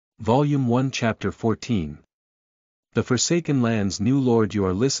Volume 1 Chapter 14. The Forsaken Land's New Lord. You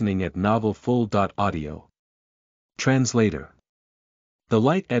are listening at novelfull.audio. Translator. The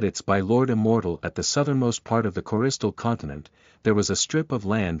Light edits by Lord Immortal. At the southernmost part of the Coristal Continent, there was a strip of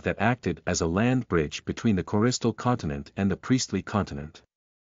land that acted as a land bridge between the Coristal Continent and the Priestly Continent.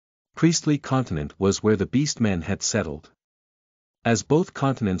 Priestly Continent was where the Beastmen had settled. As both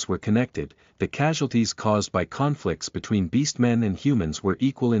continents were connected, the casualties caused by conflicts between beastmen and humans were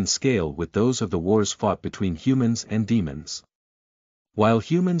equal in scale with those of the wars fought between humans and demons. While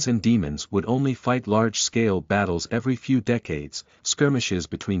humans and demons would only fight large-scale battles every few decades, skirmishes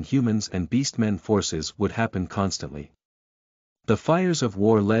between humans and beastmen forces would happen constantly. The fires of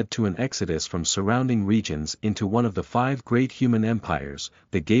war led to an exodus from surrounding regions into one of the 5 great human empires,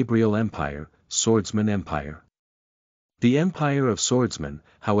 the Gabriel Empire, Swordsman Empire. The Empire of Swordsmen,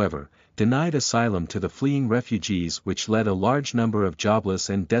 however, denied asylum to the fleeing refugees, which led a large number of jobless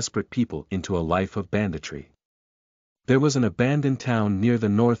and desperate people into a life of banditry. There was an abandoned town near the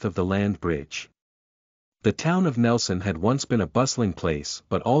north of the land bridge. The town of Nelson had once been a bustling place,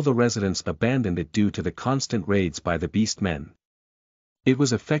 but all the residents abandoned it due to the constant raids by the beastmen. It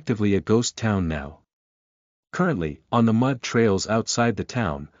was effectively a ghost town now. Currently, on the mud trails outside the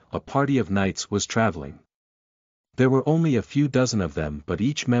town, a party of knights was traveling. There were only a few dozen of them, but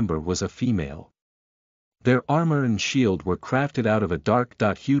each member was a female. Their armor and shield were crafted out of a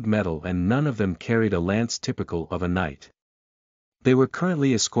dark-hued metal, and none of them carried a lance typical of a knight. They were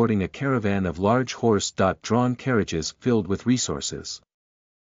currently escorting a caravan of large horse-drawn carriages filled with resources.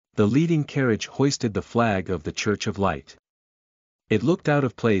 The leading carriage hoisted the flag of the Church of Light. It looked out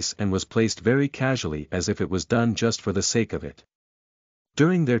of place and was placed very casually, as if it was done just for the sake of it.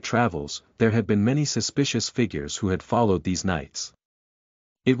 During their travels, there had been many suspicious figures who had followed these knights.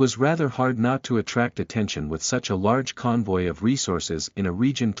 It was rather hard not to attract attention with such a large convoy of resources in a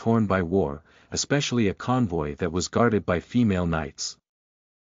region torn by war, especially a convoy that was guarded by female knights.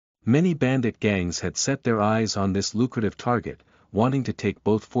 Many bandit gangs had set their eyes on this lucrative target, wanting to take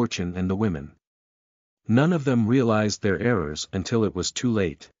both fortune and the women. None of them realized their errors until it was too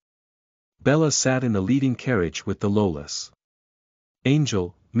late. Bella sat in the leading carriage with the Lolas.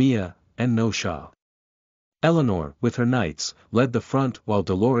 Angel, Mia, and Nosha. Eleanor, with her knights, led the front while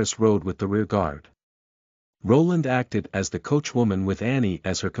Dolores rode with the rear guard. Roland acted as the coachwoman with Annie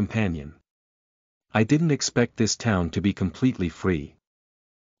as her companion. I didn't expect this town to be completely free.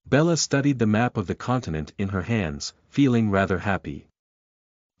 Bella studied the map of the continent in her hands, feeling rather happy.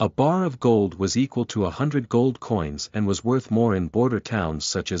 A bar of gold was equal to 100 gold coins and was worth more in border towns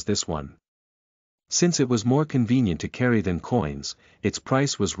such as this one. Since it was more convenient to carry than coins, its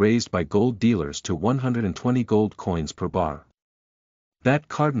price was raised by gold dealers to 120 gold coins per bar. That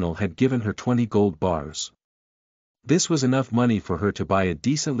cardinal had given her 20 gold bars. This was enough money for her to buy a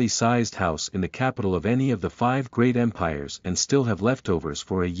decently sized house in the capital of any of the 5 great empires and still have leftovers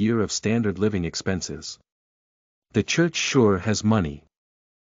for a year of standard living expenses. The church sure has money.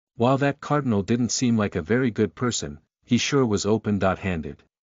 While that cardinal didn't seem like a very good person, he sure was open-handed.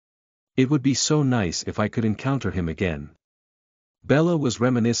 It would be so nice if I could encounter him again. Bella was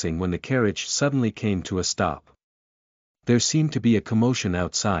reminiscing when the carriage suddenly came to a stop. There seemed to be a commotion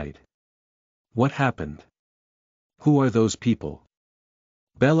outside. What happened? Who are those people?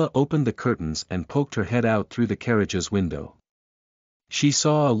 Bella opened the curtains and poked her head out through the carriage's window. She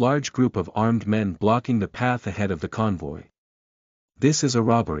saw a large group of armed men blocking the path ahead of the convoy. This is a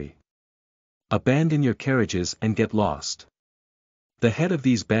robbery. Abandon your carriages and get lost. The head of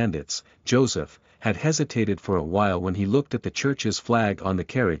these bandits, Joseph, had hesitated for a while when he looked at the church's flag on the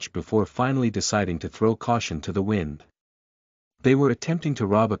carriage before finally deciding to throw caution to the wind. They were attempting to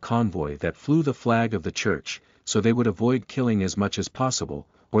rob a convoy that flew the flag of the church, so they would avoid killing as much as possible,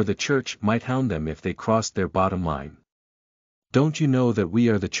 or the church might hound them if they crossed their bottom line. Don't you know that we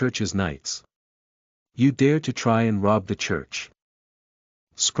are the church's knights? You dare to try and rob the church?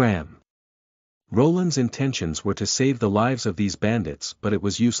 Scram! Roland's intentions were to save the lives of these bandits, but it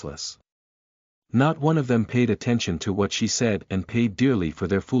was useless. Not one of them paid attention to what she said and paid dearly for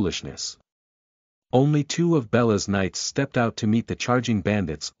their foolishness. Only 2 of Bella's knights stepped out to meet the charging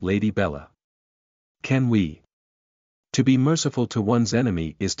bandits. Lady Bella. Can we? To be merciful to one's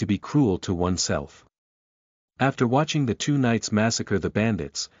enemy is to be cruel to oneself. After watching the 2 knights massacre the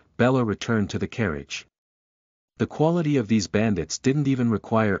bandits, Bella returned to the carriage. The quality of these bandits didn't even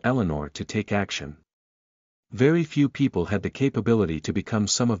require Eleanor to take action. Very few people had the capability to become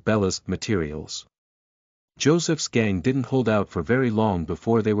some of Bella's materials. Joseph's gang didn't hold out for very long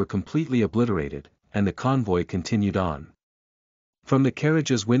before they were completely obliterated, and the convoy continued on. From the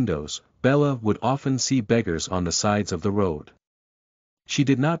carriage's windows, Bella would often see beggars on the sides of the road. She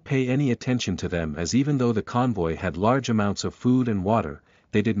did not pay any attention to them, as even though the convoy had large amounts of food and water,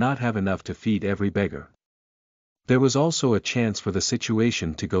 they did not have enough to feed every beggar. There was also a chance for the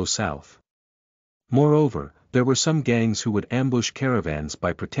situation to go south. Moreover, there were some gangs who would ambush caravans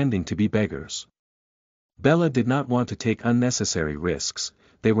by pretending to be beggars. Bella did not want to take unnecessary risks.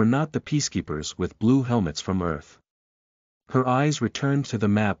 They were not the peacekeepers with blue helmets from Earth. Her eyes returned to the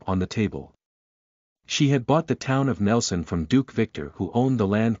map on the table. She had bought the town of Nelson from Duke Victor, who owned the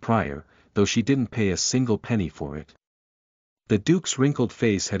land prior, though she didn't pay a single penny for it. The Duke's wrinkled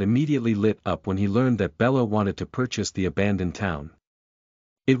face had immediately lit up when he learned that Bella wanted to purchase the abandoned town.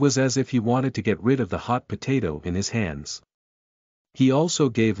 It was as if he wanted to get rid of the hot potato in his hands. He also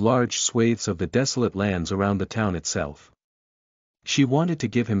gave large swathes of the desolate lands around the town itself. She wanted to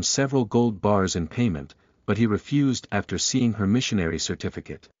give him several gold bars in payment, but he refused after seeing her missionary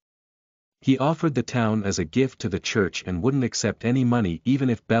certificate. He offered the town as a gift to the church and wouldn't accept any money even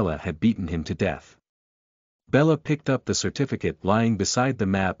if Bella had beaten him to death. Bella picked up the certificate lying beside the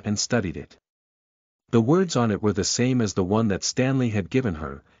map and studied it. The words on it were the same as the one that Stanley had given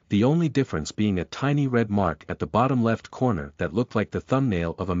her, the only difference being a tiny red mark at the bottom left corner that looked like the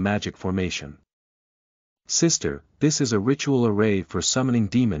thumbnail of a magic formation. Sister, this is a ritual array for summoning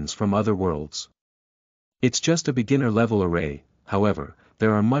demons from other worlds. It's just a beginner-level array, however,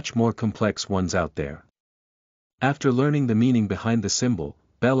 there are much more complex ones out there. After learning the meaning behind the symbol,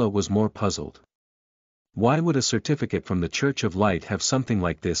 Bella was more puzzled. Why would a certificate from the Church of Light have something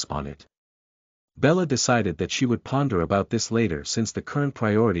like this on it? Bella decided that she would ponder about this later, since the current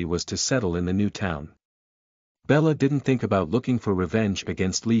priority was to settle in the new town. Bella didn't think about looking for revenge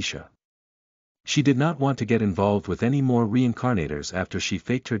against Leisha. She did not want to get involved with any more reincarnators after she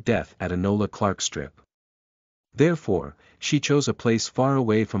faked her death at Enola Clark Strip. Therefore, she chose a place far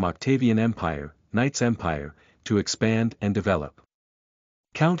away from Octavian Empire, Knight's Empire, to expand and develop.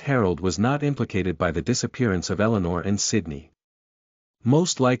 Count Harold was not implicated by the disappearance of Eleanor and Sydney.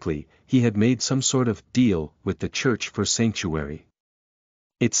 Most likely, he had made some sort of deal with the church for sanctuary.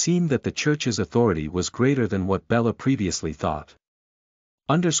 It seemed that the church's authority was greater than what Bella previously thought.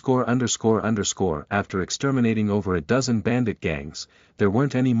 After exterminating over a dozen bandit gangs, there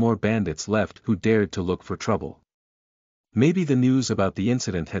weren't any more bandits left who dared to look for trouble. Maybe the news about the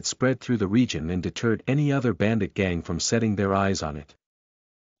incident had spread through the region and deterred any other bandit gang from setting their eyes on it.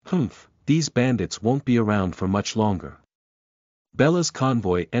 These bandits won't be around for much longer. Bella's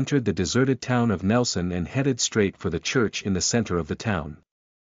convoy entered the deserted town of Nelson and headed straight for the church in the center of the town.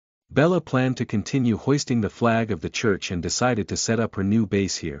 Bella planned to continue hoisting the flag of the church and decided to set up her new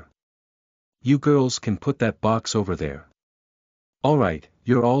base here. You girls can put that box over there. Alright,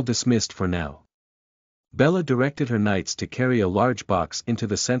 you're all dismissed for now. Bella directed her knights to carry a large box into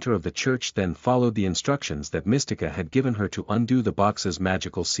the center of the church, then followed the instructions that Mystica had given her to undo the box's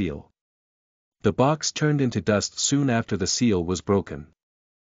magical seal. The box turned into dust soon after the seal was broken.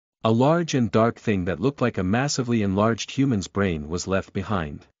 A large and dark thing that looked like a massively enlarged human's brain was left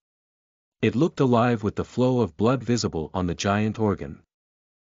behind. It looked alive with the flow of blood visible on the giant organ.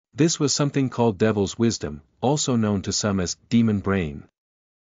 This was something called Devil's Wisdom, also known to some as Demon Brain.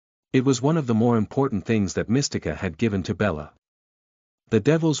 It was one of the more important things that Mystica had given to Bella. The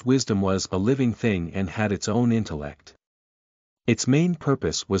Devil's Wisdom was a living thing and had its own intellect. Its main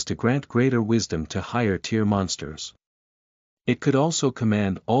purpose was to grant greater wisdom to higher-tier monsters. It could also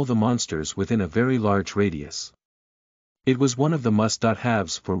command all the monsters within a very large radius. It was one of the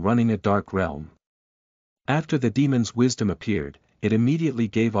must-haves for running a dark realm. After the demon's wisdom appeared, it immediately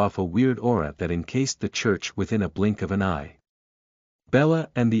gave off a weird aura that encased the church within a blink of an eye. Bella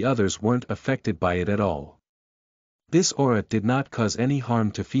and the others weren't affected by it at all. This aura did not cause any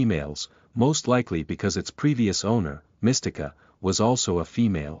harm to females, most likely because its previous owner, Mystica, was also a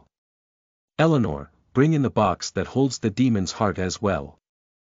female. Eleanor, bring in the box that holds the demon's heart as well.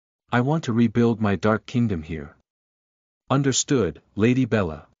 I want to rebuild my dark kingdom here. Understood, Lady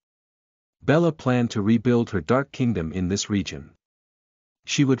Bella. Bella planned to rebuild her dark kingdom in this region.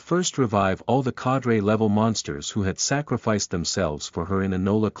 She would first revive all the cadre-level monsters who had sacrificed themselves for her in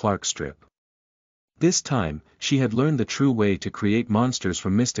Enola Clark Strip. This time, she had learned the true way to create monsters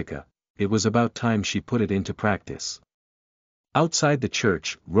from Mystica. It was about time she put it into practice. Outside the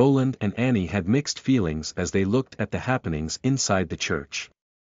church, Roland and Annie had mixed feelings as they looked at the happenings inside the church.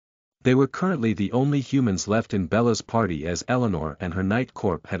 They were currently the only humans left in Bella's party, as Eleanor and her Knight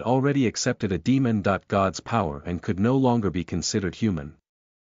Corp had already accepted a demon-god's power and could no longer be considered human.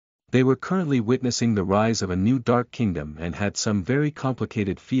 They were currently witnessing the rise of a new dark kingdom and had some very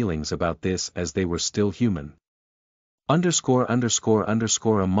complicated feelings about this as they were still human.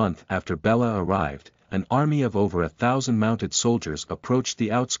 _____ A month after Bella arrived, an army of over 1,000 mounted soldiers approached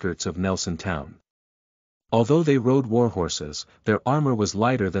the outskirts of Nelson Town. Although they rode warhorses, their armor was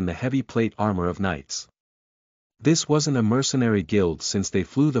lighter than the heavy plate armor of knights. This wasn't a mercenary guild since they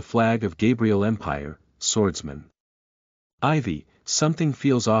flew the flag of Gabriel Empire, swordsmen. Ivy, something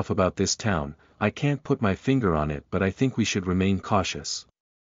feels off about this town, I can't put my finger on it but I think we should remain cautious.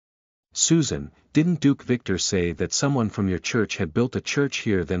 Susan, didn't Duke Victor say that someone from your church had built a church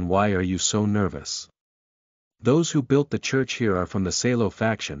here? Then why are you so nervous? Those who built the church here are from the Salo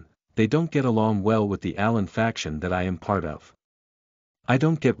faction, they don't get along well with the Allen faction that I am part of. I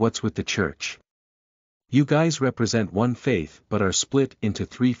don't get what's with the church. You guys represent one faith but are split into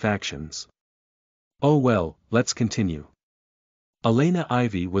 3 factions. Oh well, let's continue. Elena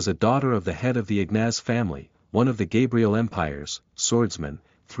Ivy was a daughter of the head of the Ignaz family, one of the Gabriel Empire's swordsmen,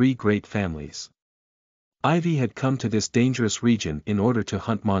 3 great families. Ivy had come to this dangerous region in order to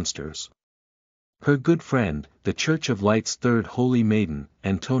hunt monsters. Her good friend, the Church of Light's third holy maiden,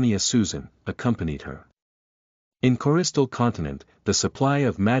 Antonia Susan, accompanied her. In Coristal Continent, the supply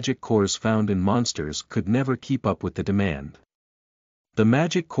of magic cores found in monsters could never keep up with the demand. The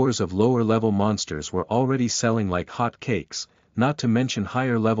magic cores of lower-level monsters were already selling like hot cakes, not to mention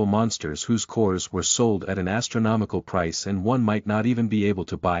higher-level monsters whose cores were sold at an astronomical price and one might not even be able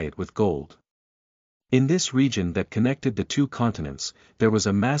to buy it with gold. In this region that connected the 2 continents, there was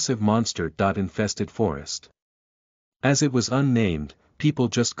a massive monster-infested forest. As it was unnamed, people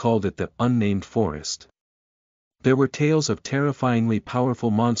just called it the Unnamed Forest. There were tales of terrifyingly powerful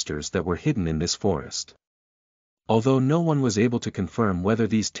monsters that were hidden in this forest. Although no one was able to confirm whether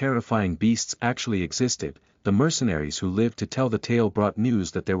these terrifying beasts actually existed, the mercenaries who lived to tell the tale brought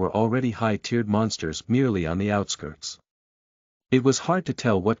news that there were already high-tiered monsters merely on the outskirts. It was hard to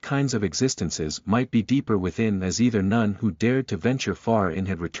tell what kinds of existences might be deeper within, as either none who dared to venture far in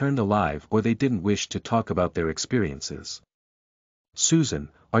had returned alive or they didn't wish to talk about their experiences. Susan,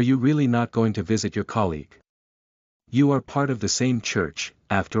 are you really not going to visit your colleague? You are part of the same church,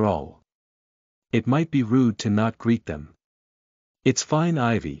 after all. It might be rude to not greet them. It's fine,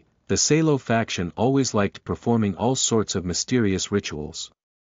 Ivy, the Salo faction always liked performing all sorts of mysterious rituals.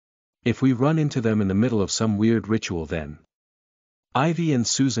 If we run into them in the middle of some weird ritual then. Ivy and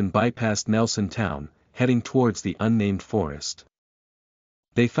Susan bypassed Nelson Town, heading towards the unnamed forest.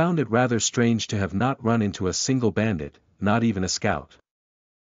 They found it rather strange to have not run into a single bandit, not even a scout.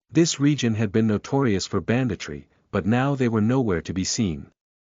 This region had been notorious for banditry, but now they were nowhere to be seen.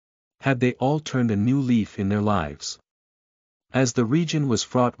 Had they all turned a new leaf in their lives? As the region was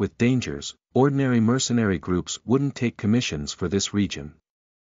fraught with dangers, ordinary mercenary groups wouldn't take commissions for this region.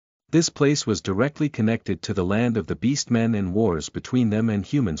 This place was directly connected to the land of the beastmen and wars between them and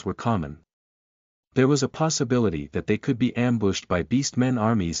humans were common. There was a possibility that they could be ambushed by beastmen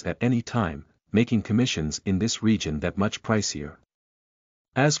armies at any time, making commissions in this region that much pricier.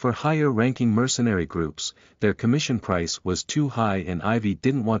 As for higher-ranking mercenary groups, their commission price was too high and Ivy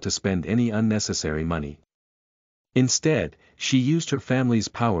didn't want to spend any unnecessary money. Instead, she used her family's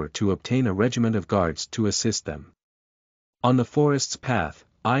power to obtain a regiment of guards to assist them. On the forest's path,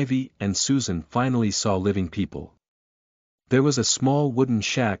 Ivy and Susan finally saw living people. There was a small wooden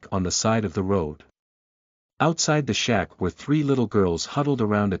shack on the side of the road. Outside the shack were 3 little girls huddled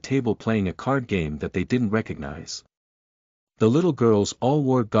around a table playing a card game that they didn't recognize. The little girls all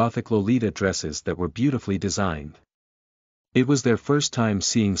wore Gothic Lolita dresses that were beautifully designed. It was their first time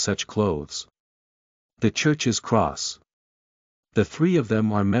seeing such clothes. The church's cross. The 3 of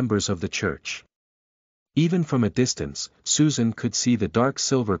them are members of the church. Even from a distance, Susan could see the dark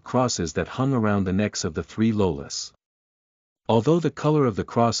silver crosses that hung around the necks of the 3 Lolas. Although the color of the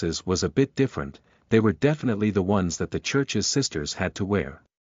crosses was a bit different, they were definitely the ones that the church's sisters had to wear.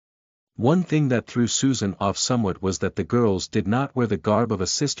 One thing that threw Susan off somewhat was that the girls did not wear the garb of a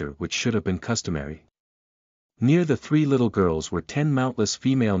sister, which should have been customary. Near the 3 little girls were 10 mountless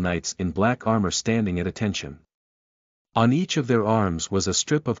female knights in black armor standing at attention. On each of their arms was a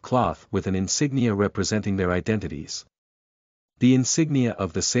strip of cloth with an insignia representing their identities. The insignia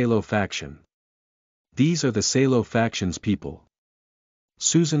of the Salo faction. These are the Salo faction's people.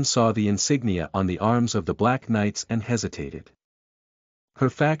 Susan saw the insignia on the arms of the Black Knights and hesitated. Her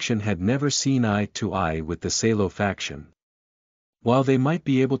faction had never seen eye to eye with the Salo faction. While they might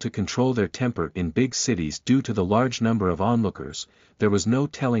be able to control their temper in big cities due to the large number of onlookers, there was no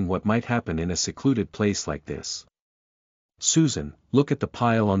telling what might happen in a secluded place like this. Susan, look at the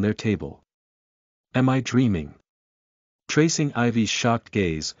pile on their table. Am I dreaming? Tracing Ivy's shocked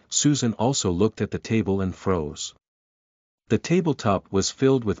gaze, Susan also looked at the table and froze. The tabletop was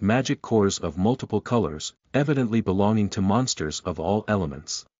filled with magic cores of multiple colors, evidently belonging to monsters of all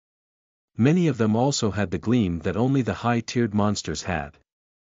elements. Many of them also had the gleam that only the high-tiered monsters had.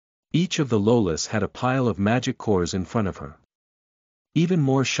 Each of the Lolas had a pile of magic cores in front of her. Even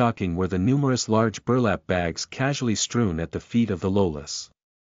more shocking were the numerous large burlap bags casually strewn at the feet of the Lolas.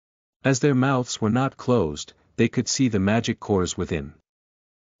 As their mouths were not closed, they could see the magic cores within.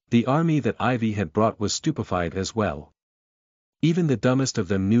 The army that Ivy had brought was stupefied as well. Even the dumbest of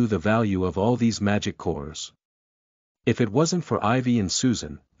them knew the value of all these magic cores. If it wasn't for Ivy and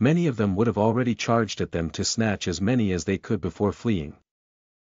Susan, many of them would have already charged at them to snatch as many as they could before fleeing.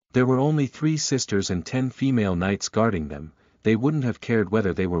 There were only 3 sisters and 10 female knights guarding them. They wouldn't have cared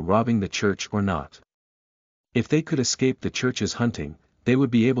whether they were robbing the church or not. If they could escape the church's hunting, they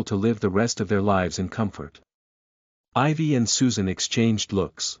would be able to live the rest of their lives in comfort. Ivy and Susan exchanged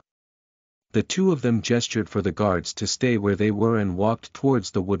looks. The two of them gestured for the guards to stay where they were and walked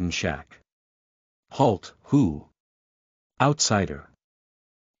towards the wooden shack. "Halt, who? Outsider.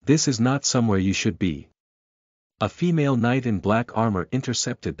 This is not somewhere you should be." A female knight in black armor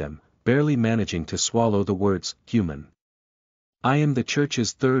intercepted them, barely managing to swallow the words, "human." "I am the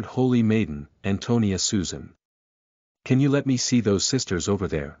church's 3rd holy maiden, Antonia Susan. Can you let me see those sisters over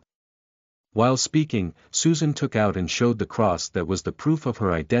there?" While speaking, Susan took out and showed the cross that was the proof of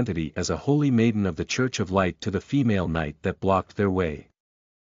her identity as a holy maiden of the Church of Light to the female knight that blocked their way.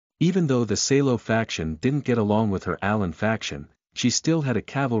 Even though the Salo faction didn't get along with her Allen faction, she still had a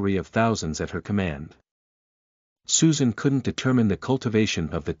cavalry of thousands at her command. Susan couldn't determine the cultivation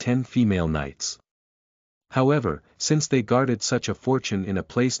of the 10 female knights. However, since they guarded such a fortune in a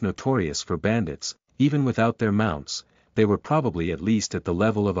place notorious for bandits, even without their mounts, they were probably at least at the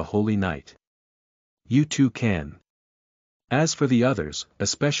level of a holy knight. "You too can. As for the others,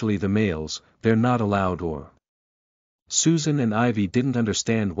 especially the males, they're not allowed or." Susan and Ivy didn't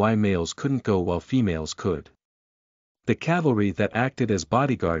understand why males couldn't go while females could. The cavalry that acted as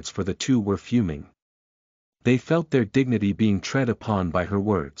bodyguards for the two were fuming. They felt their dignity being tread upon by her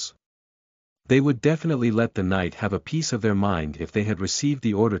words. They would definitely let the knight have a piece of their mind if they had received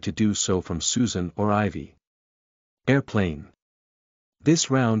the order to do so from Susan or Ivy. Airplane.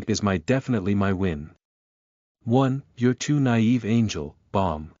 This round is definitely my win. 1. You're too naive, Angel,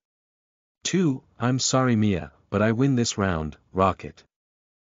 bomb. 2. I'm sorry, Mia, but I win this round, rocket.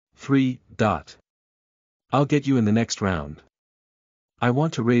 3. I'll get you in the next round. I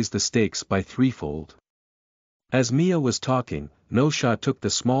want to raise the stakes by 3-fold. As Mia was talking, Nosha took the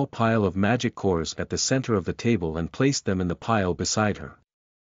small pile of magic cores at the center of the table and placed them in the pile beside her.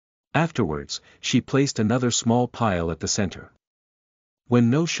 Afterwards, she placed another small pile at the center. When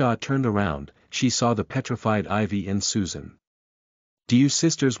Nosha turned around, she saw the petrified Ivy and Susan. "Do you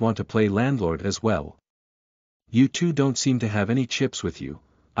sisters want to play landlord as well? You two don't seem to have any chips with you.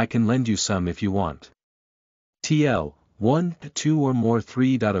 I can lend you some if you want. TL, 1, 2 or more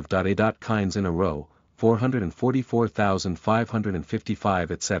 3.A. kinds in a row,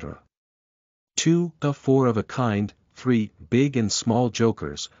 444,555 etc. 2. A 4 of a kind, 3. Big and small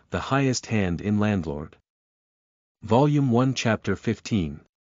jokers, the highest hand in landlord. Volume 1 Chapter 15.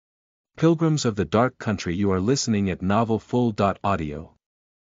 Pilgrims of the Dark Country. You are listening at novelfull.audio.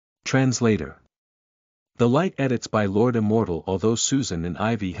 Translator. The Light edits by Lord Immortal. Although Susan and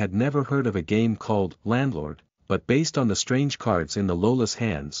Ivy had never heard of a game called Landlord, but based on the strange cards in the Lola's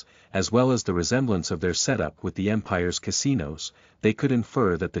hands, as well as the resemblance of their setup with the Empire's casinos, they could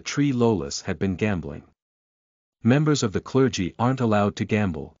infer that the Tree Lolas had been gambling. Members of the clergy aren't allowed to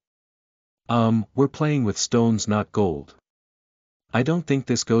gamble. We're playing with stones, not gold. I don't think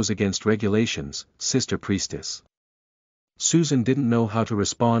this goes against regulations, Sister Priestess. Susan didn't know how to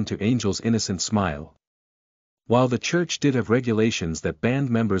respond to Angel's innocent smile. While the church did have regulations that banned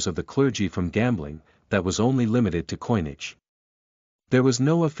members of the clergy from gambling, that was only limited to coinage. There was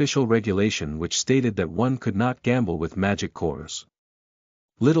no official regulation which stated that one could not gamble with magic cores.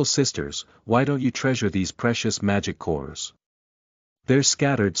 Little sisters, why don't you treasure these precious magic cores? They're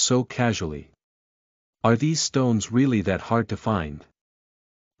scattered so casually. Are these stones really that hard to find?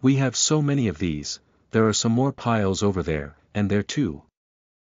 We have so many of these. There are some more piles over there, and there too.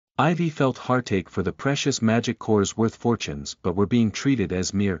 Ivy felt heartache for the precious magic cores worth fortunes but were being treated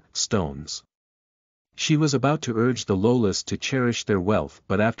as mere stones. She was about to urge the Lolas to cherish their wealth,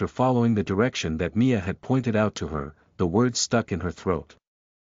 but after following the direction that Mia had pointed out to her, the words stuck in her throat.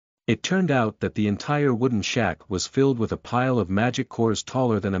 It turned out that the entire wooden shack was filled with a pile of magic cores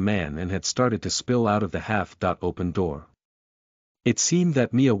taller than a man and had started to spill out of the half-open door. It seemed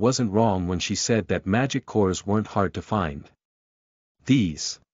that Mia wasn't wrong when she said that magic cores weren't hard to find.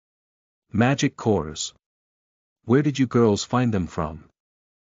 These magic cores. Where did you girls find them from?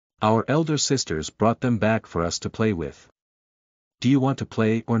 Our elder sisters brought them back for us to play with. Do you want to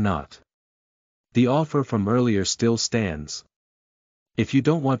play or not? The offer from earlier still stands. If you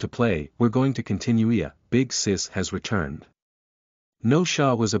don't want to play, we're going to continue. Big Sis has returned. No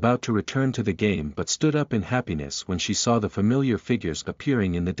Shaw was about to return to the game but stood up in happiness when she saw the familiar figures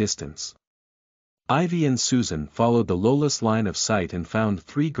appearing in the distance. Ivy and Susan followed the Lola's line of sight and found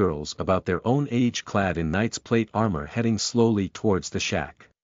 3 girls about their own age clad in knight's plate armor heading slowly towards the shack.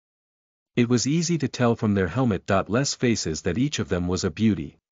 It was easy to tell from their helmet-less faces that each of them was a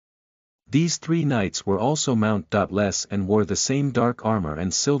beauty. These 3 knights were also mount-less and wore the same dark armor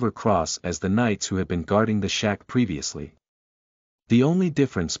and silver cross as the knights who had been guarding the shack previously. The only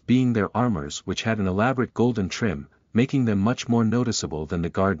difference being their armors, which had an elaborate golden trim, making them much more noticeable than the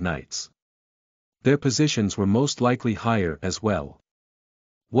guard knights. Their positions were most likely higher as well.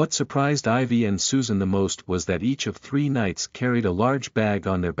 What surprised Ivy and Susan the most was that each of 3 knights carried a large bag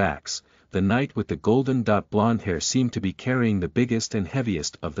on their backs. The knight with the golden blonde hair seemed to be carrying the biggest and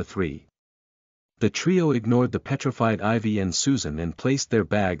heaviest of the 3. The trio ignored the petrified Ivy and Susan and placed their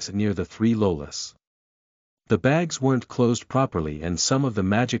bags near the 3 Lolas. The bags weren't closed properly and some of the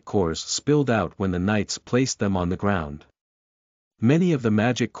magic cores spilled out when the knights placed them on the ground. Many of the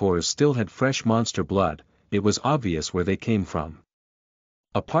magic cores still had fresh monster blood. It was obvious where they came from.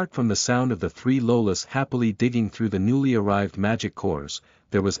 Apart from the sound of the 3 Lolas happily digging through the newly arrived magic cores,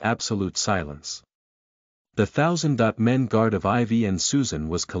 there was absolute silence. The 1,000-men guard of Ivy and Susan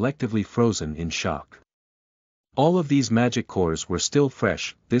was collectively frozen in shock. All of these magic cores were still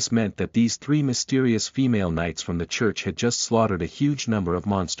fresh. This meant that these 3 mysterious female knights from the church had just slaughtered a huge number of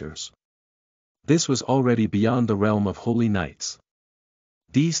monsters. This was already beyond the realm of holy knights.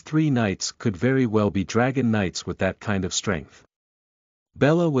 These 3 knights could very well be dragon knights with that kind of strength.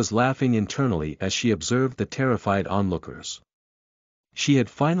 Bella was laughing internally as she observed the terrified onlookers. She had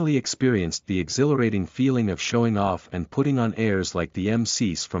finally experienced the exhilarating feeling of showing off and putting on airs like the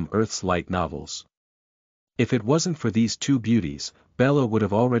MCs from Earth's light novels. If it wasn't for these 2 beauties, Bella would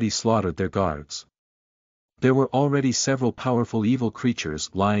have already slaughtered their guards. There were already several powerful evil creatures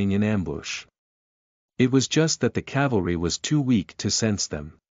lying in ambush. It was just that the cavalry was too weak to sense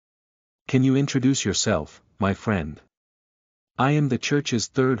them. Can you introduce yourself, my friend? I am the church's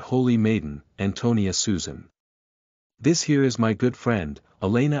 3rd holy maiden, Antonia Susan. This here is my good friend,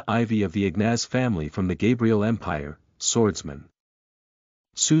 Elena Ivy of the Ignaz family from the Gabriel Empire, swordsman.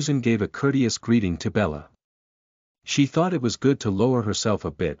 Susan gave a courteous greeting to Bella. She thought it was good to lower herself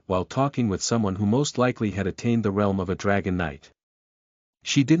a bit while talking with someone who most likely had attained the realm of a dragon knight.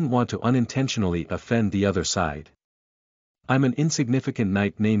 She didn't want to unintentionally offend the other side. I'm an insignificant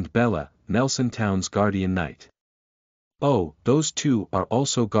knight named Bella, Nelson Town's guardian knight. Oh, those 2 are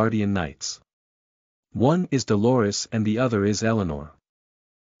also guardian knights. One is Dolores and the other is Eleanor.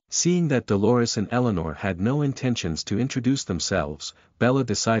 Seeing that Dolores and Eleanor had no intentions to introduce themselves, Bella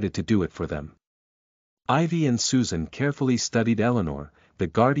decided to do it for them. Ivy and Susan carefully studied Eleanor, the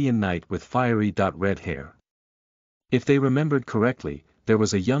guardian knight with fiery red hair. If they remembered correctly, there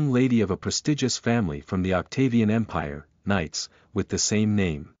was a young lady of a prestigious family from the Octavian Empire, knights, with the same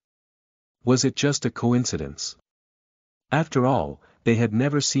name. Was it just a coincidence? After all, they had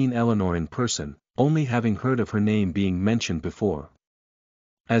never seen Eleanor in person, only having heard of her name being mentioned before.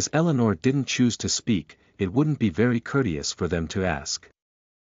 As Eleanor didn't choose to speak, it wouldn't be very courteous for them to ask.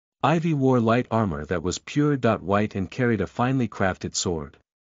 Ivy wore light armor that was pure white and carried a finely crafted sword.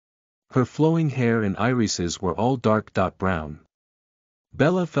 Her flowing hair and irises were all dark brown.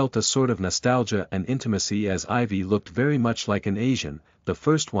 Bella felt a sort of nostalgia and intimacy as Ivy looked very much like an Asian, the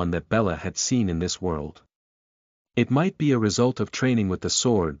first one that Bella had seen in this world. It might be a result of training with the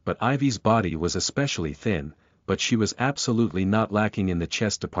sword, but Ivy's body was especially thin, but she was absolutely not lacking in the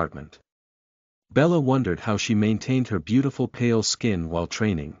chest department. Bella wondered how she maintained her beautiful pale skin while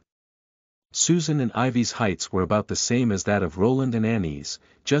training. Susan and Ivy's heights were about the same as that of Roland and Annie's,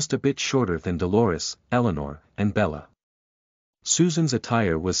 just a bit shorter than Dolores, Eleanor, and Bella. Susan's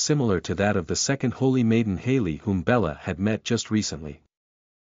attire was similar to that of the 2nd holy maiden Haley, whom Bella had met just recently.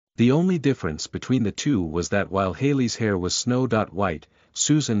 The only difference between the 2 was that while Haley's hair was snow white,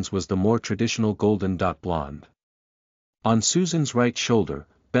 Susan's was the more traditional golden blonde. On Susan's right shoulder,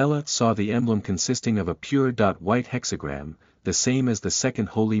 Bella saw the emblem consisting of a pure white hexagram, the same as the 2nd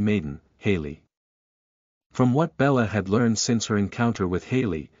holy maiden, Haley. From what Bella had learned since her encounter with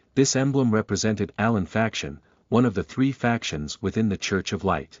Haley, this emblem represented Allen faction, one of the 3 factions within the Church of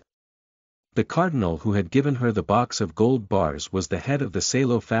Light. The cardinal who had given her the box of gold bars was the head of the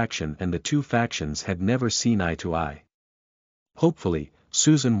Salo faction, and the 2 factions had never seen eye to eye. Hopefully,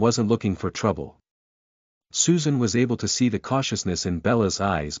 Susan wasn't looking for trouble. Susan was able to see the cautiousness in Bella's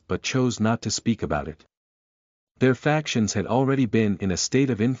eyes but chose not to speak about it. Their factions had already been in a state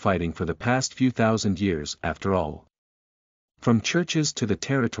of infighting for the past few thousand years, after all. From churches to the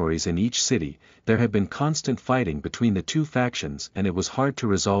territories in each city, there had been constant fighting between the two factions, and it was hard to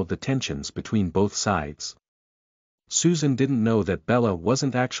resolve the tensions between both sides. Susan didn't know that Bella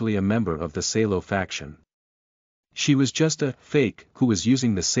wasn't actually a member of the Salo faction. She was just a fake who was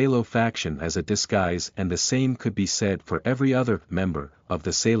using the Salo faction as a disguise, and the same could be said for every other member of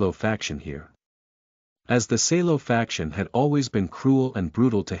the Salo faction here. As the Salo faction had always been cruel and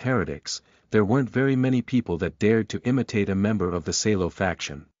brutal to heretics, there weren't very many people that dared to imitate a member of the Salo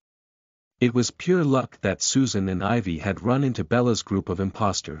faction. It was pure luck that Susan and Ivy had run into Bella's group of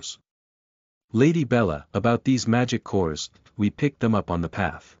imposters. "Lady Bella, about these magic cores, we picked them up on the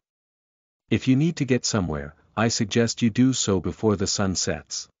path. If you need to get somewhere, I suggest you do so before the sun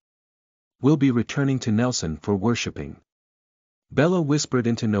sets. We'll be returning to Nelson for worshipping." Bella whispered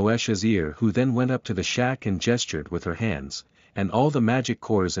into Noesha's ear, who then went up to the shack and gestured with her hands, and all the magic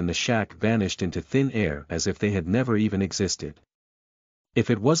cores in the shack vanished into thin air as if they had never even existed. If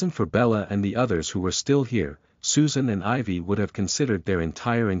it wasn't for Bella and the others who were still here, Susan and Ivy would have considered their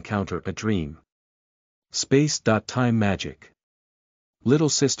entire encounter a dream. Space-time magic. Little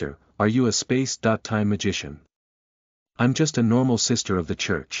sister, are you a space-time magician? I'm just a normal sister of the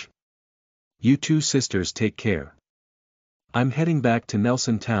church. You two sisters take care. I'm heading back to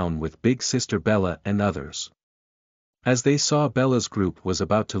Nelson Town with big sister Bella and others. As they saw Bella's group was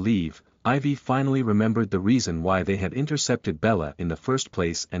about to leave, Ivy finally remembered the reason why they had intercepted Bella in the first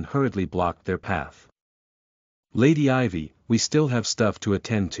place and hurriedly blocked their path. "Lady Ivy, we still have stuff to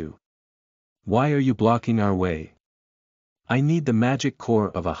attend to. Why are you blocking our way? I need the magic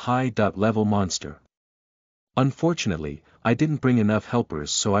core of a high-level monster. Unfortunately, I didn't bring enough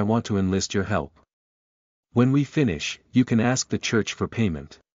helpers, so I want to enlist your help. When we finish, you can ask the church for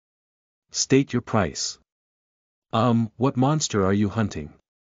payment. State your price." What monster are you hunting?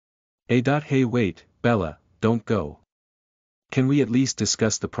 Hey wait, Bella, don't go. Can we at least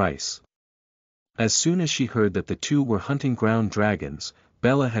discuss the price?" As soon as she heard that the two were hunting ground dragons,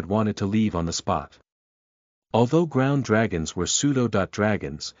 Bella had wanted to leave on the spot. Although ground dragons were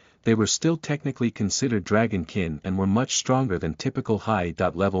pseudo-dragons, they were still technically considered dragonkin and were much stronger than typical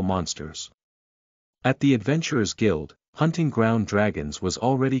high-level monsters. At the Adventurers Guild, hunting ground dragons was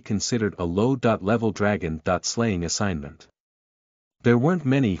already considered a low-level dragon-slaying assignment. There weren't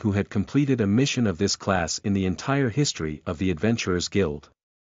many who had completed a mission of this class in the entire history of the Adventurers Guild.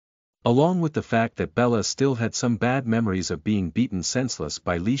 Along with the fact that Bella still had some bad memories of being beaten senseless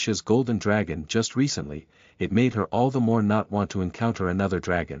by Leisha's golden dragon just recently, it made her all the more not want to encounter another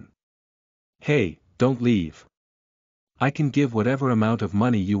dragon. "Hey, don't leave. I can give whatever amount of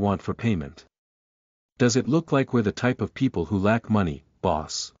money you want for payment. Does it look like we're the type of people who lack money,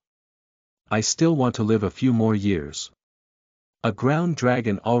 boss? I still want to live a few more years. A ground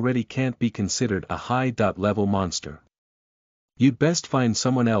dragon already can't be considered a high-level monster. You'd best find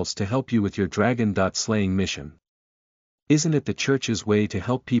someone else to help you with your dragon-slaying mission. Isn't it the church's way to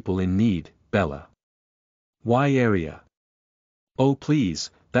help people in need, Bella? Why area? Oh please,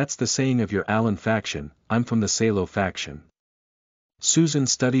 that's the saying of your Allen faction, I'm from the Salo faction." Susan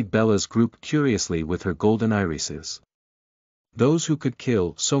studied Bella's group curiously with her golden irises. Those who could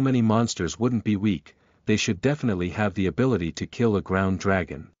kill so many monsters wouldn't be weak, they should definitely have the ability to kill a ground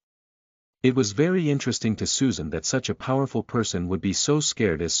dragon. It was very interesting to Susan that such a powerful person would be so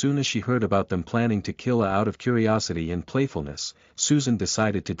scared. As soon as she heard about them planning to kill her out of curiosity and playfulness, Susan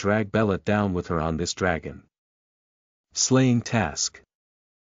decided to drag Bella down with her on this dragon slaying task.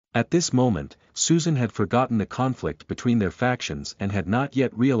 At this moment, Susan had forgotten the conflict between their factions and had not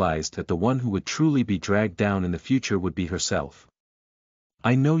yet realized that the one who would truly be dragged down in the future would be herself.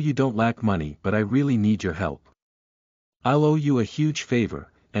 "I know you don't lack money, but I really need your help. I'll owe you a huge favor,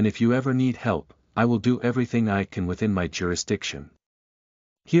 and if you ever need help, I will do everything I can within my jurisdiction."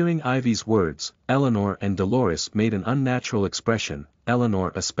 Hearing Ivy's words, Eleanor and Dolores made an unnatural expression,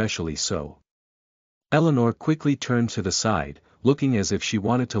 Eleanor especially so. Eleanor quickly turned to the side, looking as if she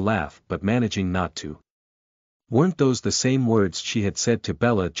wanted to laugh but managing not to. Weren't those the same words she had said to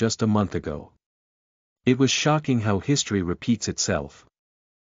Bella just a month ago? It was shocking how history repeats itself.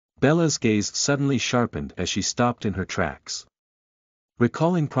 Bella's gaze suddenly sharpened as she stopped in her tracks.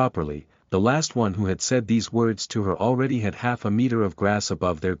 Recalling properly, the last one who had said these words to her already had half a meter of grass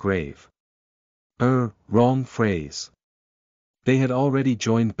above their grave. Wrong phrase. They had already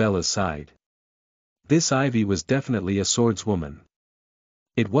joined Bella's side. This Ivy was definitely a swordswoman.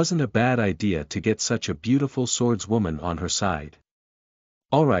 It wasn't a bad idea to get such a beautiful swordswoman on her side.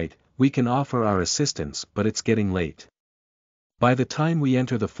 "Alright, we can offer our assistance, but it's getting late. By the time we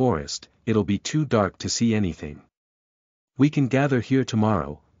enter the forest, it'll be too dark to see anything. We can gather here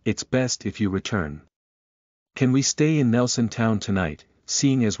tomorrow, it's best if you return. Can we stay in Nelson Town tonight,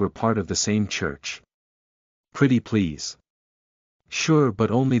 seeing as we're part of the same church? Pretty please. Sure,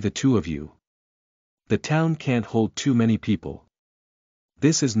 but only the two of you. The town can't hold too many people.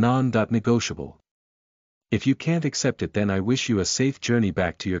 This is non-negotiable. If you can't accept it, then I wish you a safe journey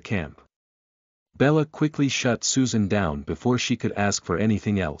back to your camp. Bella quickly shut Susan down before she could ask for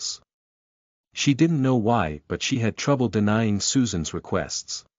anything else. She didn't know why, but she had trouble denying Susan's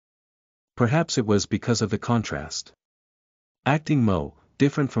requests. Perhaps it was because of the contrast. Acting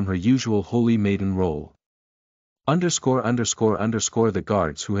different from her usual holy maiden role. The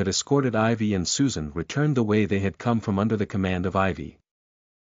guards who had escorted Ivy and Susan returned the way they had come from under the command of Ivy.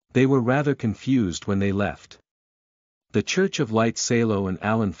 They were rather confused when they left. The Church of Light Salo and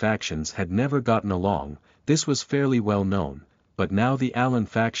Allen factions had never gotten along, this was fairly well known, but now the Allen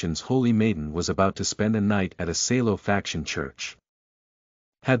faction's holy maiden was about to spend a night at a Salo faction church.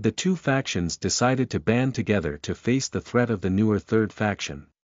 Had the two factions decided to band together to face the threat of the newer third faction?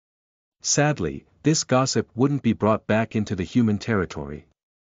 Sadly, this gossip wouldn't be brought back into the human territory.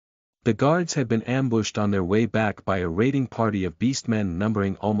 The guards had been ambushed on their way back by a raiding party of beastmen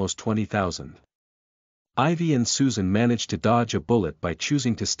numbering almost 20,000. Ivy and Susan managed to dodge a bullet by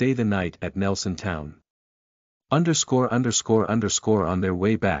choosing to stay the night at Nelson Town. On their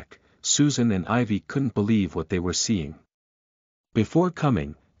way back, Susan and Ivy couldn't believe what they were seeing. Before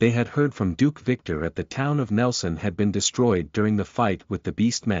coming, they had heard from Duke Victor that the town of Nelson had been destroyed during the fight with the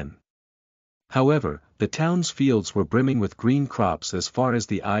beastmen. However, the town's fields were brimming with green crops as far as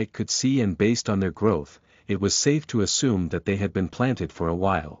the eye could see, and based on their growth, it was safe to assume that they had been planted for a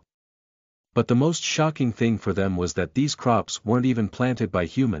while. But the most shocking thing for them was that these crops weren't even planted by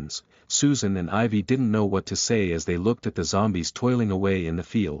humans. Susan and Ivy didn't know what to say as they looked at the zombies toiling away in the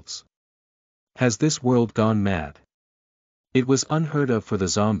fields. Has this world gone mad? It was unheard of for the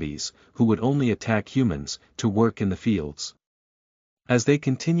zombies, who would only attack humans, to work in the fields. As they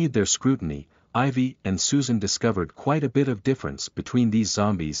continued their scrutiny, Ivy and Susan discovered quite a bit of difference between these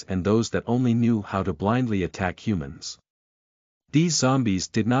zombies and those that only knew how to blindly attack humans. These zombies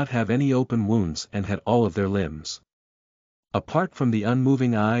did not have any open wounds and had all of their limbs. Apart from the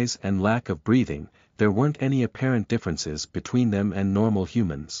unmoving eyes and lack of breathing, there weren't any apparent differences between them and normal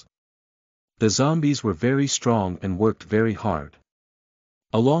humans. The zombies were very strong and worked very hard.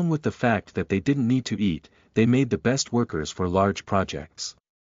 Along with the fact that they didn't need to eat, they made the best workers for large projects.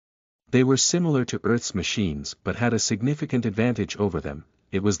 They were similar to Earth's machines but had a significant advantage over them.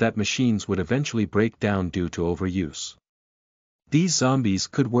 It was that machines would eventually break down due to overuse. These zombies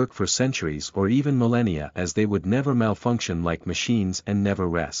could work for centuries or even millennia, as they would never malfunction like machines and never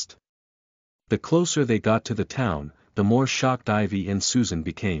rest. The closer they got to the town, the more shocked Ivy and Susan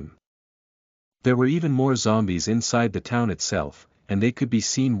became. There were even more zombies inside the town itself, and they could be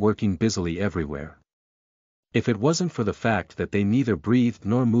seen working busily everywhere. If it wasn't for the fact that they neither breathed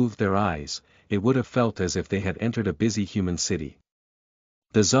nor moved their eyes, it would have felt as if they had entered a busy human city.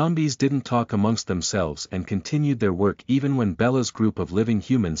 The zombies didn't talk amongst themselves and continued their work even when Bella's group of living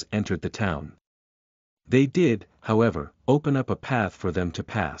humans entered the town. They did, however, open up a path for them to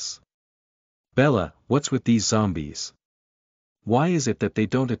pass. Bella, what's with these zombies? Why is it that they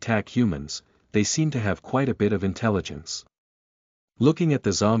don't attack humans? They seem to have quite a bit of intelligence. Looking at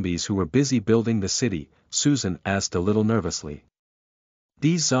the zombies who were busy building the city, Susan asked a little nervously.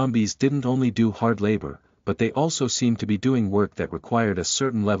 These zombies didn't only do hard labor, but they also seemed to be doing work that required a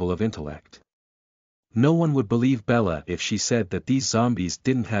certain level of intellect. No one would believe Bella if she said that these zombies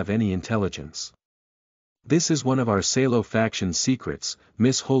didn't have any intelligence. This is one of our Salo faction's secrets,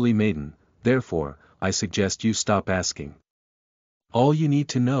 Miss Holy Maiden, therefore, I suggest you stop asking. All you need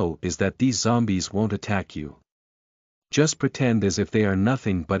to know is that these zombies won't attack you. Just pretend as if they are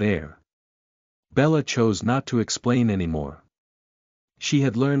nothing but air. Bella chose not to explain anymore. She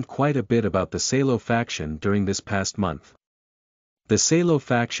had learned quite a bit about the Salo faction during this past month. The Salo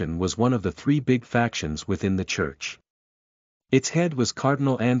faction was one of the three big factions within the church. Its head was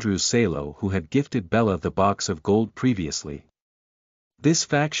Cardinal Andrew Salo, who had gifted Bella the box of gold previously. This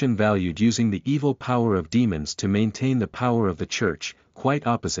faction valued using the evil power of demons to maintain the power of the church, quite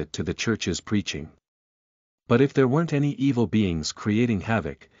opposite to the church's preaching. But if there weren't any evil beings creating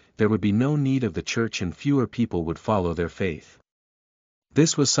havoc, there would be no need of the church and fewer people would follow their faith.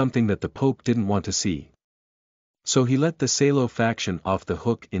 This was something that the Pope didn't want to see. So he let the Salo faction off the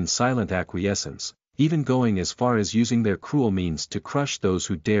hook in silent acquiescence, even going as far as using their cruel means to crush those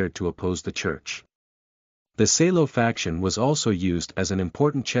who dared to oppose the church. The Salo faction was also used as an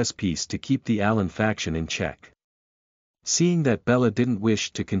important chess piece to keep the Allen faction in check. Seeing that Bella didn't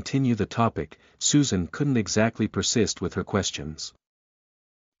wish to continue the topic, Susan couldn't exactly persist with her questions.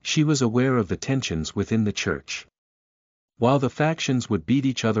 She was aware of the tensions within the church. While the factions would beat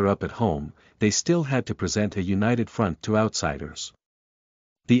each other up at home, they still had to present a united front to outsiders.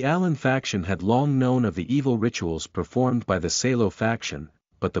 The Allen faction had long known of the evil rituals performed by the Salo faction,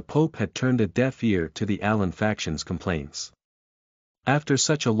 but the Pope had turned a deaf ear to the Allen faction's complaints. After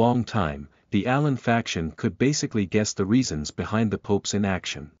such a long time, the Allen faction could basically guess the reasons behind the Pope's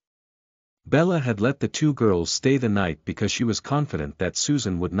inaction. Bella had let the two girls stay the night because she was confident that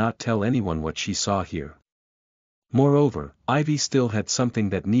Susan would not tell anyone what she saw here. Moreover, Ivy still had something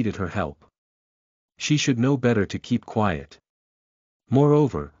that needed her help. She should know better to keep quiet.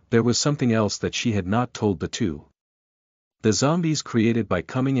 Moreover, there was something else that she had not told the two. The zombies created by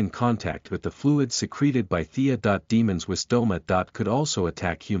coming in contact with the fluid secreted by Thea.demons Wisdoma. Could also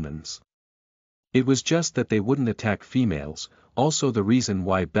attack humans. It was just that they wouldn't attack females, also the reason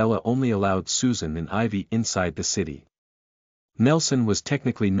why Bella only allowed Susan and Ivy inside the city. Nelson was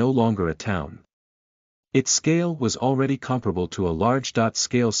technically no longer a town. Its scale was already comparable to a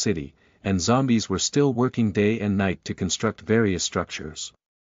large-scale city, and zombies were still working day and night to construct various structures.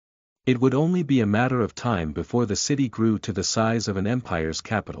 It would only be a matter of time before the city grew to the size of an empire's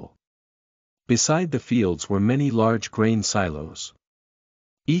capital. Beside the fields were many large grain silos.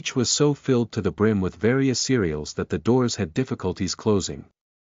 Each was so filled to the brim with various cereals that the doors had difficulties closing.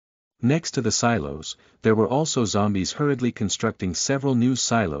 Next to the silos, there were also zombies hurriedly constructing several new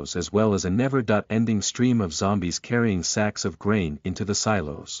silos as well as a never-ending stream of zombies carrying sacks of grain into the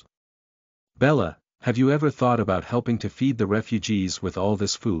silos. Bella, have you ever thought about helping to feed the refugees with all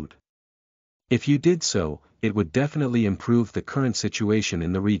this food? If you did so, it would definitely improve the current situation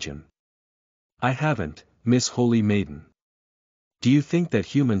in the region. I haven't, Miss Holy Maiden. Do you think that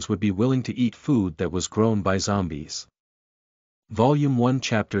humans would be willing to eat food that was grown by zombies? Volume 1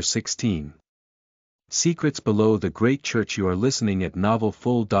 Chapter 16. Secrets Below the Great Church. You are listening at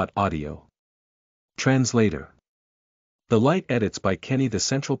novelfull.audio. Translator. The light edits by Kenny. The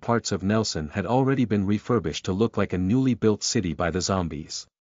central parts of Nelson had already been refurbished to look like a newly built city by the zombies.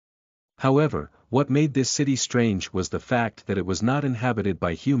 However, what made this city strange was the fact that it was not inhabited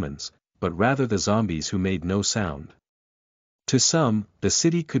by humans, but rather the zombies who made no sound. To some, the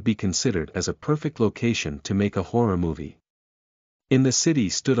city could be considered as a perfect location to make a horror movie. In the city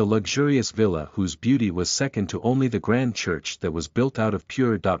stood a luxurious villa whose beauty was second to only the grand church that was built out of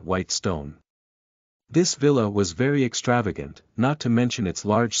pure white stone. This villa was very extravagant, not to mention its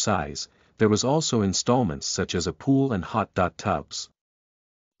large size. There was also installments such as a pool and hot tubs.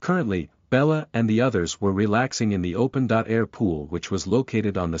 Currently, Bella and the others were relaxing in the open-air pool which was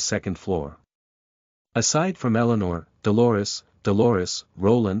located on the second floor. Aside from Eleanor, Dolores,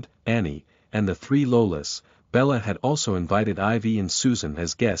 Roland, Annie, and the three Lolas, Bella had also invited Ivy and Susan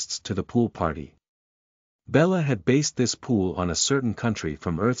as guests to the pool party. Bella had based this pool on a certain country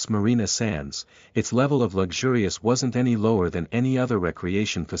from Earth's Marina Sands. Its level of luxurious wasn't any lower than any other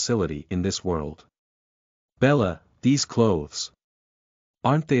recreation facility in this world. Bella, these clothes.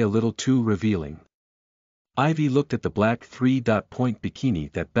 Aren't they a little too revealing? Ivy looked at the black three-point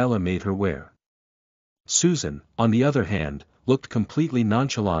bikini that Bella made her wear. Susan, on the other hand, looked completely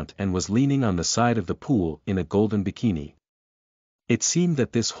nonchalant and was leaning on the side of the pool in a golden bikini. It seemed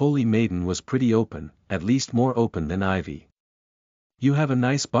that this holy maiden was pretty open, at least more open than Ivy. You have a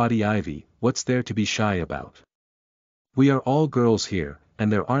nice body, Ivy, what's there to be shy about? We are all girls here,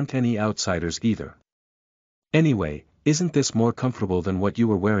 and there aren't any outsiders either. Anyway, isn't this more comfortable than what you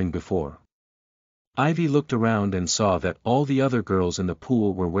were wearing before? Ivy looked around and saw that all the other girls in the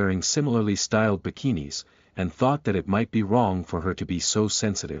pool were wearing similarly styled bikinis, and thought that it might be wrong for her to be so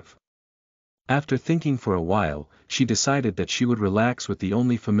sensitive. After thinking for a while, she decided that she would relax with the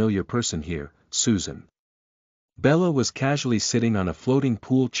only familiar person here, Susan. Bella was casually sitting on a floating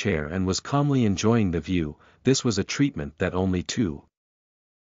pool chair and was calmly enjoying the view. This was a treatment that only 2D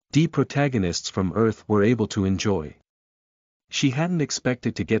protagonists from Earth were able to enjoy. She hadn't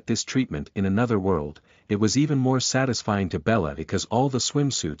expected to get this treatment in another world. It was even more satisfying to Bella because all the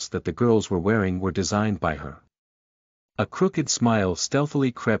swimsuits that the girls were wearing were designed by her. A crooked smile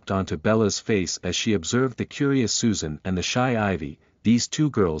stealthily crept onto Bella's face as she observed the curious Susan and the shy Ivy. These two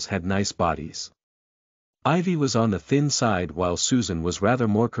girls had nice bodies. Ivy was on the thin side while Susan was rather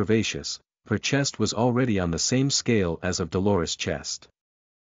more curvaceous. Her chest was already on the same scale as of Dolores' chest.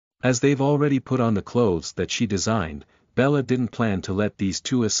 As they've already put on the clothes that she designed, Bella didn't plan to let these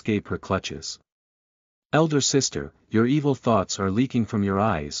two escape her clutches. Elder sister, your evil thoughts are leaking from your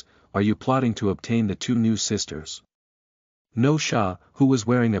eyes. Are you plotting to obtain the two new sisters? No, Shah, who was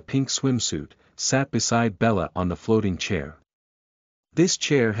wearing a pink swimsuit, sat beside Bella on the floating chair. This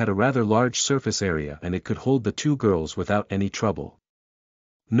chair had a rather large surface area and it could hold the two girls without any trouble.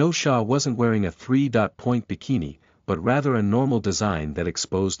 Nosha wasn't wearing a three-point bikini, but rather a normal design that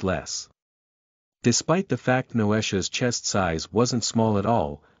exposed less. Despite the fact Noesha's chest size wasn't small at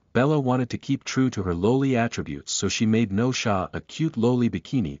all, Bella wanted to keep true to her lowly attributes, so she made Nosha a cute lowly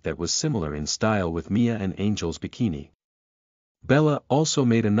bikini that was similar in style with Mia and Angel's bikini. Bella also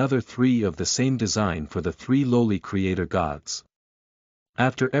made another 3 of the same design for the 3 lowly creator gods.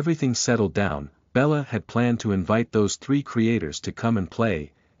 After everything settled down, Bella had planned to invite those 3 creators to come and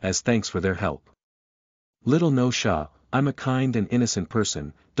play, as thanks for their help. Little Nosha, I'm a kind and innocent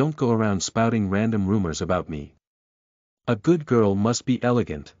person, don't go around spouting random rumors about me. A good girl must be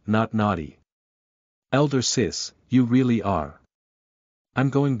elegant, not naughty. Elder sis, you really are.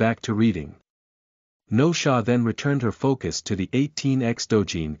 I'm going back to reading. Nosha then returned her focus to the 18x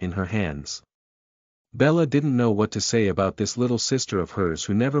dojin in her hands. Bella didn't know what to say about this little sister of hers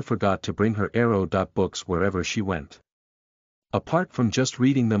who never forgot to bring her arrow books wherever she went. Apart from just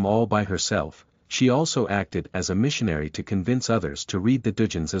reading them all by herself, she also acted as a missionary to convince others to read the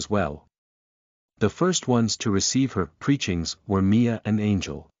dojins as well. The first ones to receive her preachings were Mia and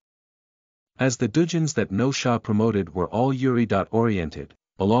Angel. As the dojins that Nosha promoted were all Yuri-oriented,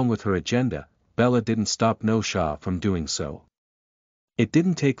 along with her agenda, Bella didn't stop Nosha from doing so. It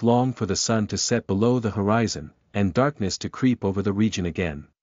didn't take long for the sun to set below the horizon, and darkness to creep over the region again.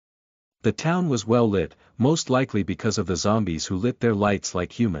 The town was well lit, most likely because of the zombies who lit their lights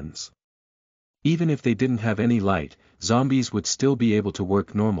like humans. Even if they didn't have any light, zombies would still be able to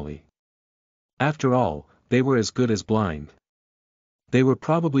work normally. After all, they were as good as blind. They were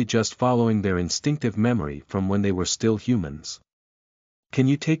probably just following their instinctive memory from when they were still humans. Can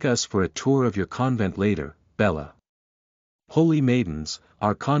you take us for a tour of your convent later, Bella? Holy maidens,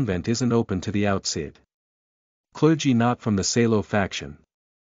 our convent isn't open to the outside. Clergy not from the Salo faction.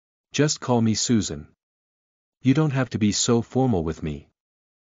 Just call me Susan. You don't have to be so formal with me.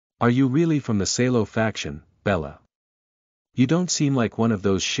 Are you really from the Salo faction, Bella? You don't seem like one of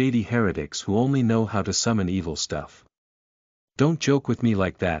those shady heretics who only know how to summon evil stuff. Don't joke with me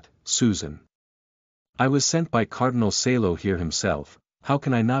like that, Susan. I was sent by Cardinal Salo here himself, how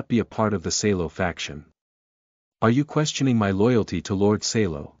can I not be a part of the Salo faction? Are you questioning my loyalty to Lord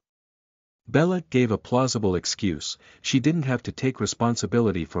Salo? Bella gave a plausible excuse. She didn't have to take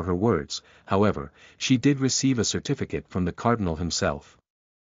responsibility for her words, however, she did receive a certificate from the Cardinal himself.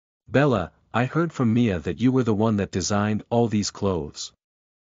 Bella, I heard from Mia that you were the one that designed all these clothes.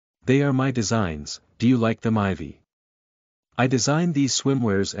 They are my designs, do you like them, Ivy? I designed these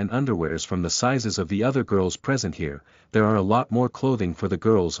swimwears and underwears from the sizes of the other girls present here. There are a lot more clothing for the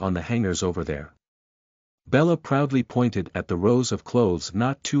girls on the hangers over there. Bella proudly pointed at the rows of clothes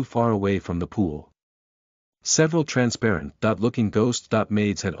not too far away from the pool. Several transparent-looking ghost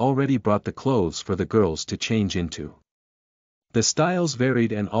maids had already brought the clothes for the girls to change into. The styles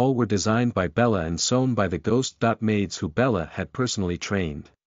varied and all were designed by Bella and sewn by the ghost maids who Bella had personally trained.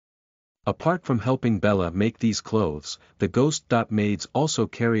 Apart from helping Bella make these clothes, the ghost maids also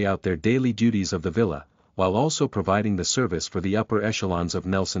carry out their daily duties of the villa, while also providing the service for the upper echelons of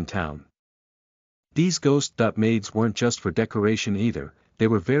Nelson Town. These ghost maids weren't just for decoration either, they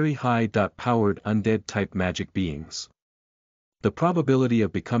were very high-powered undead-type magic beings. The probability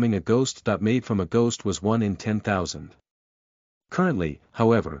of becoming a ghost maid from a ghost was 1 in 10,000. Currently,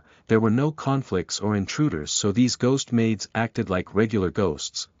 however, there were no conflicts or intruders, so these ghost maids acted like regular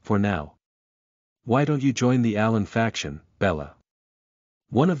ghosts, for now. Why don't you join the Allen faction, Bella?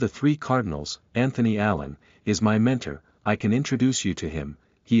 One of the 3 cardinals, Anthony Allen, is my mentor. I can introduce you to him.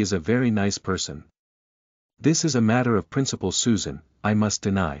 He is a very nice person. This is a matter of principle, Susan, I must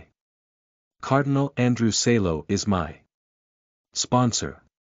deny. Cardinal Andrew Salo is my sponsor.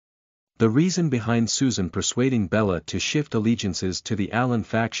 The reason behind Susan persuading Bella to shift allegiances to the Allen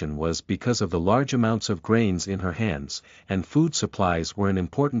faction was because of the large amounts of grains in her hands, and food supplies were an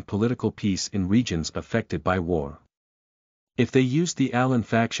important political piece in regions affected by war. If they used the Allen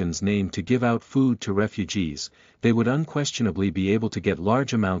faction's name to give out food to refugees, they would unquestionably be able to get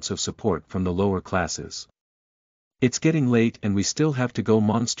large amounts of support from the lower classes. It's getting late and we still have to go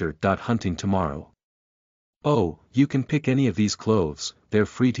monster hunting tomorrow. Oh, you can pick any of these clothes, they're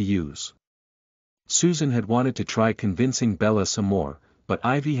free to use. Susan had wanted to try convincing Bella some more, but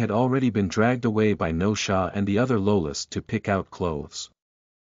Ivy had already been dragged away by Nosha and the other Lolas to pick out clothes.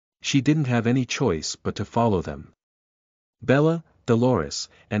 She didn't have any choice but to follow them. Bella, Dolores,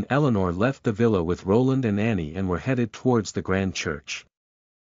 and Eleanor left the villa with Roland and Annie and were headed towards the grand church.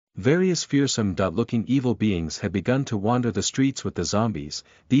 Various fearsome-looking evil beings had begun to wander the streets with the zombies.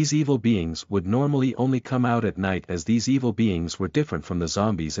 These evil beings would normally only come out at night, as these evil beings were different from the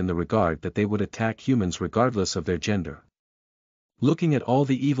zombies in the regard that they would attack humans regardless of their gender. Looking at all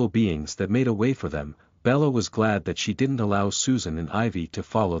the evil beings that made a way for them, Bella was glad that she didn't allow Susan and Ivy to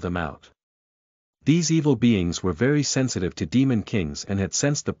follow them out. These evil beings were very sensitive to demon kings and had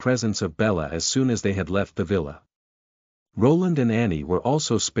sensed the presence of Bella as soon as they had left the villa. Roland and Annie were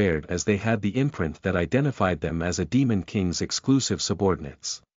also spared, as they had the imprint that identified them as a demon king's exclusive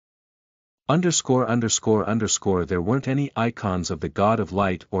subordinates. There weren't any icons of the God of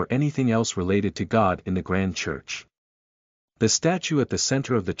Light or anything else related to God in the grand church. The statue at the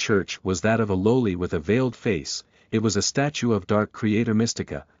center of the church was that of a lowly with a veiled face. It was a statue of Dark Creator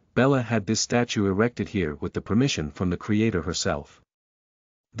Mystica. Bella had this statue erected here with the permission from the Creator herself.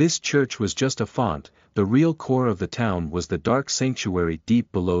 This church was just a font. The real core of the town was the Dark Sanctuary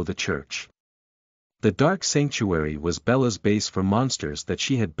deep below the church. The Dark Sanctuary was Bella's base for monsters that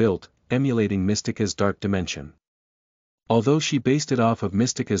she had built, emulating Mystica's Dark Dimension. Although she based it off of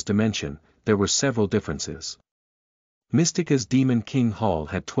Mystica's dimension, there were several differences. Mystica's Demon King Hall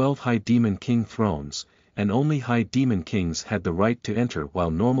had 12 High Demon King thrones, and only High Demon Kings had the right to enter,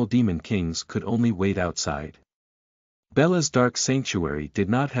 while normal Demon Kings could only wait outside. Bella's Dark Sanctuary did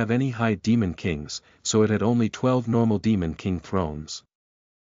not have any High Demon Kings, so it had only 12 normal Demon King thrones.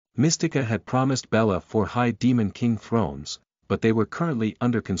 Mystica had promised Bella 4 High Demon King thrones, but they were currently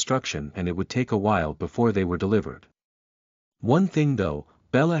under construction and it would take a while before they were delivered. One thing though,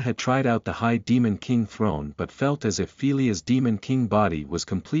 Bella had tried out the High Demon King throne but felt as if Phelia's Demon King body was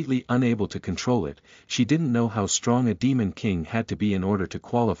completely unable to control it. She didn't know how strong a Demon King had to be in order to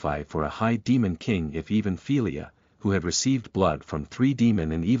qualify for a High Demon King if even Phelia, who had received blood from 3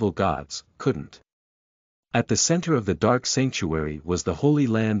 demon and evil gods, couldn't. At the center of the Dark Sanctuary was the holy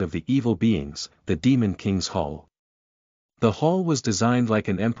land of the evil beings, the Demon King's Hall. The hall was designed like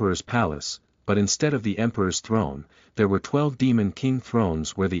an emperor's palace, but instead of the emperor's throne, there were 12 Demon King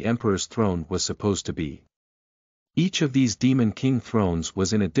thrones where the emperor's throne was supposed to be. Each of these Demon King thrones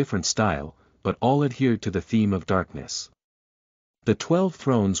was in a different style, but all adhered to the theme of darkness. The 12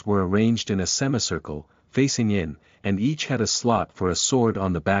 thrones were arranged in a semicircle, facing in, and each had a slot for a sword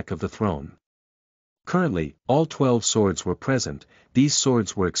on the back of the throne. Currently, all 12 swords were present. These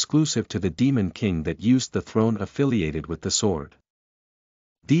swords were exclusive to the Demon King that used the throne affiliated with the sword.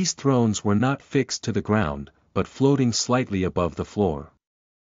 These thrones were not fixed to the ground, but floating slightly above the floor.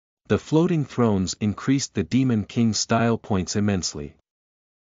 The floating thrones increased the Demon King's style points immensely.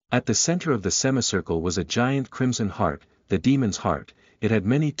 At the center of the semicircle was a giant crimson heart, the demon's heart. It had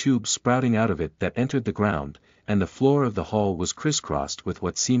many tubes sprouting out of it that entered the ground, and the floor of the hall was crisscrossed with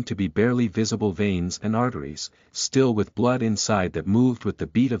what seemed to be barely visible veins and arteries, still with blood inside that moved with the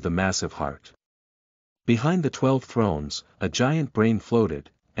beat of the massive heart. Behind the 12 thrones, a giant brain floated,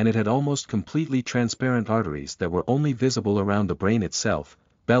 and it had almost completely transparent arteries that were only visible around the brain itself.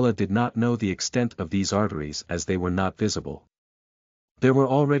 Bella did not know the extent of these arteries as they were not visible. There were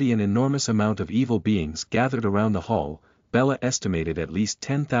already an enormous amount of evil beings gathered around the hall. Bella estimated at least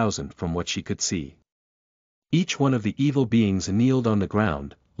 10,000 from what she could see. Each one of the evil beings kneeled on the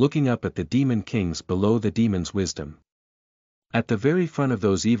ground, looking up at the Demon Kings below the demon's wisdom. At the very front of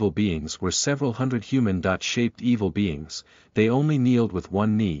those evil beings were several hundred human-shaped evil beings. They only kneeled with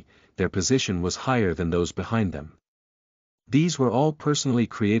one knee. Their position was higher than those behind them. These were all personally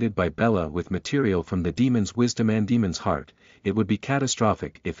created by Bella with material from the demon's wisdom and demon's heart. It would be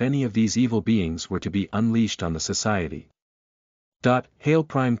catastrophic if any of these evil beings were to be unleashed on the society. Hail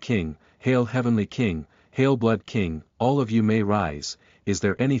Prime King, hail Heavenly King, hail Blood King, all of you may rise. Is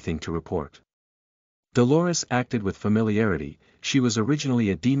there anything to report? Dolores acted with familiarity. She was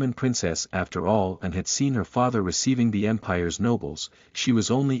originally a demon princess after all and had seen her father receiving the Empire's nobles. She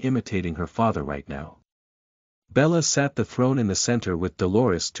was only imitating her father right now. Bella sat the throne in the center with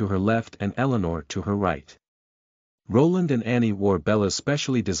Dolores to her left and Eleanor to her right. Roland and Annie wore Bella's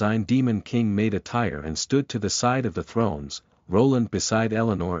specially designed Demon King-made attire and stood to the side of the thrones, Roland beside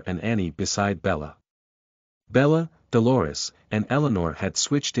Eleanor and Annie beside Bella. Bella, Dolores, and Eleanor had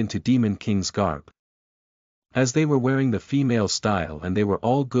switched into Demon King's garb. As they were wearing the female style and they were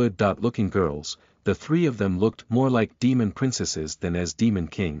all good-looking girls, the 3 of them looked more like demon princesses than as demon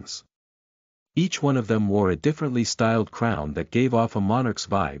kings. Each one of them wore a differently styled crown that gave off a monarch's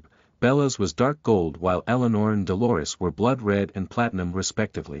vibe. Bella's was dark gold while Eleanor and Dolores were blood red and platinum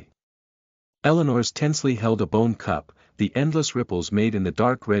respectively. Eleanor's tensely held a bone cup. The endless ripples made in the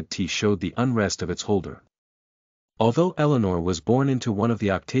dark red tea showed the unrest of its holder. Although Eleanor was born into one of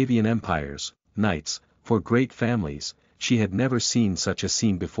the Octavian empires, knights, for great families, she had never seen such a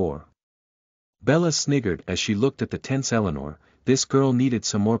scene before. Bella sniggered as she looked at the tense Eleanor. This girl needed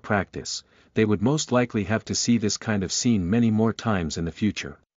some more practice. They would most likely have to see this kind of scene many more times in the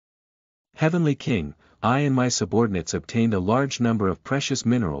future. Heavenly King, I and my subordinates obtained a large number of precious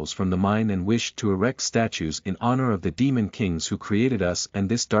minerals from the mine and wished to erect statues in honor of the demon kings who created us and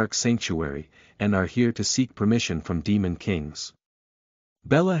this dark sanctuary, and are here to seek permission from demon kings.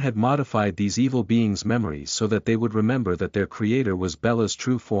 Bella had modified these evil beings' memories so that they would remember that their creator was Bella's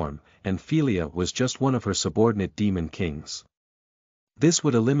true form, and Philia was just one of her subordinate demon kings. This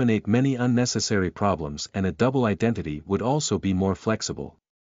would eliminate many unnecessary problems, and a double identity would also be more flexible.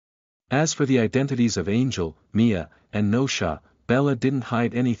 As for the identities of Angel, Mia, and Nosha, Bella didn't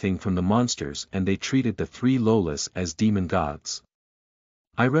hide anything from the monsters and they treated the three Lolas as demon gods.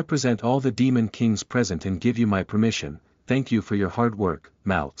 I represent all the demon kings present and give you my permission. Thank you for your hard work,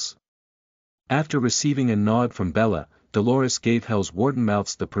 Maltz. After receiving a nod from Bella, Dolores gave Hell's Warden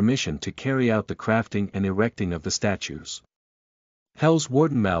Maltz the permission to carry out the crafting and erecting of the statues. Hell's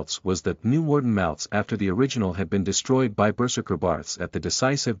Warden Maltz was the new Warden Maltz after the original had been destroyed by Berserker Barths at the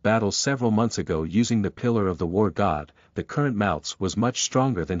decisive battle several months ago using the Pillar of the War God. The current Maltz was much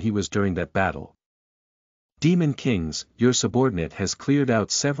stronger than he was during that battle. Demon Kings, your subordinate has cleared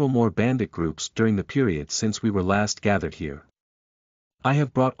out several more bandit groups during the period since we were last gathered here. I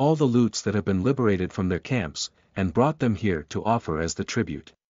have brought all the loots that have been liberated from their camps, and brought them here to offer as the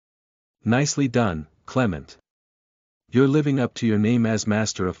tribute. Nicely done, Clement. You're living up to your name as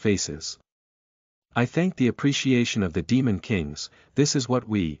Master of Faces. I thank the appreciation of the Demon Kings. This is what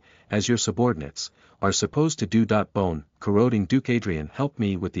we, as your subordinates, are supposed to do. Bone, corroding Duke Adrian helped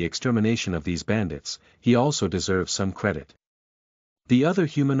me with the extermination of these bandits, he also deserves some credit. The other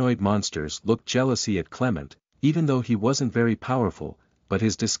humanoid monsters looked jealousy at Clement, even though he wasn't very powerful, but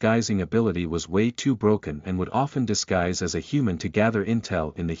his disguising ability was way too broken and would often disguise as a human to gather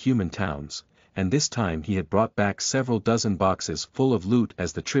intel in the human towns, and this time he had brought back several dozen boxes full of loot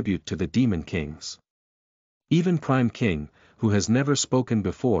as the tribute to the Demon Kings. Even Prime King, who has never spoken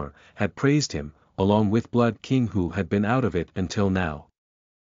before, had praised him, along with Blood King who had been out of it until now.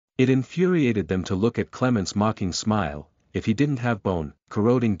 It infuriated them to look at Clement's mocking smile. If he didn't have Bone,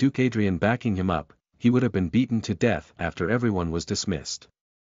 corroding Duke Adrian backing him up, he would have been beaten to death after everyone was dismissed.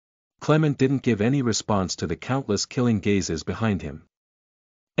 Clement didn't give any response to the countless killing gazes behind him.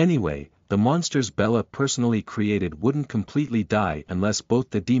 Anyway, the monsters Bella personally created wouldn't completely die unless both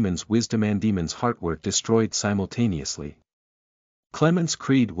the demon's wisdom and demon's heart were destroyed simultaneously. Clement's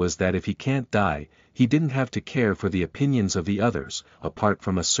creed was that if he can't die, he didn't have to care for the opinions of the others, apart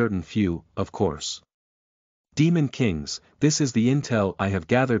from a certain few, of course. Demon Kings, this is the intel I have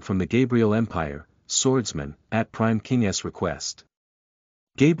gathered from the Gabriel Empire, Swordsman, at Prime King's request.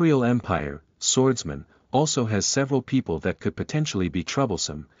 Gabriel Empire, Swordsman, also has several people that could potentially be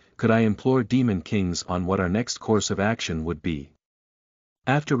troublesome. Could I implore Demon Kings on what our next course of action would be?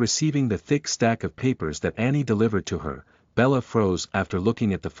 After receiving the thick stack of papers that Annie delivered to her, Bella froze after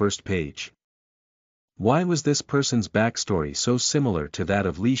looking at the first page. Why was this person's backstory so similar to that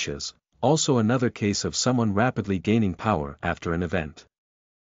of Leisha's, also another case of someone rapidly gaining power after an event?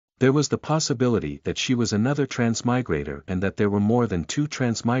 There was the possibility that she was another transmigrator and that there were more than 2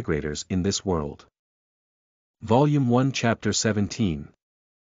 transmigrators in this world. Volume 1 Chapter 17.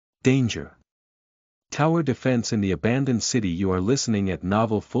 Danger. Tower Defense in the Abandoned City. You are listening at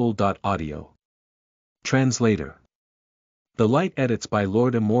novelfull.audio. Translator. The Light Edits by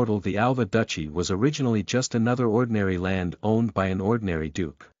Lord Immortal. The Alva Duchy was originally just another ordinary land owned by an ordinary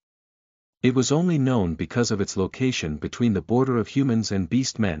duke. It was only known because of its location between the border of humans and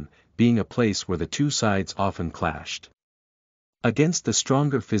beast men, being a place where the two sides often clashed. Against the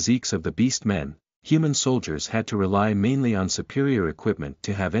stronger physiques of the beast men, human soldiers had to rely mainly on superior equipment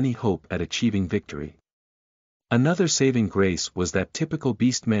to have any hope at achieving victory. Another saving grace was that typical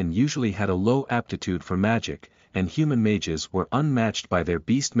beast men usually had a low aptitude for magic, and human mages were unmatched by their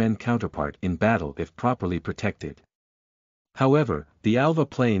beast men counterpart in battle if properly protected. However, the Alva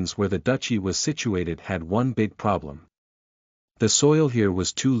Plains where the duchy was situated had one big problem. The soil here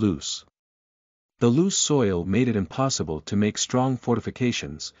was too loose. The loose soil made it impossible to make strong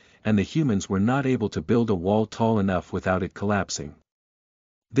fortifications, and the humans were not able to build a wall tall enough without it collapsing.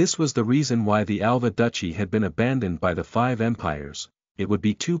 This was the reason why the Alva Duchy had been abandoned by the 5 empires. It would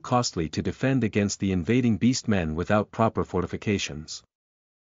be too costly to defend against the invading beast men without proper fortifications.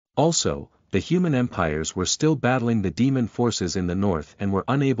 Also, the human empires were still battling the demon forces in the north and were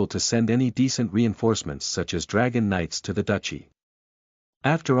unable to send any decent reinforcements such as dragon knights to the duchy.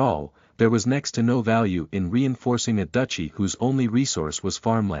 After all, there was next to no value in reinforcing a duchy whose only resource was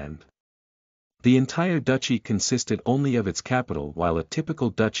farmland. The entire duchy consisted only of its capital, while a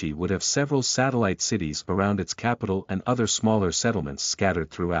typical duchy would have several satellite cities around its capital and other smaller settlements scattered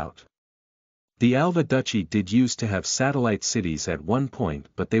throughout. The Alva Duchy did used to have satellite cities at one point,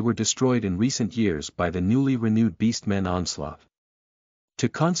 but they were destroyed in recent years by the newly renewed Beastmen onslaught. To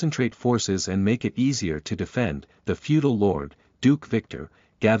concentrate forces and make it easier to defend, the feudal lord, Duke Victor,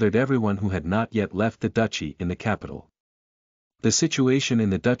 gathered everyone who had not yet left the duchy in the capital. The situation in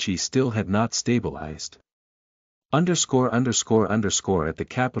the duchy still had not stabilized. At the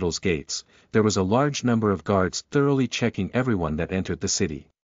capital's gates, there was a large number of guards thoroughly checking everyone that entered the city.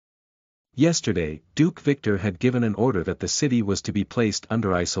 Yesterday, Duke Victor had given an order that the city was to be placed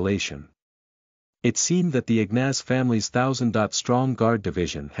under isolation. It seemed that the Ignaz family's 1,000-strong guard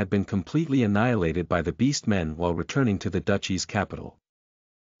division had been completely annihilated by the Beastmen while returning to the duchy's capital.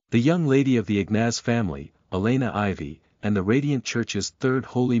 The young lady of the Ignaz family, Elena Ivy, and the Radiant Church's third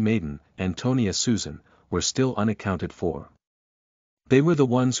holy maiden, Antonia Susan, were still unaccounted for. They were the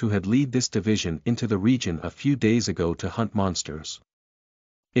ones who had led this division into the region a few days ago to hunt monsters.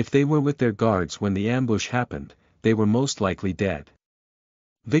 If they were with their guards when the ambush happened, they were most likely dead.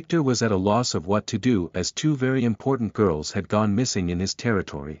 Victor was at a loss of what to do, as two very important girls had gone missing in his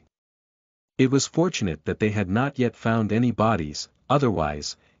territory. It was fortunate that they had not yet found any bodies,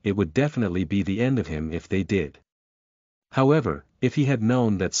 otherwise, it would definitely be the end of him if they did. However, if he had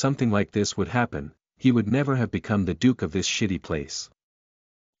known that something like this would happen, he would never have become the duke of this shitty place.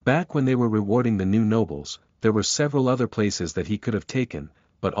 Back when they were rewarding the new nobles, there were several other places that he could have taken,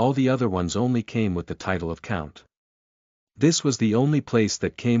 but all the other ones only came with the title of count. This was the only place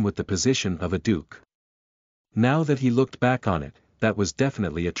that came with the position of a duke. Now that he looked back on it, that was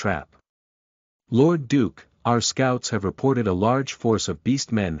definitely a trap. Lord Duke, our scouts have reported a large force of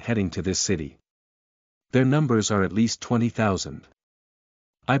beast men heading to this city. Their numbers are at least 20,000.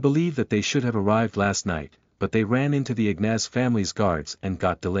 I believe that they should have arrived last night, but they ran into the Ignaz family's guards and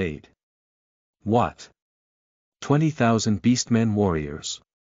got delayed. What? 20,000 beastmen warriors.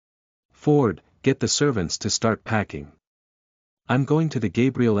 Ford, get the servants to start packing. I'm going to the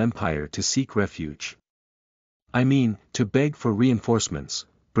Gabriel Empire to seek refuge. I mean, to beg for reinforcements,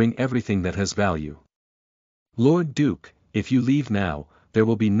 bring everything that has value. Lord Duke, if you leave now, there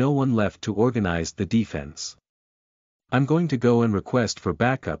will be no one left to organize the defense. I'm going to go and request for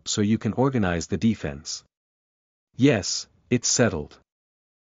backup so you can organize the defense. Yes, it's settled.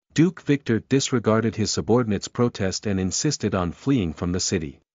 Duke Victor disregarded his subordinate's protest and insisted on fleeing from the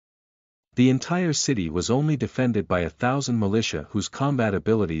city. The entire city was only defended by 1,000 militia whose combat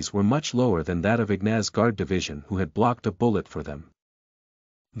abilities were much lower than that of Ignaz Guard Division, who had blocked a bullet for them.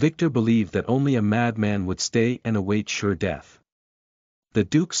 Victor believed that only a madman would stay and await sure death. The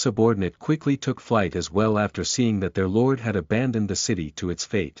Duke's subordinate quickly took flight as well after seeing that their lord had abandoned the city to its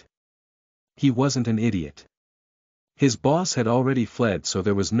fate. He wasn't an idiot. His boss had already fled, so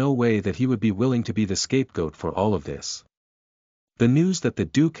there was no way that he would be willing to be the scapegoat for all of this. The news that the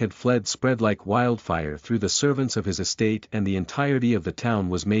Duke had fled spread like wildfire through the servants of his estate, and the entirety of the town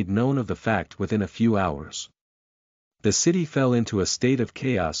was made known of the fact within a few hours. The city fell into a state of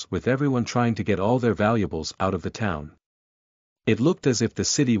chaos, with everyone trying to get all their valuables out of the town. It looked as if the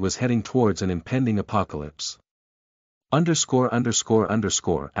city was heading towards an impending apocalypse. After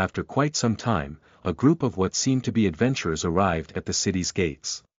quite some time, a group of what seemed to be adventurers arrived at the city's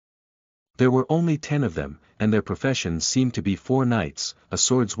gates. There were only 10 of them, and their professions seemed to be 4 knights, a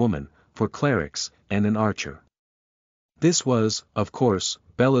swordswoman, 4 clerics, and an archer. This was, of course,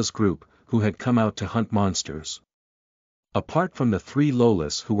 Bella's group, who had come out to hunt monsters. Apart from the 3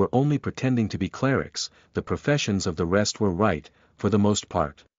 Lolas who were only pretending to be clerics, the professions of the rest were right, for the most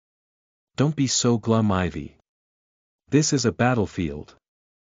part. Don't be so glum, Ivy. This is a battlefield.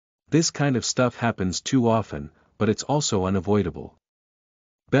 This kind of stuff happens too often, but it's also unavoidable.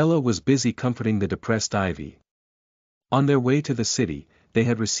 Bella was busy comforting the depressed Ivy. On their way to the city, they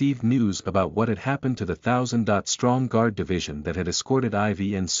had received news about what had happened to the 1,000-strong guard division that had escorted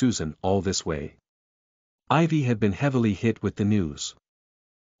Ivy and Susan all this way. Ivy had been heavily hit with the news.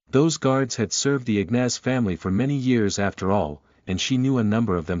 Those guards had served the Ignaz family for many years after all, and she knew a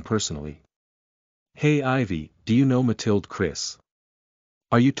number of them personally. Hey Ivy, do you know Mathilde Chris?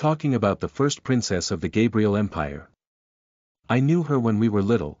 Are you talking about the first princess of the Gabriel Empire? I knew her when we were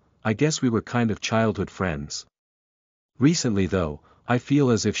little, I guess we were kind of childhood friends. Recently though, I feel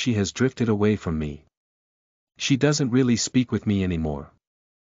as if she has drifted away from me. She doesn't really speak with me anymore.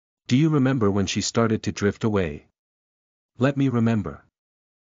 Do you remember when she started to drift away? Let me remember.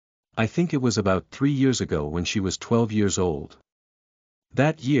 I think it was about 3 years ago when she was 12 years old.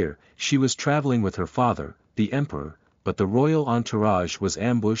 That year, she was traveling with her father, the emperor, but the royal entourage was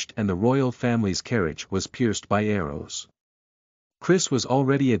ambushed and the royal family's carriage was pierced by arrows. Chris was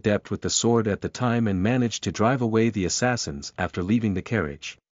already adept with the sword at the time and managed to drive away the assassins after leaving the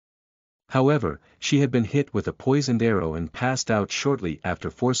carriage. However, she had been hit with a poisoned arrow and passed out shortly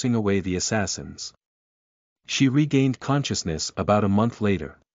after forcing away the assassins. She regained consciousness about a month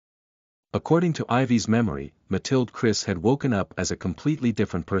later. According to Ivy's memory, Mathilde Chris had woken up as a completely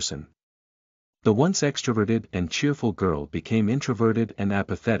different person. The once extroverted and cheerful girl became introverted and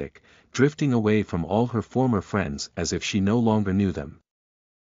apathetic, drifting away from all her former friends as if she no longer knew them.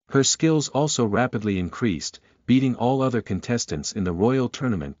 Her skills also rapidly increased, beating all other contestants in the royal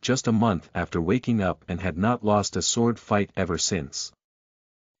tournament just a month after waking up, and had not lost a sword fight ever since.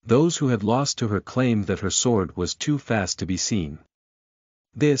 Those who had lost to her claimed that her sword was too fast to be seen.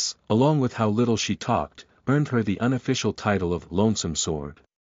 This, along with how little she talked, earned her the unofficial title of Lonesome Sword.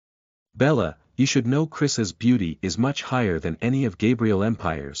 Bella, you should know Chris's beauty is much higher than any of Gabriel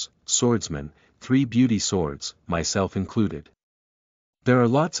Empire's swordsmen, 3 beauty swords, myself included. There are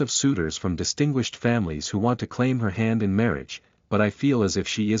lots of suitors from distinguished families who want to claim her hand in marriage, but I feel as if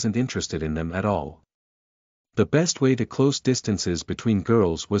she isn't interested in them at all. The best way to close distances between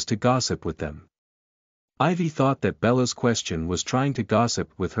girls was to gossip with them. Ivy thought that Bella's question was trying to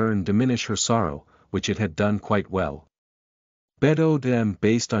gossip with her and diminish her sorrow, which it had done quite well.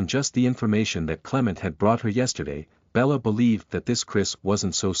 Based on just the information that Clement had brought her yesterday, Bella believed that this Chris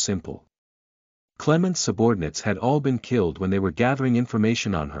wasn't so simple. Clement's subordinates had all been killed when they were gathering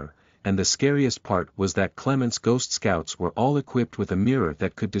information on her, and the scariest part was that Clement's ghost scouts were all equipped with a mirror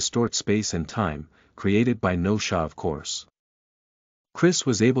that could distort space and time, created by Nosha of course. Chris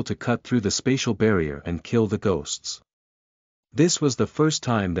was able to cut through the spatial barrier and kill the ghosts. This was the first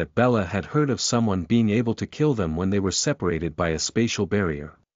time that Bella had heard of someone being able to kill them when they were separated by a spatial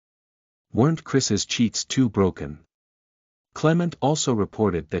barrier. Weren't Chris's cheats too broken? Clement also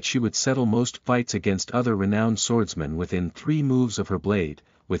reported that she would settle most fights against other renowned swordsmen within 3 moves of her blade,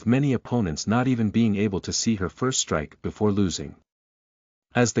 with many opponents not even being able to see her first strike before losing.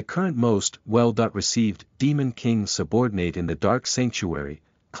 As the current most well-received Demon King subordinate in the Dark Sanctuary,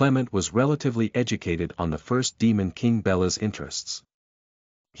 Clement was relatively educated on the first Demon King Bella's interests.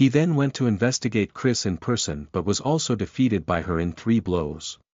 He then went to investigate Chris in person but was also defeated by her in 3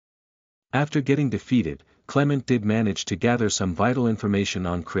 blows. After getting defeated, Clement did manage to gather some vital information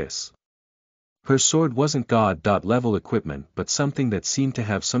on Chris. Her sword wasn't God-level equipment but something that seemed to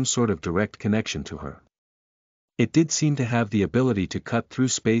have some sort of direct connection to her. It did seem to have the ability to cut through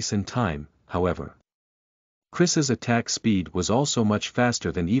space and time, however. Chris's attack speed was also much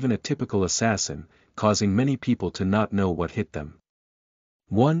faster than even a typical assassin, causing many people to not know what hit them.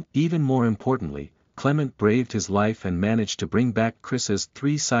 Even more importantly, Clement braved his life and managed to bring back Chris's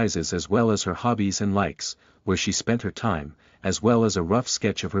 3 sizes as well as her hobbies and likes, where she spent her time, as well as a rough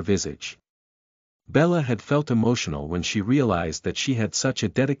sketch of her visage. Bella had felt emotional when she realized that she had such a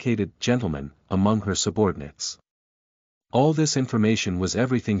dedicated gentleman among her subordinates. All this information was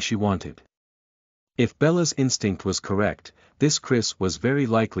everything she wanted. If Bella's instinct was correct, this Chris was very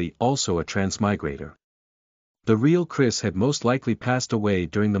likely also a transmigrator. The real Chris had most likely passed away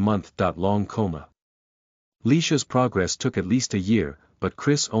during the month-long coma. Leisha's progress took at least a year, but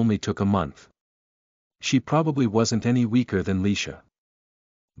Chris only took a month. She probably wasn't any weaker than Leisha.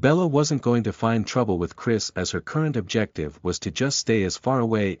 Bella wasn't going to find trouble with Chris as her current objective was to just stay as far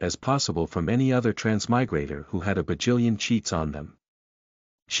away as possible from any other transmigrator who had a bajillion cheats on them.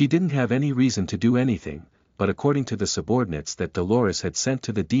 She didn't have any reason to do anything, but according to the subordinates that Dolores had sent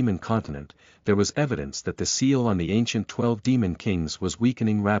to the demon continent, there was evidence that the seal on the ancient 12 demon kings was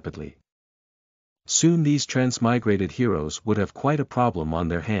weakening rapidly. Soon these transmigrated heroes would have quite a problem on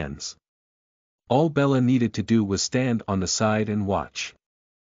their hands. All Bella needed to do was stand on the side and watch.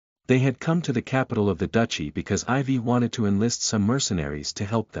 They had come to the capital of the duchy because Ivy wanted to enlist some mercenaries to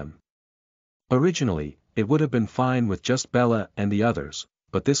help them. Originally, it would have been fine with just Bella and the others,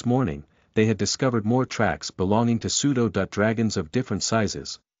 but this morning, they had discovered more tracks belonging to pseudo-dragons of different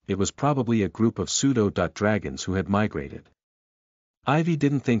sizes. It was probably a group of pseudo-dragons who had migrated. Ivy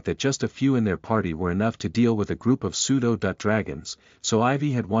didn't think that just a few in their party were enough to deal with a group of pseudo-dragons, so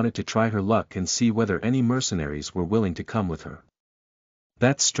Ivy had wanted to try her luck and see whether any mercenaries were willing to come with her.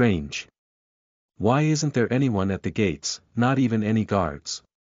 That's strange. Why isn't there anyone at the gates, not even any guards?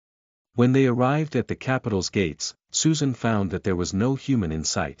 When they arrived at the capital's gates, Susan found that there was no human in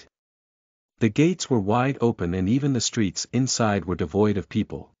sight. The gates were wide open and even the streets inside were devoid of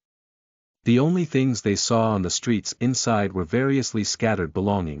people. The only things they saw on the streets inside were variously scattered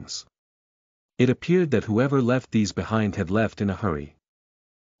belongings. It appeared that whoever left these behind had left in a hurry.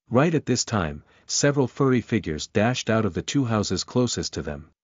 Right at this time, several furry figures dashed out of the two houses closest to them.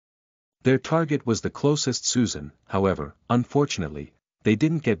 Their target was the closest Susan. However, unfortunately, they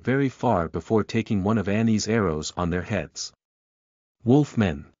didn't get very far before taking one of Annie's arrows on their heads.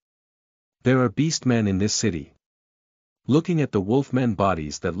 Wolfmen. There are beastmen in this city. Looking at the wolfmen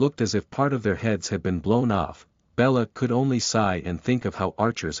bodies that looked as if part of their heads had been blown off, Bella could only sigh and think of how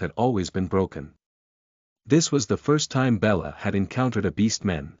archers had always been broken. This was the first time Bella had encountered a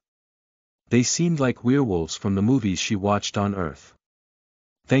beastmen. They seemed like werewolves from the movies she watched on Earth.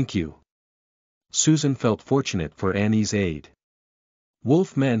 Thank you. Susan felt fortunate for Annie's aid.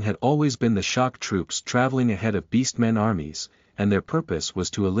 Wolfmen had always been the shock troops traveling ahead of beastmen armies, and their purpose was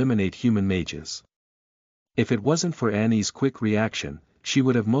to eliminate human mages. If it wasn't for Annie's quick reaction, she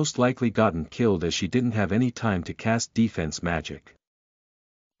would have most likely gotten killed as she didn't have any time to cast defense magic.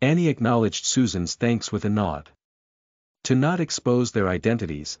 Annie acknowledged Susan's thanks with a nod. To not expose their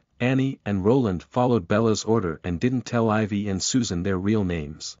identities, Annie and Roland followed Bella's order and didn't tell Ivy and Susan their real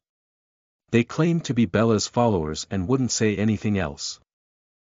names. They claimed to be Bella's followers and wouldn't say anything else.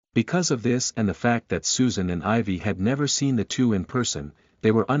 Because of this and the fact that Susan and Ivy had never seen the two in person, they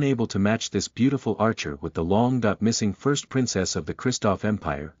were unable to match this beautiful archer with the long-missing first princess of the Kristoff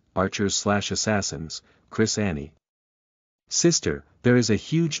Empire, archers/assassins, Chris Annie. Sister, there is a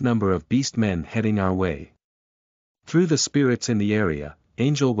huge number of beastmen heading our way. Through the spirits in the area,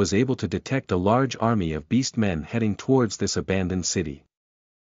 Angel was able to detect a large army of beastmen heading towards this abandoned city.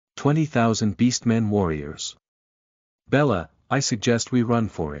 20,000 beastmen warriors. Bella, I suggest we run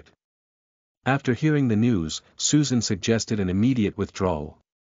for it. After hearing the news, Susan suggested an immediate withdrawal.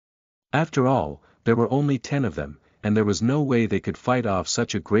 After all, there were only 10 of them, and there was no way they could fight off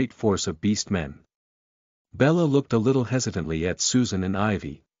such a great force of beastmen. Bella looked a little hesitantly at Susan and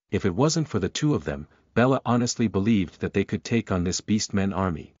Ivy. If it wasn't for the two of them, Bella honestly believed that they could take on this beastmen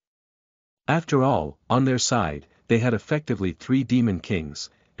army. After all, on their side, they had effectively 3 demon kings,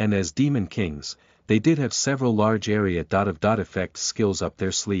 and as demon kings, they did have several large area effect skills up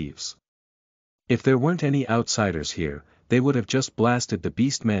their sleeves. If there weren't any outsiders here, they would have just blasted the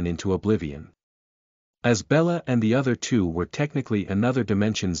beastmen into oblivion. As Bella and the other two were technically another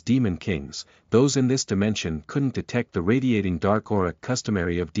dimension's demon kings, those in this dimension couldn't detect the radiating dark aura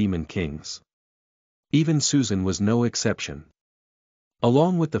customary of demon kings. Even Susan was no exception.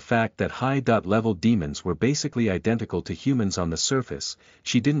 Along with the fact that high-level demons were basically identical to humans on the surface,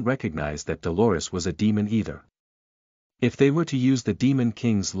 she didn't recognize that Dolores was a demon either. If they were to use the Demon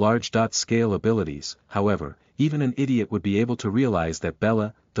King's large-scale abilities, however, even an idiot would be able to realize that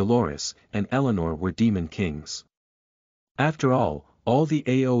Bella, Dolores, and Eleanor were Demon Kings. After all the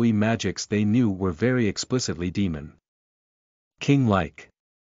AoE magics they knew were very explicitly demon king-like.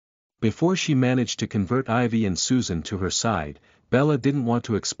 Before she managed to convert Ivy and Susan to her side, Bella didn't want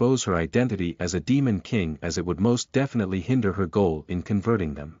to expose her identity as a Demon King as it would most definitely hinder her goal in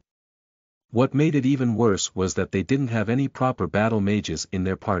converting them. What made it even worse was that they didn't have any proper battle mages in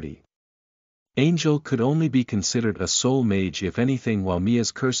their party. Angel could only be considered a soul mage if anything, while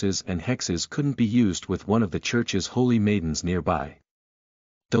Mia's curses and hexes couldn't be used with one of the church's holy maidens nearby.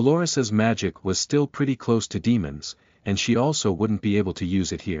 Dolores's magic was still pretty close to demons, and she also wouldn't be able to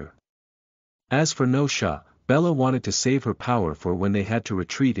use it here. As for Nosha, Bella wanted to save her power for when they had to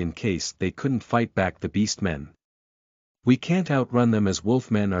retreat in case they couldn't fight back the beastmen. We can't outrun them as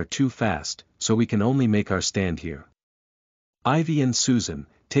wolfmen are too fast, so we can only make our stand here. Ivy and Susan,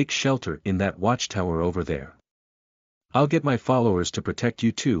 take shelter in that watchtower over there. I'll get my followers to protect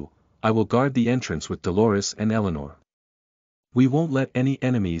you too. I will guard the entrance with Dolores and Eleanor. We won't let any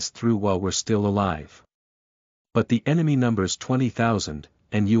enemies through while we're still alive. But the enemy numbers 20,000,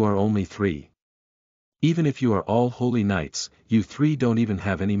 and you are only 3. Even if you are all holy knights, you 3 don't even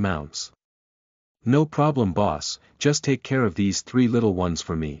have any mounts. No problem, boss, just take care of these 3 little ones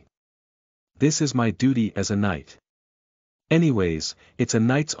for me. This is my duty as a knight. Anyways, it's a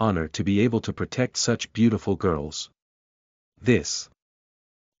knight's honor to be able to protect such beautiful girls.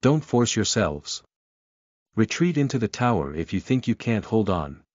 Don't force yourselves. Retreat into the tower if you think you can't hold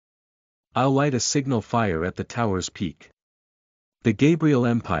on. I'll light a signal fire at the tower's peak. The Gabriel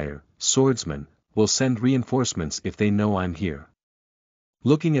Empire, swordsmen, will send reinforcements if they know I'm here.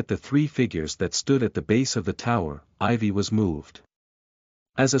 Looking at the 3 figures that stood at the base of the tower, Ivy was moved.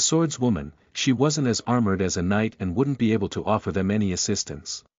 As a swordswoman, she wasn't as armored as a knight and wouldn't be able to offer them any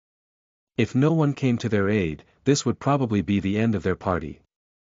assistance. If no one came to their aid, this would probably be the end of their party.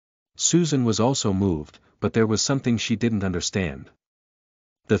 Susan was also moved, but there was something she didn't understand.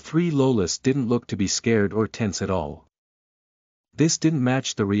 The 3 Lolas didn't look to be scared or tense at all. This didn't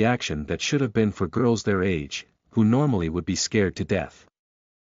match the reaction that should have been for girls their age, who normally would be scared to death.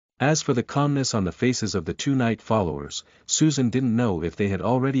 As for the calmness on the faces of the two knight followers, Susan didn't know if they had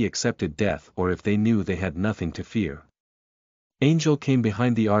already accepted death or if they knew they had nothing to fear. Angel came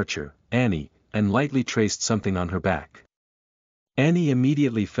behind the archer, Annie, and lightly traced something on her back. Annie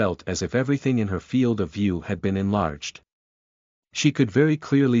immediately felt as if everything in her field of view had been enlarged. She could very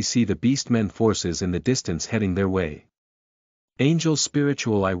clearly see the beastmen forces in the distance heading their way. Angel's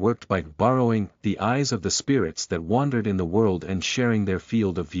spiritual eye worked by borrowing the eyes of the spirits that wandered in the world and sharing their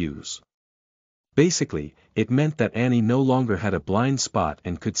field of views. Basically, it meant that Annie no longer had a blind spot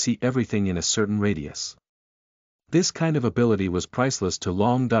and could see everything in a certain radius. This kind of ability was priceless to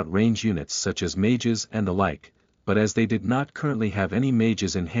long-range units such as mages and the like, but as they did not currently have any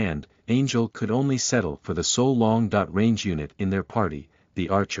mages in hand, Angel could only settle for the sole long-range unit in their party, the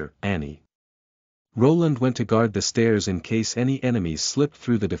archer, Annie. Roland went to guard the stairs in case any enemies slipped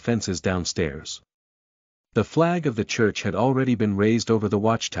through the defenses downstairs. The flag of the church had already been raised over the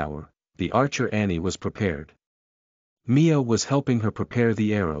watchtower. The archer Annie was prepared. Mia was helping her prepare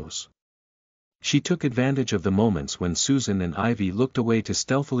the arrows. She took advantage of the moments when Susan and Ivy looked away to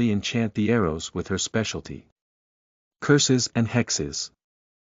stealthily enchant the arrows with her specialty. Curses and hexes.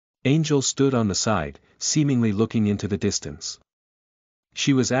 Angel stood on the side, seemingly looking into the distance.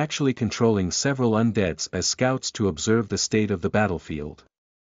 She was actually controlling several undeads as scouts to observe the state of the battlefield.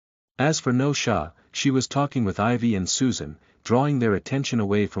 As for No Sha, she was talking with Ivy and Susan, drawing their attention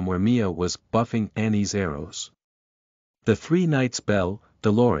away from where Mia was buffing Annie's arrows. The three knights Belle,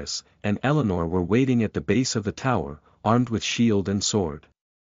 Dolores, and Eleanor were waiting at the base of the tower, armed with shield and sword.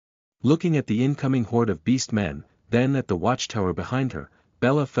 Looking at the incoming horde of beastmen, then at the watchtower behind her,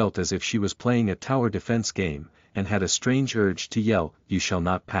 Bella felt as if she was playing a tower defense game, and had a strange urge to yell, "You shall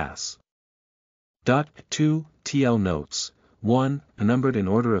not pass." 2. TL Notes. 1. Numbered in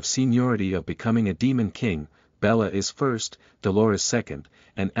order of seniority of becoming a demon king, Bella is first, Dolores second,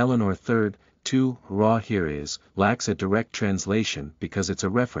 and Eleanor third. 2. Raw here is, lacks a direct translation because it's a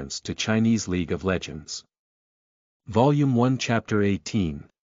reference to Chinese League of Legends. Volume 1 Chapter 18.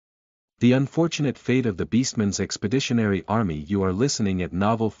 The Unfortunate Fate of the Beastmen's Expeditionary Army. You are listening at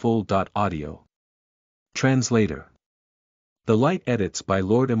novelfull.audio. Translator. The light edits by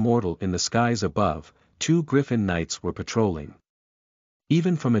Lord Immortal. In the skies above, two griffin knights were patrolling.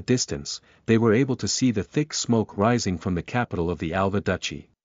 Even from a distance, they were able to see the thick smoke rising from the capital of the Alva Duchy.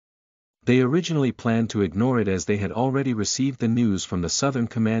 They originally planned to ignore it as they had already received the news from the southern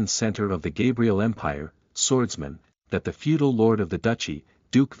command center of the Gabriel Empire, swordsman, that the feudal lord of the duchy,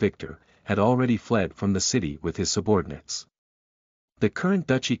 Duke Victor, had already fled from the city with his subordinates. The current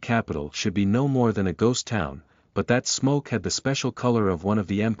duchy capital should be no more than a ghost town, but that smoke had the special color of one of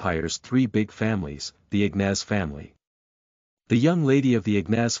the empire's three big families, the Ignaz family. The young lady of the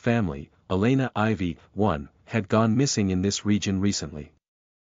Ignaz family, Elena Ivy, had gone missing in this region recently.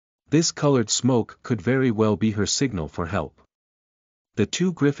 This colored smoke could very well be her signal for help. The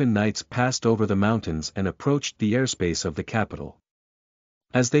two Griffin Knights passed over the mountains and approached the airspace of the capital.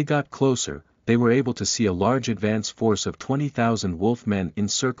 As they got closer, they were able to see a large advance force of 20,000 wolfmen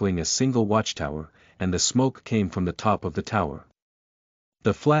encircling a single watchtower, and the smoke came from the top of the tower.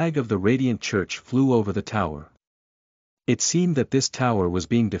 The flag of the Radiant Church flew over the tower. It seemed that this tower was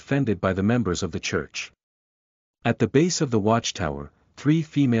being defended by the members of the church. At the base of the watchtower, 3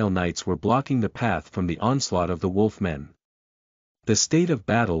 female knights were blocking the path from the onslaught of the wolfmen. The state of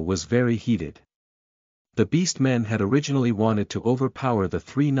battle was very heated. The beastmen had originally wanted to overpower the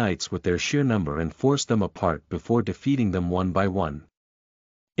 3 knights with their sheer number and force them apart before defeating them one by one.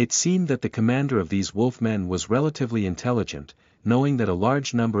 It seemed that the commander of these wolfmen was relatively intelligent, knowing that a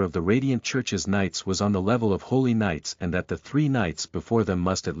large number of the Radiant Church's knights was on the level of holy knights and that the 3 knights before them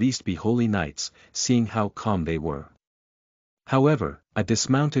must at least be holy knights, seeing how calm they were. However, a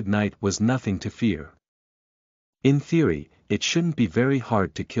dismounted knight was nothing to fear. In theory, it shouldn't be very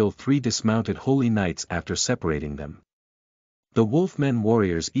hard to kill 3 dismounted holy knights after separating them. The wolfmen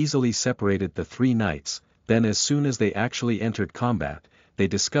warriors easily separated the 3 knights, then as soon as they actually entered combat, they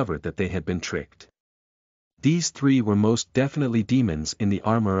discovered that they had been tricked. These 3 were most definitely demons in the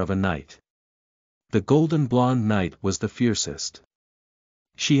armor of a knight. The golden blonde knight was the fiercest.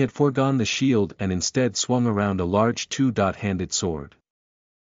 She had foregone the shield and instead swung around a large 2-handed sword.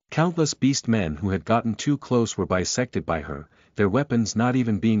 Countless beastmen who had gotten too close were bisected by her, their weapons not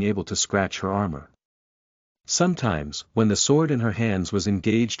even being able to scratch her armor. Sometimes, when the sword in her hands was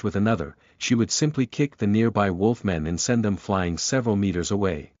engaged with another, she would simply kick the nearby wolfmen and send them flying several meters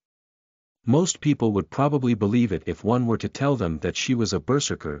away. Most people would probably believe it if one were to tell them that she was a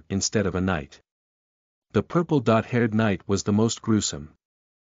berserker instead of a knight. The purple-haired knight was the most gruesome.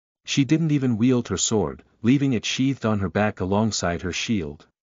 She didn't even wield her sword, leaving it sheathed on her back alongside her shield.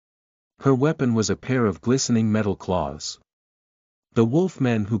 Her weapon was a pair of glistening metal claws. The wolf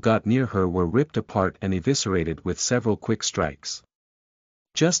men who got near her were ripped apart and eviscerated with several quick strikes.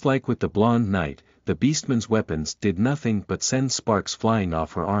 Just like with the blonde knight, the beastman's weapons did nothing but send sparks flying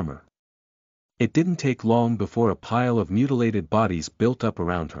off her armor. It didn't take long before a pile of mutilated bodies built up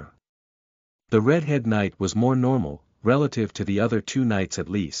around her. The redhead knight was more normal, relative to the other two knights at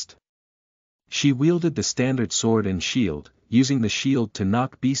least. She wielded the standard sword and shield, using the shield to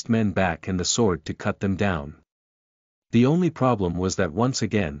knock beastmen back and the sword to cut them down. The only problem was that once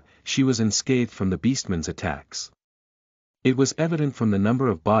again, she was unscathed from the beastman's attacks. It was evident from the number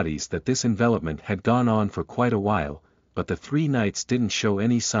of bodies that this envelopment had gone on for quite a while, but the three knights didn't show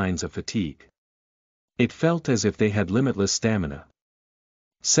any signs of fatigue. It felt as if they had limitless stamina.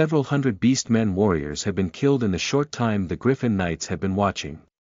 Several hundred beastmen warriors had been killed in the short time the Griffin Knights had been watching.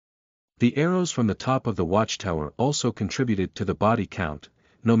 The arrows from the top of the watchtower also contributed to the body count.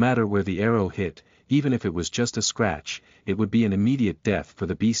 No matter where the arrow hit, even if it was just a scratch, it would be an immediate death for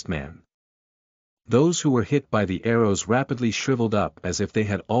the beastman. Those who were hit by the arrows rapidly shriveled up as if they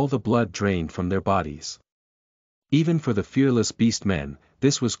had all the blood drained from their bodies. Even for the fearless beastmen,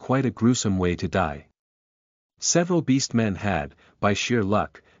 this was quite a gruesome way to die. Several beastmen had, by sheer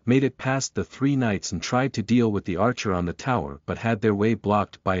luck, made it past the three knights and tried to deal with the archer on the tower but had their way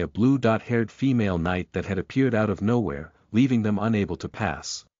blocked by a blue-haired female knight that had appeared out of nowhere, leaving them unable to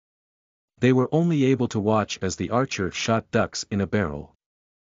pass. They were only able to watch as the archer shot ducks in a barrel.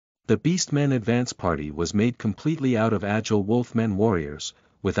 The beastmen advance party was made completely out of agile wolfmen warriors,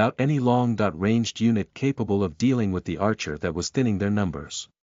 without any long-ranged unit capable of dealing with the archer that was thinning their numbers.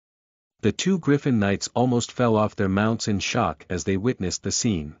 The two Griffin Knights almost fell off their mounts in shock as they witnessed the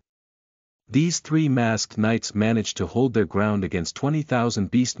scene. These three masked knights managed to hold their ground against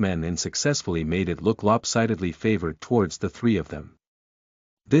 20,000 beastmen and successfully made it look lopsidedly favored towards the three of them.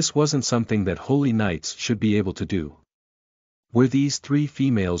 This wasn't something that holy knights should be able to do. Were these three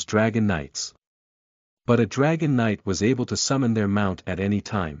females dragon knights? But a dragon knight was able to summon their mount at any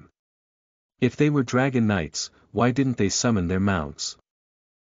time. If they were dragon knights, why didn't they summon their mounts?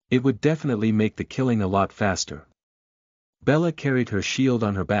 It would definitely make the killing a lot faster. Bella carried her shield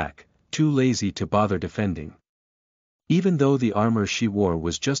on her back, too lazy to bother defending. Even though the armor she wore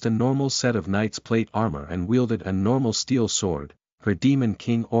was just a normal set of knight's plate armor and wielded a normal steel sword, her Demon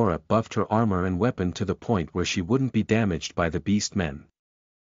King aura buffed her armor and weapon to the point where she wouldn't be damaged by the beast men.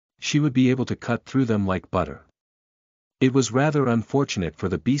 She would be able to cut through them like butter. It was rather unfortunate for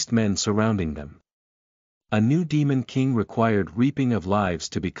the beast men surrounding them. A new Demon King required reaping of lives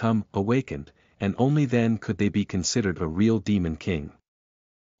to become awakened, and only then could they be considered a real Demon King.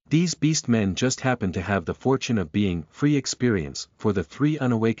 These beast men just happened to have the fortune of being free experience for the three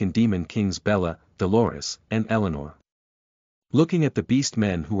unawakened Demon Kings Bella, Dolores, and Eleanor. Looking at the beast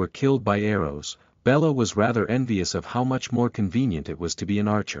men who were killed by arrows, Bella was rather envious of how much more convenient it was to be an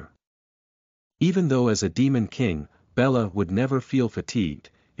archer. Even though as a Demon King, Bella would never feel fatigued,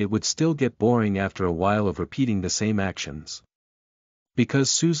 it would still get boring after a while of repeating the same actions.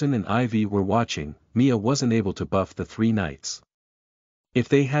 Because Susan and Ivy were watching, Mia wasn't able to buff the three knights. If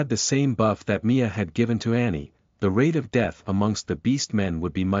they had the same buff that Mia had given to Annie, the rate of death amongst the beast men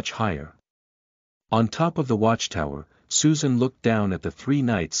would be much higher. On top of the watchtower, Susan looked down at the three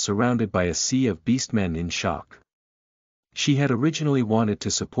knights surrounded by a sea of beastmen in shock. She had originally wanted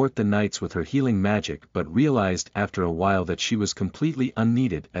to support the knights with her healing magic but realized after a while that she was completely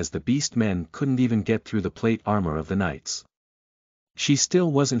unneeded as the beast men couldn't even get through the plate armor of the knights. She still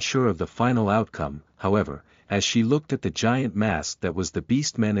wasn't sure of the final outcome, however, as she looked at the giant mass that was the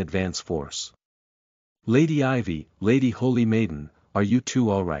beast men advance force. "Lady Ivy, Lady Holy Maiden, are you two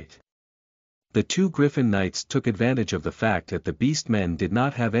all right?" The two Griffin Knights took advantage of the fact that the beast men did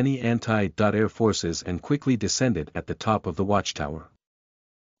not have any anti-air forces and quickly descended at the top of the watchtower.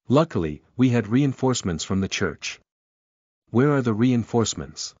 "Luckily, we had reinforcements from the church." "Where are the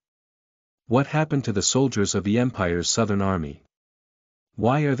reinforcements? What happened to the soldiers of the Empire's southern army?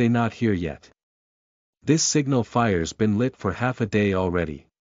 Why are they not here yet? This signal fire's been lit for half a day already."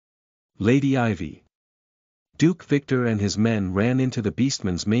 "Lady Ivy." Duke Victor and his men ran into the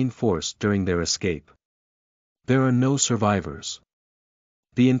beastmen's main force during their escape. "There are no survivors.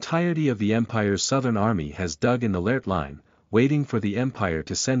 The entirety of the Empire's southern army has dug in the alert line, waiting for the Empire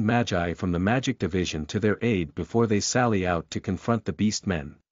to send magi from the magic division to their aid before they sally out to confront the beast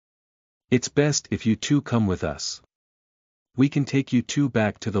men. It's best if you two come with us. We can take you two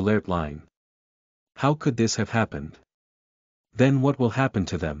back to the alert line." "How could this have happened? Then what will happen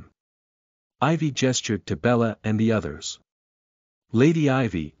to them?" Ivy gestured to Bella and the others. "Lady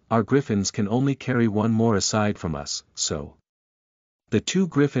Ivy, our griffins can only carry one more aside from us, so." The two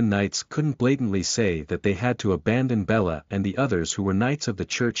Griffin Knights couldn't blatantly say that they had to abandon Bella and the others who were knights of the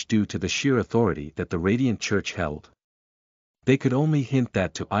church due to the sheer authority that the Radiant Church held. They could only hint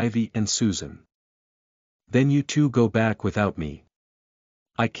that to Ivy and Susan. Then you two go back without me.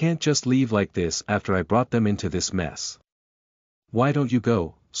 I can't just leave like this after I brought them into this mess. Why don't you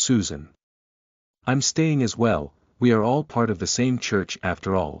go, Susan? I'm staying as well, we are all part of the same church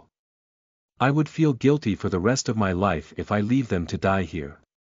after all. I would feel guilty for the rest of my life if I leave them to die here.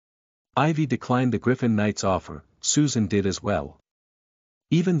 Ivy declined the Griffin Knight's offer, Susan did as well.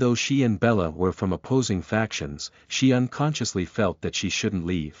 Even though she and Bella were from opposing factions, she unconsciously felt that she shouldn't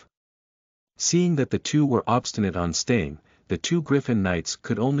leave. Seeing that the two were obstinate on staying, the two Griffin Knights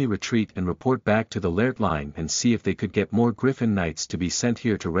could only retreat and report back to the Laird line and see if they could get more Griffin Knights to be sent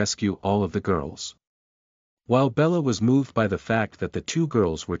here to rescue all of the girls. While Bella was moved by the fact that the two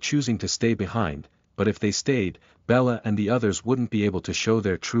girls were choosing to stay behind, but if they stayed, Bella and the others wouldn't be able to show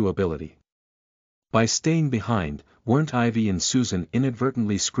their true ability. By staying behind, weren't Ivy and Susan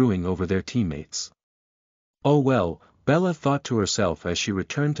inadvertently screwing over their teammates? Oh well, Bella thought to herself as she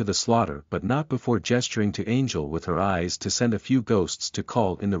returned to the slaughter, but not before gesturing to Angel with her eyes to send a few ghosts to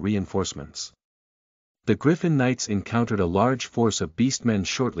call in the reinforcements. The Griffin Knights encountered a large force of beastmen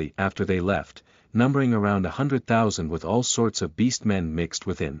shortly after they left, numbering around 100,000 with all sorts of beastmen mixed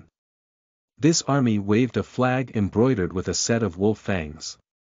within. This army waved a flag embroidered with a set of wolf fangs.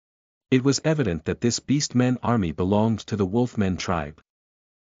 It was evident that this beastmen army belonged to the Wolfmen tribe.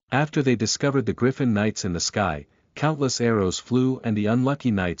 After they discovered the Griffin Knights in the sky, countless arrows flew and the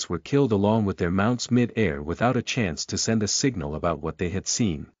unlucky knights were killed along with their mounts mid-air without a chance to send a signal about what they had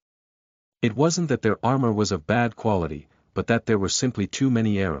seen. It wasn't that their armor was of bad quality, but that there were simply too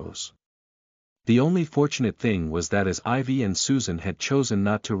many arrows. The only fortunate thing was that as Ivy and Susan had chosen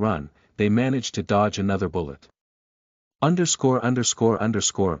not to run, they managed to dodge another bullet. Lord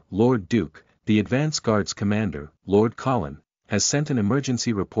Duke, the advance guard's commander, Lord Colin, has sent an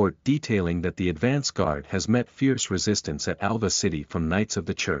emergency report detailing that the advance guard has met fierce resistance at Alva City from Knights of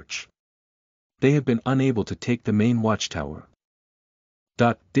the Church. They have been unable to take the main watchtower.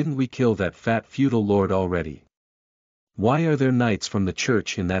 Didn't we kill that fat feudal lord already? Why are there knights from the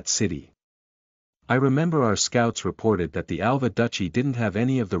church in that city? I remember our scouts reported that the Alva Duchy didn't have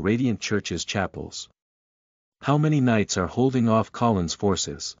any of the Radiant Church's chapels. How many knights are holding off Colin's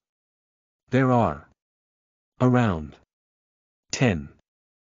forces? There are around 10.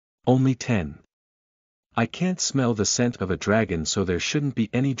 Only 10. I can't smell the scent of a dragon, so there shouldn't be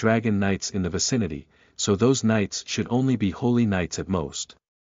any dragon knights in the vicinity, so those knights should only be holy knights at most.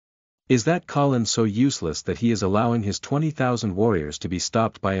 Is that Colin so useless that he is allowing his 20,000 warriors to be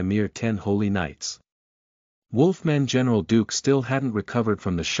stopped by a mere 10 holy knights? Wolfman General Duke still hadn't recovered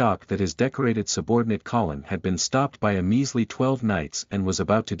from the shock that his decorated subordinate Colin had been stopped by a measly 12 knights and was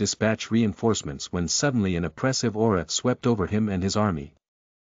about to dispatch reinforcements when suddenly an oppressive aura swept over him and his army.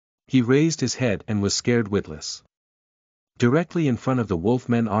 He raised his head and was scared witless. Directly in front of the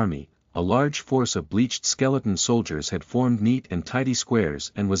Wolfmen army, a large force of bleached skeleton soldiers had formed neat and tidy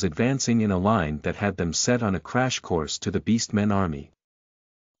squares and was advancing in a line that had them set on a crash course to the Beastmen army.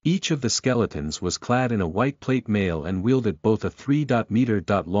 Each of the skeletons was clad in a white plate mail and wielded both a 3-meter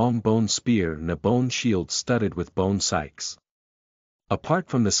long bone spear and a bone shield studded with bone sykes. Apart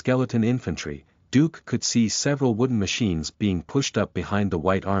from the skeleton infantry, Duke could see several wooden machines being pushed up behind the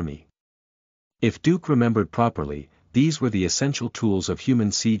White Army. If Duke remembered properly, these were the essential tools of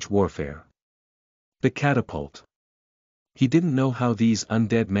human siege warfare. The catapult. He didn't know how these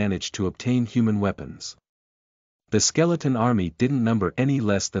undead managed to obtain human weapons. The skeleton army didn't number any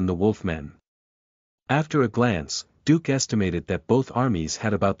less than the Wolfmen. After a glance, Duke estimated that both armies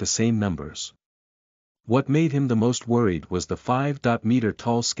had about the same numbers. What made him the most worried was the 5-meter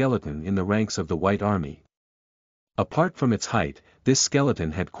tall skeleton in the ranks of the White Army. Apart from its height, this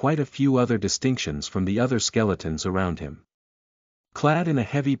skeleton had quite a few other distinctions from the other skeletons around him. Clad in a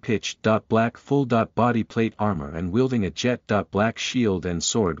heavy pitched black full body plate armor and wielding a jet black shield and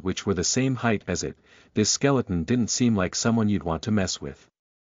sword which were the same height as it, this skeleton didn't seem like someone you'd want to mess with.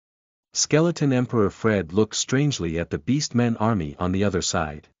 Skeleton Emperor Fred looked strangely at the Beastmen army on the other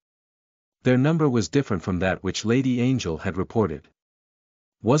side. Their number was different from that which Lady Angel had reported.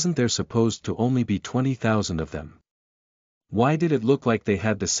 Wasn't there supposed to only be 20,000 of them? Why did it look like they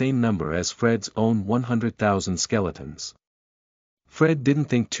had the same number as Fred's own 100,000 skeletons? Fred didn't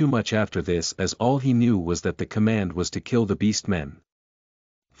think too much after this, as all he knew was that the command was to kill the Beastmen.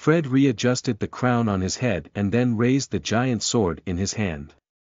 Fred readjusted the crown on his head and then raised the giant sword in his hand.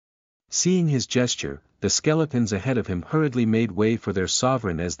 Seeing his gesture, the skeletons ahead of him hurriedly made way for their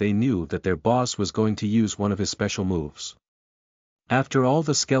sovereign, as they knew that their boss was going to use one of his special moves. After all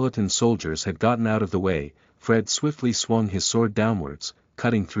the skeleton soldiers had gotten out of the way, Fred swiftly swung his sword downwards,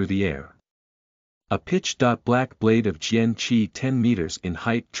 cutting through the air. A pitch-black blade of Jian Qi 10 meters in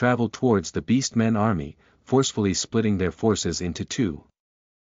height traveled towards the Beastmen army, forcefully splitting their forces into two.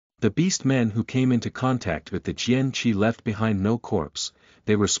 The Beastmen who came into contact with the Jian Qi left behind no corpse,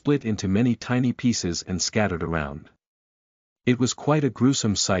 they were split into many tiny pieces and scattered around. It was quite a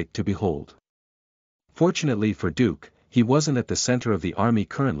gruesome sight to behold. Fortunately for Duke, he wasn't at the center of the army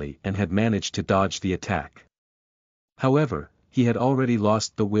currently and had managed to dodge the attack. However, he had already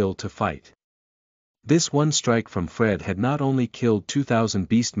lost the will to fight. This one strike from Fred had not only killed 2,000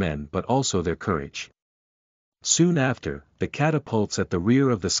 Beastmen but also their courage. Soon after, the catapults at the rear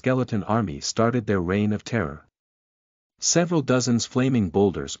of the skeleton army started their reign of terror. Several dozens flaming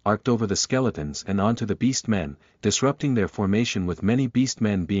boulders arced over the skeletons and onto the Beastmen, disrupting their formation with many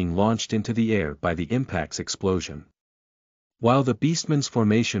Beastmen being launched into the air by the impact's explosion. While the Beastmen's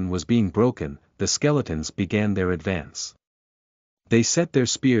formation was being broken, the skeletons began their advance. They set their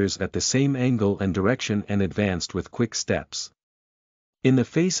spears at the same angle and direction and advanced with quick steps. In the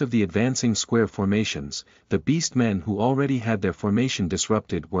face of the advancing square formations, the Beastmen who already had their formation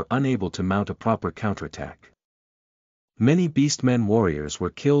disrupted were unable to mount a proper counterattack. Many Beastmen warriors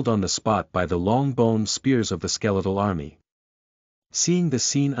were killed on the spot by the long-boned spears of the skeletal army. Seeing the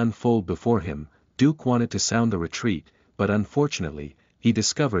scene unfold before him, Duke wanted to sound the retreat, but unfortunately, he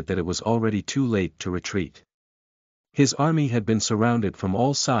discovered that it was already too late to retreat. His army had been surrounded from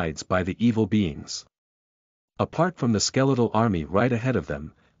all sides by the evil beings. Apart from the skeletal army right ahead of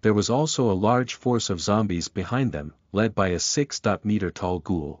them, there was also a large force of zombies behind them, led by a 6-meter-tall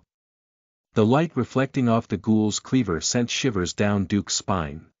ghoul. The light reflecting off the ghoul's cleaver sent shivers down Duke's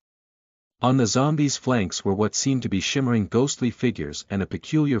spine. On the zombies' flanks were what seemed to be shimmering ghostly figures and a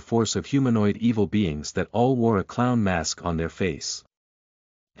peculiar force of humanoid evil beings that all wore a clown mask on their face.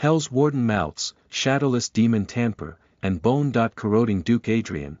 Hell's Warden Mouths, Shadowless Demon Tamper, and Bone-Corroding Duke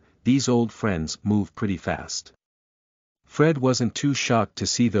Adrian, these old friends moved pretty fast. Fred wasn't too shocked to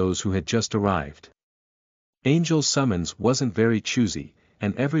see those who had just arrived. Angel's summons wasn't very choosy,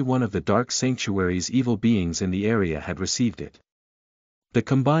 and every one of the Dark Sanctuary's evil beings in the area had received it. The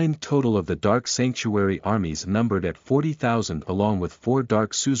combined total of the Dark Sanctuary armies numbered at 40,000 along with 4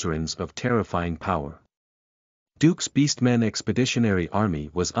 Dark Suzerains of terrifying power. Duke's Beastmen Expeditionary Army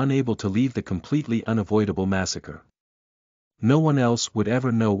was unable to leave the completely unavoidable massacre. No one else would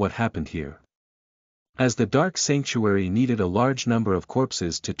ever know what happened here. As the Dark Sanctuary needed a large number of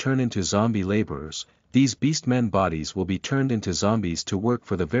corpses to turn into zombie laborers, these Beastmen bodies will be turned into zombies to work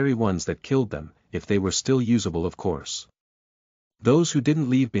for the very ones that killed them, if they were still usable of course. Those who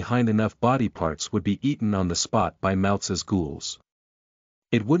didn't leave behind enough body parts would be eaten on the spot by Maltz's ghouls.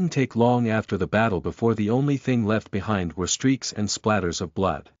 It wouldn't take long after the battle before the only thing left behind were streaks and splatters of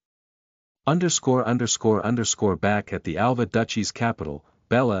blood. Back at the Alva Duchy's capital,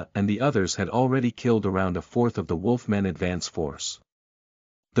 Bella and the others had already killed around a fourth of the Wolfmen advance force.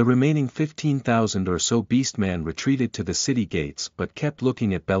 The remaining 15,000 or so Beastmen retreated to the city gates but kept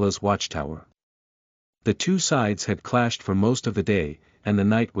looking at Bella's watchtower. The two sides had clashed for most of the day, and the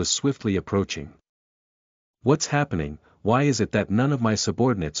night was swiftly approaching. What's happening? Why is it that none of my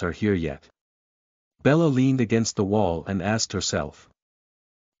subordinates are here yet? Bella leaned against the wall and asked herself.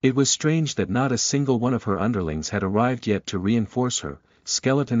 It was strange that not a single one of her underlings had arrived yet to reinforce her.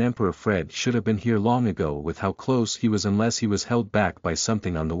 Skeleton Emperor Fred should have been here long ago with how close he was unless he was held back by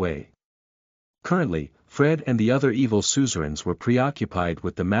something on the way. Currently, Fred and the other evil suzerains were preoccupied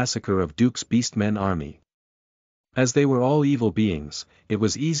with the massacre of Duke's Beastmen army. As they were all evil beings, it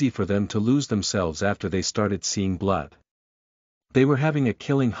was easy for them to lose themselves after they started seeing blood. They were having a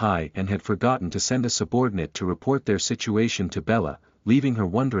killing high and had forgotten to send a subordinate to report their situation to Bella, leaving her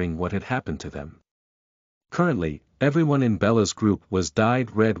wondering what had happened to them. Currently, everyone in Bella's group was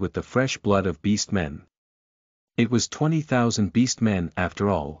dyed red with the fresh blood of Beastmen. It was 20,000 Beastmen after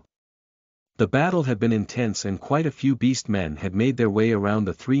all. The battle had been intense and quite a few Beastmen had made their way around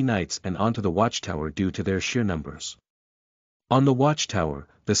the 3 knights and onto the watchtower due to their sheer numbers. On the watchtower,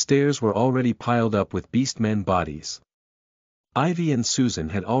 the stairs were already piled up with Beastmen bodies. Ivy and Susan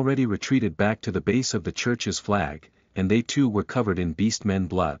had already retreated back to the base of the church's flag, and they too were covered in Beastmen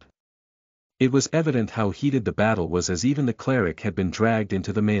blood. It was evident how heated the battle was as even the cleric had been dragged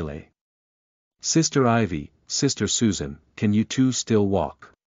into the melee. Sister Ivy, Sister Susan, can you two still walk?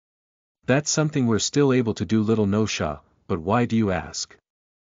 That's something we're still able to do, little Nosha, but why do you ask?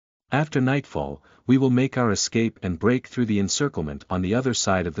 After nightfall, we will make our escape and break through the encirclement on the other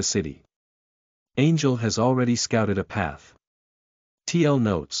side of the city. Angel has already scouted a path. TL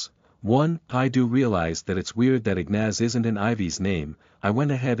notes, 1. I do realize that it's weird that Ignaz isn't in Ivy's name. I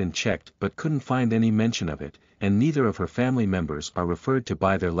went ahead and checked but couldn't find any mention of it, and neither of her family members are referred to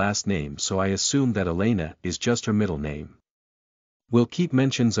by their last name, so I assume that Elena is just her middle name. We'll keep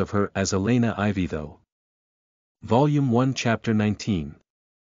mentions of her as Elena Ivy though. Volume 1 Chapter 19.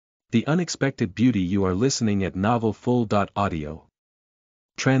 The Unexpected Beauty. You are listening at novelfull.audio.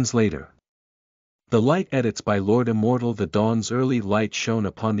 Translator. The Light Edits by Lord Immortal. The dawn's early light shone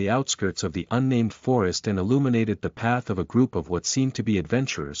upon the outskirts of the unnamed forest and illuminated the path of a group of what seemed to be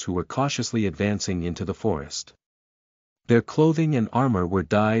adventurers who were cautiously advancing into the forest. Their clothing and armor were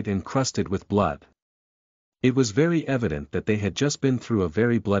dyed and crusted with blood. It was very evident that they had just been through a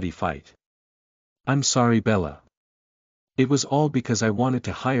very bloody fight. I'm sorry, Bella. It was all because I wanted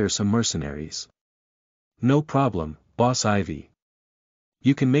to hire some mercenaries. No problem, Boss Ivy.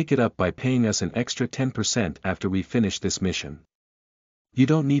 You can make it up by paying us an extra 10% after we finish this mission. You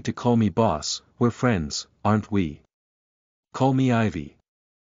don't need to call me boss, we're friends, aren't we? Call me Ivy.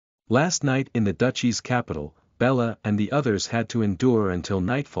 Last night in the duchy's capital, Bella and the others had to endure until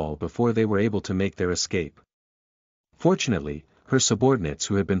nightfall before they were able to make their escape. Fortunately, her subordinates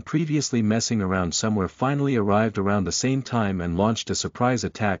who had been previously messing around somewhere finally arrived around the same time and launched a surprise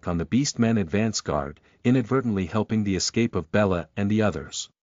attack on the Beastmen advance guard, inadvertently helping the escape of Bella and the others.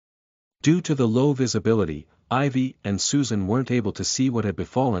 Due to the low visibility, Ivy and Susan weren't able to see what had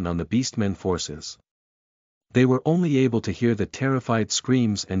befallen on the Beastmen forces. They were only able to hear the terrified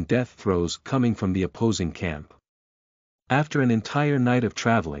screams and death throes coming from the opposing camp. After an entire night of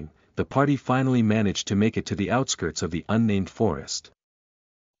traveling, the party finally managed to make it to the outskirts of the unnamed forest.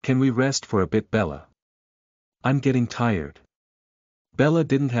 Can we rest for a bit, Bella? I'm getting tired. Bella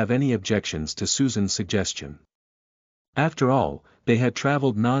didn't have any objections to Susan's suggestion. After all, they had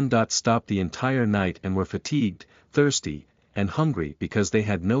traveled non-stop the entire night and were fatigued, thirsty, and hungry because they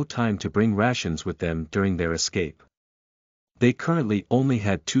had no time to bring rations with them during their escape. They currently only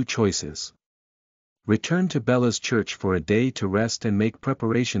had two choices. Return to Bella's church for a day to rest and make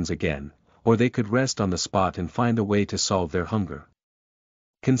preparations again, or they could rest on the spot and find a way to solve their hunger.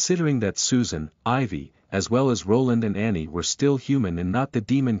 Considering that Susan, Ivy, as well as Roland and Annie were still human and not the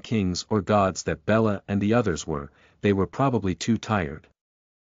demon kings or gods that Bella and the others were, they were probably too tired.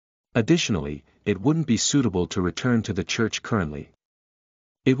 Additionally, it wouldn't be suitable to return to the church currently.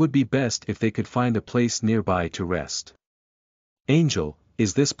 It would be best if they could find a place nearby to rest. Angel,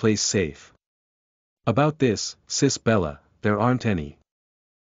 is this place safe? About this, sis Bella, there aren't any.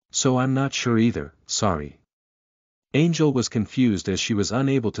 So I'm not sure either, sorry. Angel was confused as she was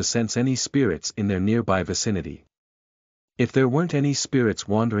unable to sense any spirits in their nearby vicinity. If there weren't any spirits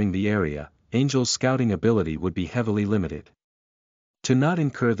wandering the area, Angel's scouting ability would be heavily limited. To not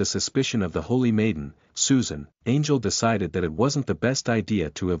incur the suspicion of the Holy Maiden, Susan, Angel decided that it wasn't the best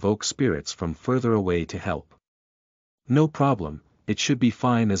idea to evoke spirits from further away to help. No problem, it should be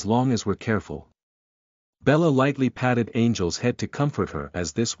fine as long as we're careful. Bella lightly patted Angel's head to comfort her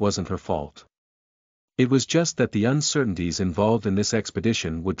as this wasn't her fault. It was just that the uncertainties involved in this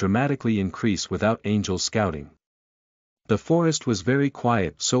expedition would dramatically increase without Angel's scouting. The forest was very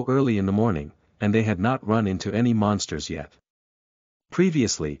quiet so early in the morning, and they had not run into any monsters yet.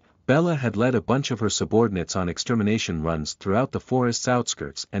 Previously, Bella had led a bunch of her subordinates on extermination runs throughout the forest's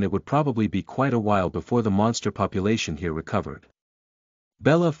outskirts, and it would probably be quite a while before the monster population here recovered.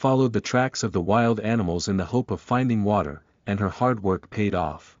 Bella followed the tracks of the wild animals in the hope of finding water, and her hard work paid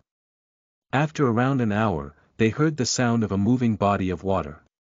off. After around an hour, they heard the sound of a moving body of water.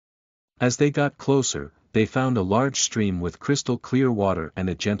 As they got closer, they found a large stream with crystal clear water and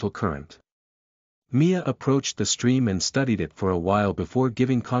a gentle current. Mia approached the stream and studied it for a while before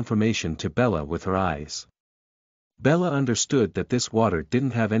giving confirmation to Bella with her eyes. Bella understood that this water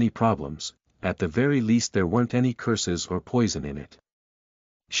didn't have any problems, at the very least there weren't any curses or poison in it.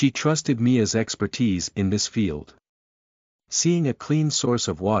 She trusted Mia's expertise in this field. Seeing a clean source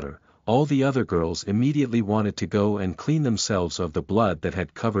of water, all the other girls immediately wanted to go and clean themselves of the blood that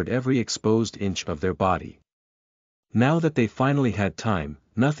had covered every exposed inch of their body. Now that they finally had time,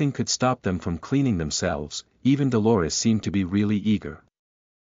 nothing could stop them from cleaning themselves. Even Dolores seemed to be really eager.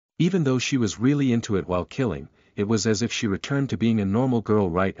 Even though she was really into it while killing, it was as if she returned to being a normal girl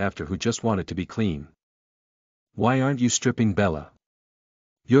right after who just wanted to be clean. Why aren't you stripping, Bella?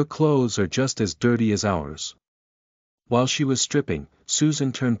 Your clothes are just as dirty as ours. While she was stripping,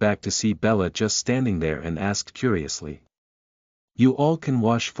 Susan turned back to see Bella just standing there and asked curiously. You all can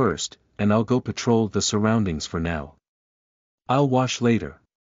wash first, and I'll go patrol the surroundings for now. I'll wash later.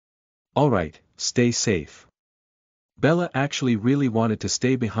 Alright, stay safe. Bella actually really wanted to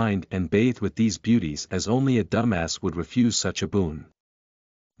stay behind and bathe with these beauties, as only a dumbass would refuse such a boon.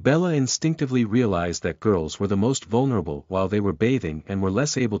 Bella instinctively realized that girls were the most vulnerable while they were bathing and were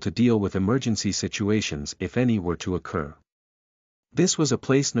less able to deal with emergency situations if any were to occur. This was a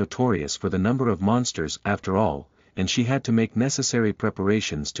place notorious for the number of monsters after all, and she had to make necessary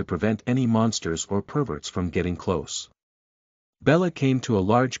preparations to prevent any monsters or perverts from getting close. Bella came to a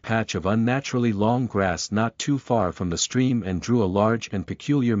large patch of unnaturally long grass not too far from the stream and drew a large and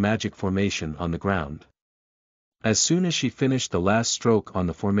peculiar magic formation on the ground. As soon as she finished the last stroke on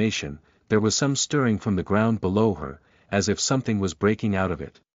the formation, there was some stirring from the ground below her, as if something was breaking out of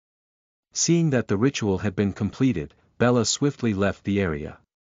it. Seeing that the ritual had been completed, Bella swiftly left the area.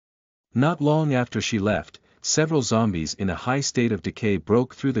 Not long after she left, several zombies in a high state of decay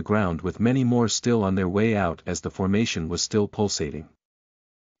broke through the ground with many more still on their way out as the formation was still pulsating.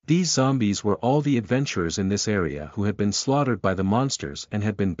 These zombies were all the adventurers in this area who had been slaughtered by the monsters and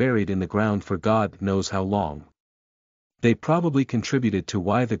had been buried in the ground for God knows how long. They probably contributed to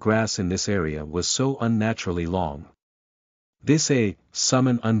why the grass in this area was so unnaturally long. This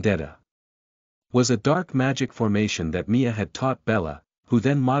summon undead was a dark magic formation that Mia had taught Bella, who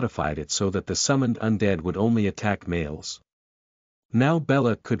then modified it so that the summoned undead would only attack males. Now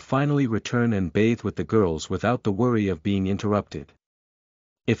Bella could finally return and bathe with the girls without the worry of being interrupted.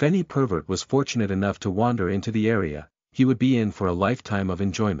 If any pervert was fortunate enough to wander into the area, he would be in for a lifetime of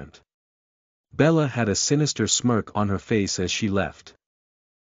enjoyment. Bella had a sinister smirk on her face as she left.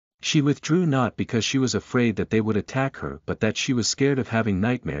 She withdrew not because she was afraid that they would attack her but that she was scared of having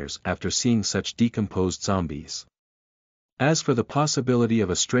nightmares after seeing such decomposed zombies. As for the possibility of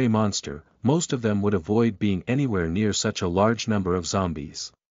a stray monster, most of them would avoid being anywhere near such a large number of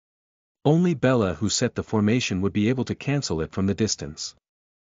zombies. Only Bella who set the formation would be able to cancel it from the distance.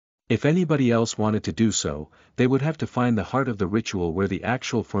 If anybody else wanted to do so, they would have to find the heart of the ritual where the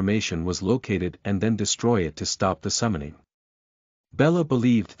actual formation was located and then destroy it to stop the summoning. Bella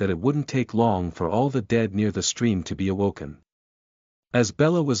believed that it wouldn't take long for all the dead near the stream to be awoken. As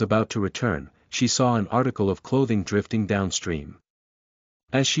Bella was about to return, she saw an article of clothing drifting downstream.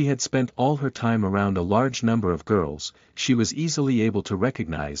 As she had spent all her time around a large number of girls, she was easily able to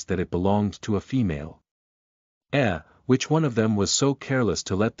recognize that it belonged to a female. Which one of them was so careless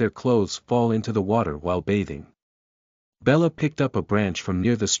to let their clothes fall into the water while bathing? Bella picked up a branch from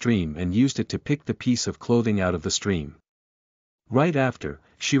near the stream and used it to pick the piece of clothing out of the stream. Right after,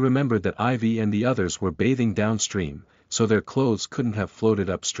 she remembered that Ivy and the others were bathing downstream, so their clothes couldn't have floated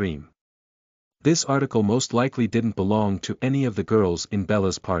upstream. This article most likely didn't belong to any of the girls in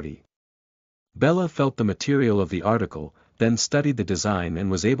Bella's party. Bella felt the material of the article, then studied the design and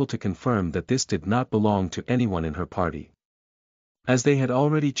was able to confirm that this did not belong to anyone in her party. As they had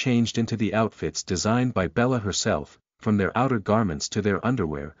already changed into the outfits designed by Bella herself, from their outer garments to their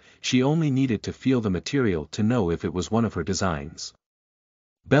underwear, she only needed to feel the material to know if it was one of her designs.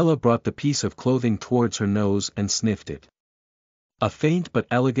 Bella brought the piece of clothing towards her nose and sniffed it. A faint but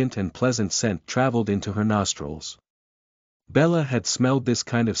elegant and pleasant scent traveled into her nostrils. Bella had smelled this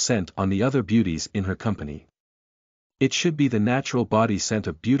kind of scent on the other beauties in her company. It should be the natural body scent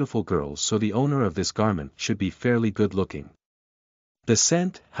of beautiful girls, so the owner of this garment should be fairly good-looking. The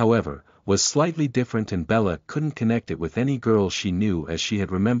scent, however, was slightly different and Bella couldn't connect it with any girl she knew as she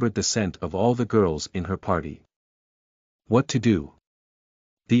had remembered the scent of all the girls in her party. What to do?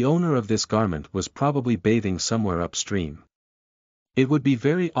 The owner of this garment was probably bathing somewhere upstream. It would be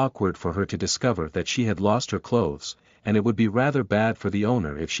very awkward for her to discover that she had lost her clothes, and it would be rather bad for the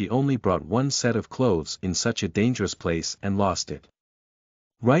owner if she only brought one set of clothes in such a dangerous place and lost it.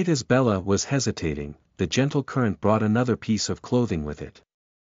 Right as Bella was hesitating, the gentle current brought another piece of clothing with it.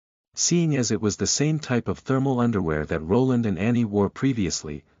 Seeing as it was the same type of thermal underwear that Roland and Annie wore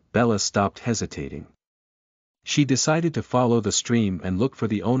previously, Bella stopped hesitating. She decided to follow the stream and look for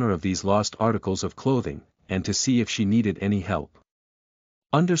the owner of these lost articles of clothing, and to see if she needed any help.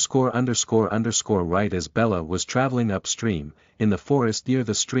 Right as Bella was traveling upstream, in the forest near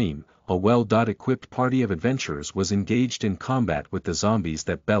the stream, a well-equipped party of adventurers was engaged in combat with the zombies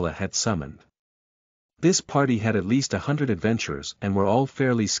that Bella had summoned. This party had at least 100 adventurers and were all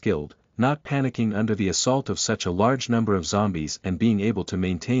fairly skilled, not panicking under the assault of such a large number of zombies and being able to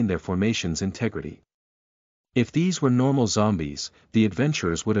maintain their formation's integrity. If these were normal zombies, the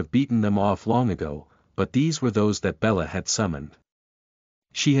adventurers would have beaten them off long ago, but these were those that Bella had summoned.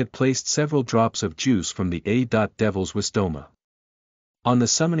 She had placed several drops of juice from the Devil's Wisdoma on the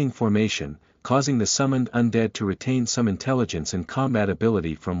summoning formation, causing the summoned undead to retain some intelligence and combat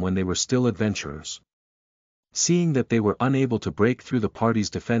ability from when they were still adventurers. Seeing that they were unable to break through the party's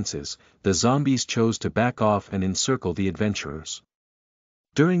defenses, the zombies chose to back off and encircle the adventurers.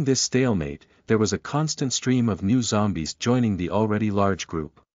 During this stalemate, there was a constant stream of new zombies joining the already large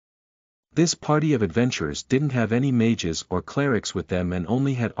group. This party of adventurers didn't have any mages or clerics with them and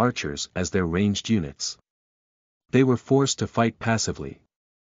only had archers as their ranged units. They were forced to fight passively.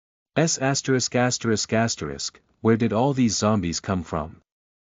 Where did all these zombies come from?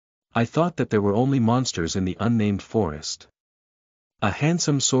 I thought that there were only monsters in the unnamed forest. A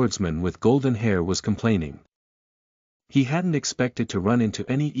handsome swordsman with golden hair was complaining. He hadn't expected to run into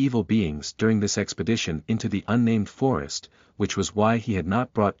any evil beings during this expedition into the unnamed forest, which was why he had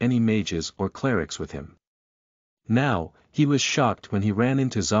not brought any mages or clerics with him. Now, he was shocked when he ran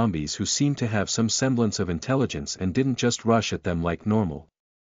into zombies who seemed to have some semblance of intelligence and didn't just rush at them like normal.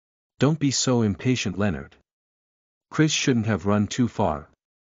 Don't be so impatient, Leonard. Chris shouldn't have run too far.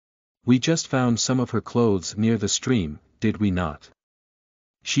 We just found some of her clothes near the stream, did we not?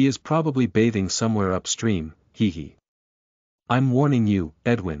 She is probably bathing somewhere upstream, hee. I'm warning you,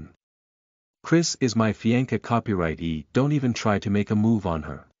 Edwin. Chris is my fiancé, copyright. Don't even try to make a move on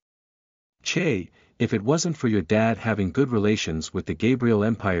her. Che, if it wasn't for your dad having good relations with the Gabriel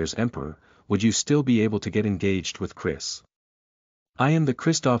Empire's emperor, would you still be able to get engaged with Chris? I am the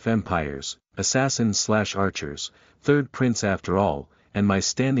Christoph Empire's, assassins/archers, third prince after all, and my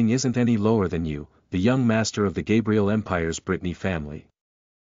standing isn't any lower than you, the young master of the Gabriel Empire's Brittany family.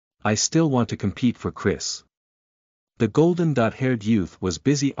 I still want to compete for Chris. The golden-haired youth was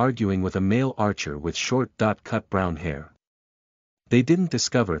busy arguing with a male archer with short-cut brown hair. They didn't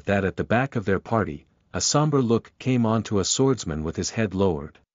discover that at the back of their party, a somber look came onto a swordsman with his head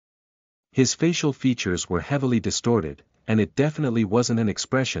lowered. His facial features were heavily distorted, and it definitely wasn't an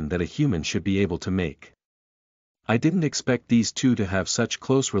expression that a human should be able to make. I didn't expect these two to have such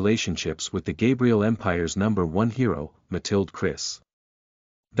close relationships with the Gabriel Empire's #1 hero, Mathilde Chris.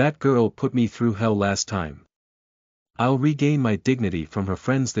 That girl put me through hell last time. I'll regain my dignity from her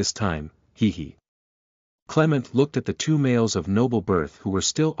friends this time, hee. Clement looked at the two males of noble birth who were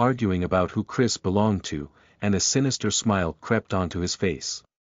still arguing about who Chris belonged to, and a sinister smile crept onto his face.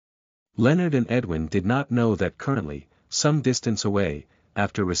 Leonard and Edwin did not know that currently, some distance away,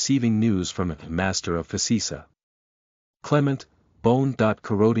 after receiving news from a master of Facisa. Clement,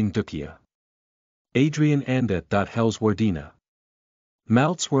 bone.corroding ducia. Adrian Anda. Hellswardina.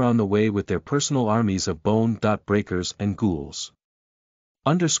 Malts were on the way with their personal armies of bone.breakers and ghouls.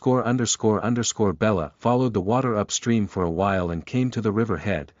 Bella followed the water upstream for a while and came to the river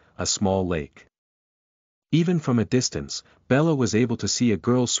head, a small lake. Even from a distance, Bella was able to see a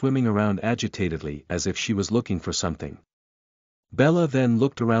girl swimming around agitatedly as if she was looking for something. Bella then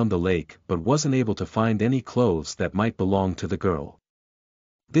looked around the lake but wasn't able to find any clothes that might belong to the girl.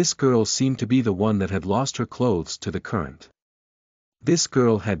 This girl seemed to be the one that had lost her clothes to the current. This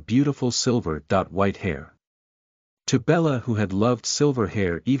girl had beautiful silver-white hair. To Bella, who had loved silver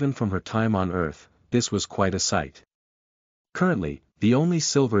hair even from her time on Earth, this was quite a sight. Currently, the only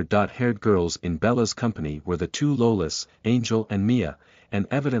silver-haired girls in Bella's company were the two Lolas, Angel and Mia, and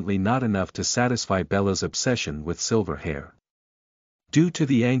evidently not enough to satisfy Bella's obsession with silver hair. Due to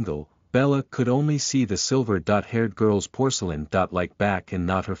the angle, Bella could only see the silver-haired girl's porcelain-like back and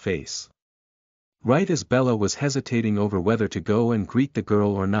not her face. Right as Bella was hesitating over whether to go and greet the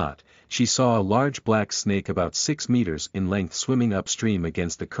girl or not, she saw a large black snake about 6 meters in length swimming upstream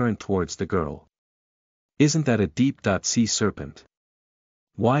against the current towards the girl. Isn't that a deep-sea serpent?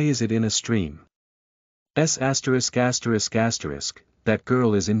 Why is it in a stream? That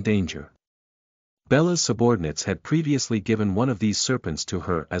girl is in danger. Bella's subordinates had previously given one of these serpents to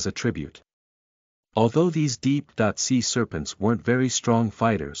her as a tribute. Although these deep-sea serpents weren't very strong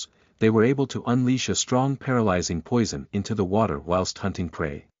fighters, they were able to unleash a strong paralyzing poison into the water whilst hunting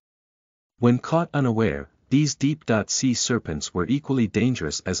prey. When caught unaware, these deep-sea serpents were equally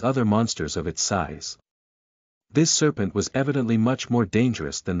dangerous as other monsters of its size. This serpent was evidently much more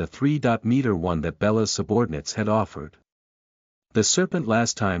dangerous than the 3-meter one that Bella's subordinates had offered. The serpent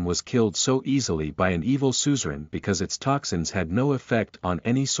last time was killed so easily by an evil suzerain because its toxins had no effect on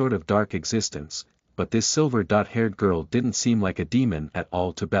any sort of dark existence, but this silver-haired girl didn't seem like a demon at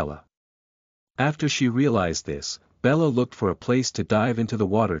all to Bella. After she realized this, Bella looked for a place to dive into the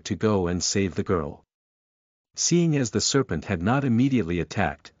water to go and save the girl. Seeing as the serpent had not immediately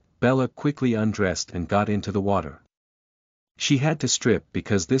attacked, Bella quickly undressed and got into the water. She had to strip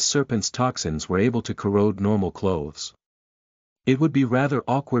because this serpent's toxins were able to corrode normal clothes. It would be rather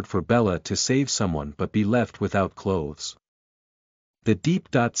awkward for Bella to save someone but be left without clothes. The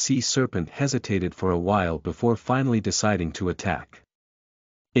deep-sea serpent hesitated for a while before finally deciding to attack.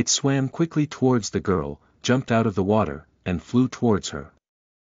 It swam quickly towards the girl, jumped out of the water, and flew towards her.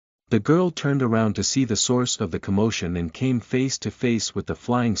 The girl turned around to see the source of the commotion and came face to face with the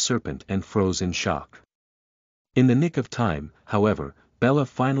flying serpent and froze in shock. In the nick of time, however, Bella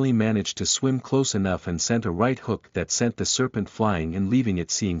finally managed to swim close enough and sent a right hook that sent the serpent flying and leaving it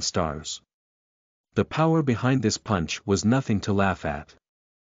seeing stars. The power behind this punch was nothing to laugh at.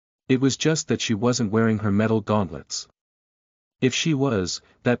 It was just that she wasn't wearing her metal gauntlets. If she was,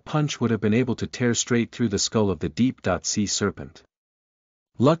 that punch would have been able to tear straight through the skull of the deep-sea serpent.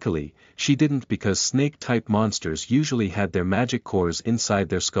 Luckily, she didn't because snake-type monsters usually had their magic cores inside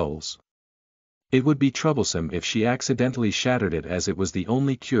their skulls. It would be troublesome if she accidentally shattered it, as it was the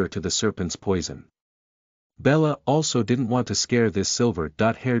only cure to the serpent's poison. Bella also didn't want to scare this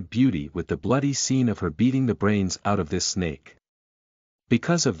silver-haired beauty with the bloody scene of her beating the brains out of this snake.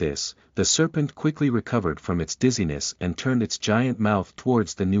 Because of this, the serpent quickly recovered from its dizziness and turned its giant mouth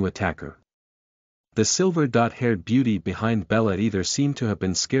towards the new attacker. The silver-haired beauty behind Bella either seemed to have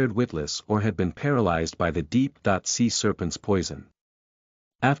been scared witless or had been paralyzed by the deep-sea serpent's poison.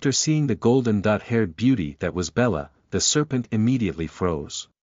 After seeing the golden-haired beauty that was Bella, the serpent immediately froze.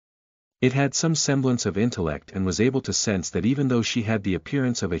 It had some semblance of intellect and was able to sense that even though she had the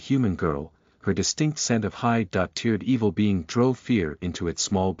appearance of a human girl, her distinct scent of high-tiered evil being drove fear into its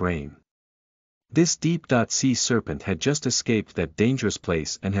small brain. This deep-sea serpent had just escaped that dangerous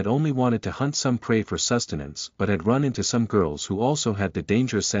place and had only wanted to hunt some prey for sustenance, but had run into some girls who also had the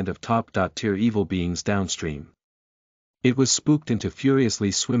dangerous scent of top-tier evil beings downstream. It was spooked into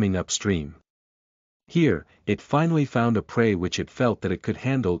furiously swimming upstream. Here, it finally found a prey which it felt that it could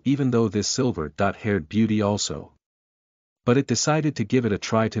handle, even though this silver-haired beauty also. But it decided to give it a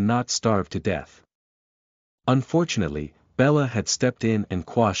try to not starve to death. Unfortunately, Bella had stepped in and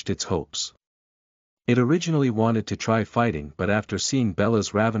quashed its hopes. It originally wanted to try fighting, but after seeing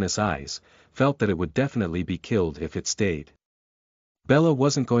Bella's ravenous eyes, felt that it would definitely be killed if it stayed. Bella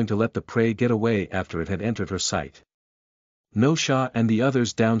wasn't going to let the prey get away after it had entered her sight. Nosha and the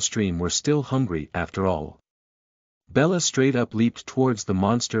others downstream were still hungry after all. Bella straight up leaped towards the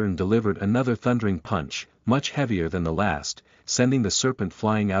monster and delivered another thundering punch, much heavier than the last, sending the serpent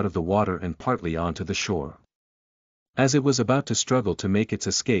flying out of the water and partly onto the shore. As it was about to struggle to make its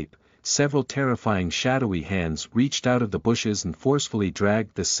escape, several terrifying shadowy hands reached out of the bushes and forcefully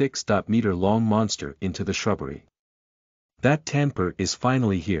dragged the 6-meter-long monster into the shrubbery. That tamper is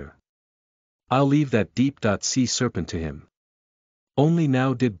finally here. I'll leave that deep-sea serpent to him. Only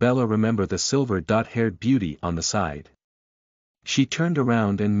now did Bella remember the silver-haired beauty on the side. She turned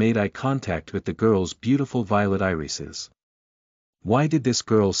around and made eye contact with the girl's beautiful violet irises. Why did this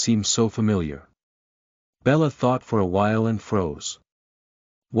girl seem so familiar? Bella thought for a while and froze.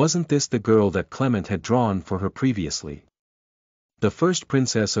 Wasn't this the girl that Clement had drawn for her previously? The first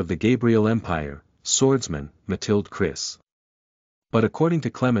princess of the Gabriel Empire, swordsman, Mathilde Chris. But according to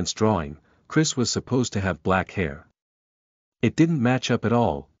Clement's drawing, Chris was supposed to have black hair. It didn't match up at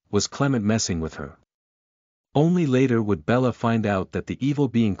all. Was Clement messing with her? Only later would Bella find out that the evil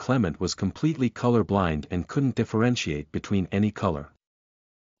being Clement was completely colorblind and couldn't differentiate between any color.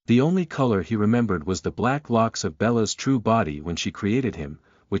 The only color he remembered was the black locks of Bella's true body when she created him,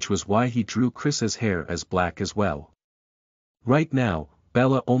 which was why he drew Chris's hair as black as well. Right now,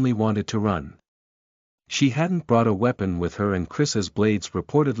 Bella only wanted to run. She hadn't brought a weapon with her and Chris's blades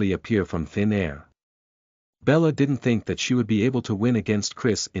reportedly appear from thin air. Bella didn't think that she would be able to win against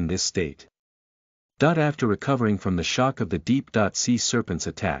Chris in this state. After recovering from the shock of the deep-sea serpent's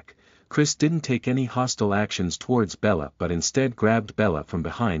attack, Chris didn't take any hostile actions towards Bella but instead grabbed Bella from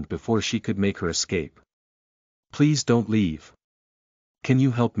behind before she could make her escape. Please don't leave. Can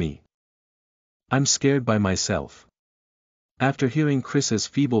you help me? I'm scared by myself. After hearing Chris's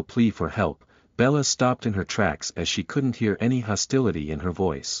feeble plea for help, Bella stopped in her tracks as she couldn't hear any hostility in her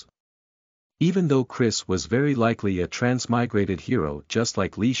voice. Even though Chris was very likely a transmigrated hero just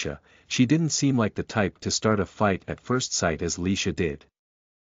like Leisha, she didn't seem like the type to start a fight at first sight as Leisha did.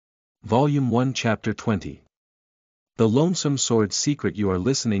 Volume 1 Chapter 20. The Lonesome Sword Secret. You are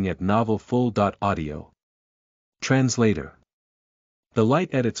listening at novelfull.audio. Translator. The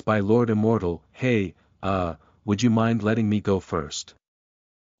Light Edits by Lord Immortal. Hey, would you mind letting me go first?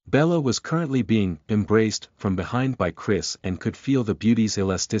 Bella was currently being embraced from behind by Chris and could feel the beauty's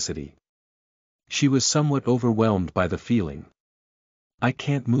elasticity. She was somewhat overwhelmed by the feeling. I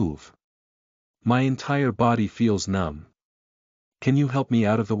can't move. My entire body feels numb. Can you help me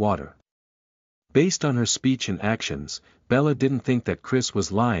out of the water? Based on her speech and actions, Bella didn't think that Chris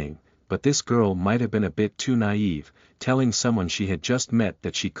was lying, but this girl might have been a bit too naive, telling someone she had just met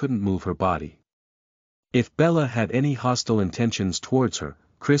that she couldn't move her body. If Bella had any hostile intentions towards her,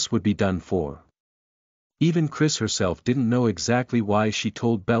 Chris would be done for. Even Chris herself didn't know exactly why she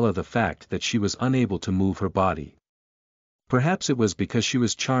told Bella the fact that she was unable to move her body. Perhaps it was because she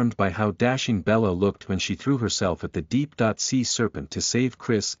was charmed by how dashing Bella looked when she threw herself at the deep-sea serpent to save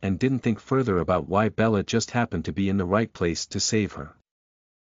Chris and didn't think further about why Bella just happened to be in the right place to save her.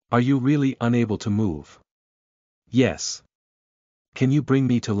 Are you really unable to move? Yes. Can you bring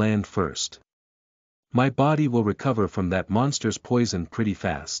me to land first? My body will recover from that monster's poison pretty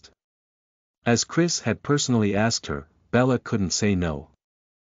fast. As Chris had personally asked her, Bella couldn't say no.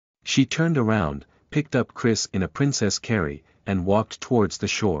 She turned around, picked up Chris in a princess carry, and walked towards the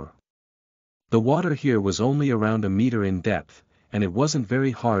shore. The water here was only around a meter in depth, and it wasn't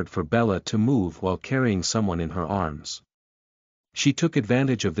very hard for Bella to move while carrying someone in her arms. She took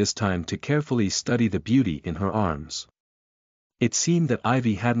advantage of this time to carefully study the beauty in her arms. It seemed that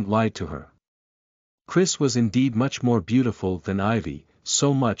Ivy hadn't lied to her. Chris was indeed much more beautiful than Ivy,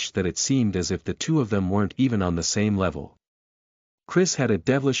 so much that it seemed as if the two of them weren't even on the same level. Chris had a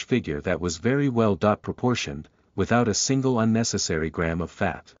devilish figure that was very well proportioned, without a single unnecessary gram of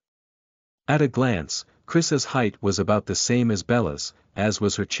fat. At a glance, Chris's height was about the same as Bella's, as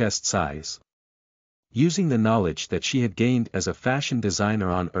was her chest size. Using the knowledge that she had gained as a fashion designer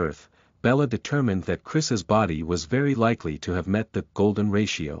on Earth, Bella determined that Chris's body was very likely to have met the golden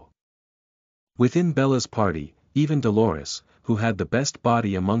ratio. Within Bella's party, even Dolores, who had the best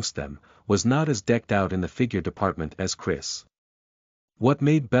body amongst them, was not as decked out in the figure department as Chris. What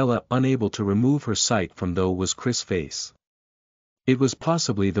made Bella unable to remove her sight from though was Chris' face. It was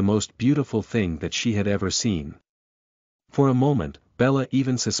possibly the most beautiful thing that she had ever seen. For a moment, Bella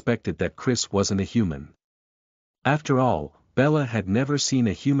even suspected that Chris wasn't a human. After all, Bella had never seen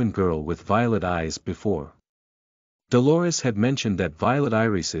a human girl with violet eyes before. Dolores had mentioned that violet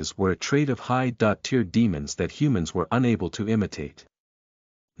irises were a trait of high-tier demons that humans were unable to imitate.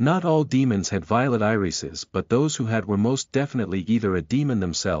 Not all demons had violet irises, but those who had were most definitely either a demon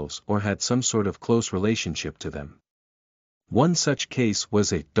themselves or had some sort of close relationship to them. One such case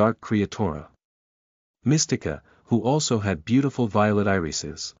was a dark creatura Mystica, who also had beautiful violet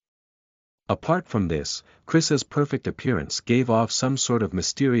irises. Apart from this, Chris's perfect appearance gave off some sort of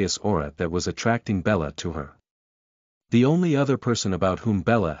mysterious aura that was attracting Bella to her. The only other person about whom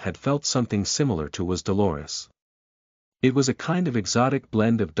Bella had felt something similar to was Dolores. It was a kind of exotic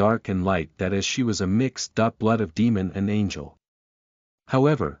blend of dark and light that as she was a mixed blood of demon and angel.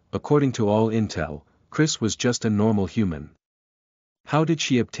 However, according to all intel, Chris was just a normal human. How did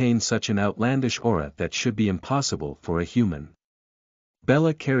she obtain such an outlandish aura that should be impossible for a human?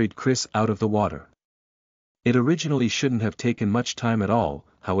 Bella carried Chris out of the water. It originally shouldn't have taken much time at all,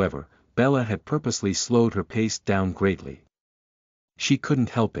 however, Bella had purposely slowed her pace down greatly. She couldn't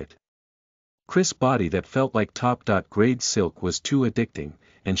help it. Chris' body that felt like top-grade silk was too addicting,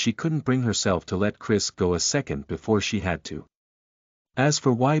 and she couldn't bring herself to let Chris go a second before she had to. As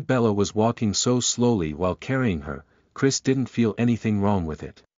for why Bella was walking so slowly while carrying her, Chris didn't feel anything wrong with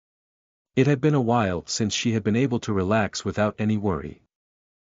it. It had been a while since she had been able to relax without any worry.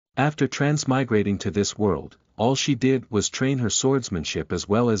 After transmigrating to this world, all she did was train her swordsmanship as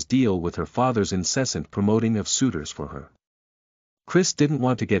well as deal with her father's incessant promoting of suitors for her. Chris didn't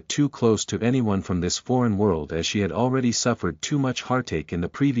want to get too close to anyone from this foreign world as she had already suffered too much heartache in the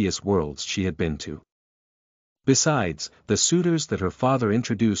previous worlds she had been to. Besides, the suitors that her father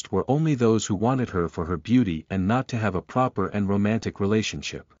introduced were only those who wanted her for her beauty and not to have a proper and romantic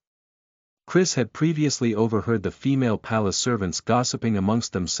relationship. Chris had previously overheard the female palace servants gossiping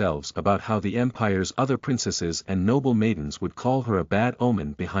amongst themselves about how the Empire's other princesses and noble maidens would call her a bad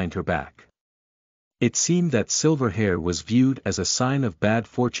omen behind her back. It seemed that silver hair was viewed as a sign of bad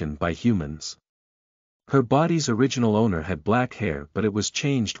fortune by humans. Her body's original owner had black hair, but it was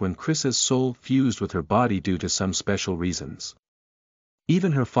changed when Chris's soul fused with her body due to some special reasons.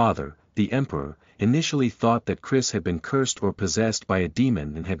 Even her father, the Emperor, initially thought that Chris had been cursed or possessed by a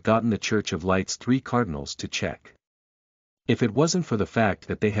demon and had gotten the Church of Light's 3 cardinals to check. If it wasn't for the fact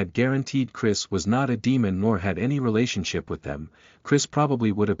that they had guaranteed Chris was not a demon nor had any relationship with them, Chris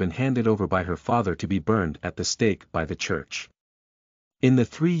probably would have been handed over by her father to be burned at the stake by the church. In the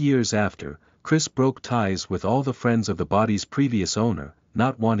 3 years after, Chris broke ties with all the friends of the body's previous owner,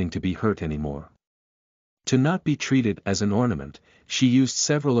 not wanting to be hurt anymore. To not be treated as an ornament, she used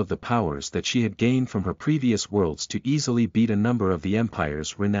several of the powers that she had gained from her previous worlds to easily beat a number of the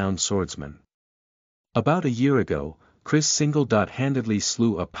Empire's renowned swordsmen. About a year ago, Chris single-handedly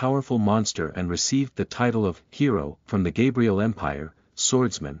slew a powerful monster and received the title of Hero from the Gabriel Empire,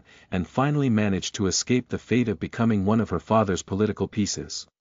 swordsman, and finally managed to escape the fate of becoming one of her father's political pieces.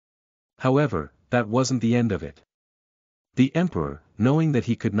 However, that wasn't the end of it. The Emperor, knowing that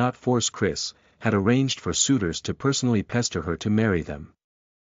he could not force Chris, had arranged for suitors to personally pester her to marry them.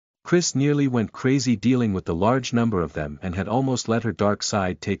 Chris nearly went crazy dealing with the large number of them and had almost let her dark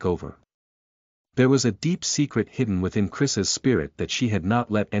side take over. There was a deep secret hidden within Chris's spirit that she had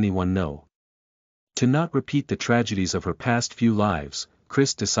not let anyone know. To not repeat the tragedies of her past few lives,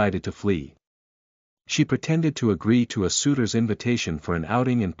 Chris decided to flee. She pretended to agree to a suitor's invitation for an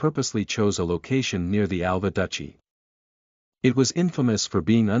outing and purposely chose a location near the Alva Duchy. It was infamous for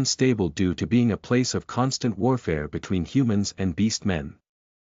being unstable due to being a place of constant warfare between humans and beast men.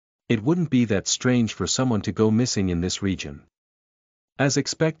 It wouldn't be that strange for someone to go missing in this region. As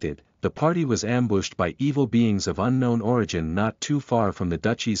expected, the party was ambushed by evil beings of unknown origin not too far from the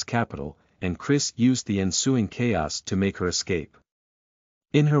duchy's capital, and Chris used the ensuing chaos to make her escape.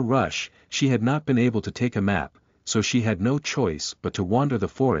 In her rush, she had not been able to take a map, so she had no choice but to wander the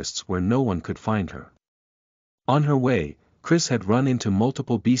forests where no one could find her. On her way, Chris had run into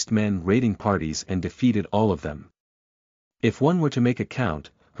multiple beastmen raiding parties and defeated all of them. If one were to make a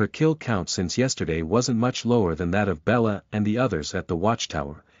count, her kill count since yesterday wasn't much lower than that of Bella and the others at the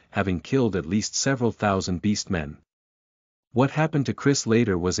watchtower, having killed at least several thousand beastmen. What happened to Chris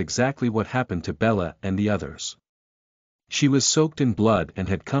later was exactly what happened to Bella and the others. She was soaked in blood and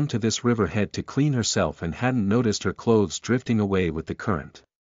had come to this riverhead to clean herself and hadn't noticed her clothes drifting away with the current.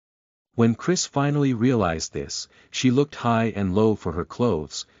 When Chris finally realized this, she looked high and low for her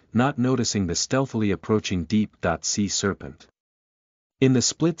clothes, not noticing the stealthily approaching deep-sea serpent. In the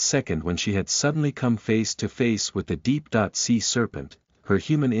split second when she had suddenly come face to face with the deep-sea serpent, her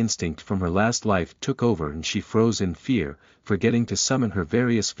human instinct from her last life took over and she froze in fear, forgetting to summon her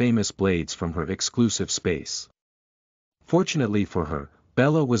various famous blades from her exclusive space. Fortunately for her,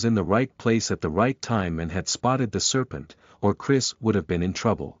 Bella was in the right place at the right time and had spotted the serpent, or Chris would have been in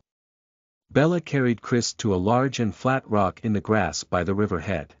trouble. Bella carried Chris to a large and flat rock in the grass by the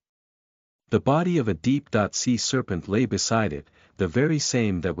riverhead. The body of a deep-sea serpent lay beside it, the very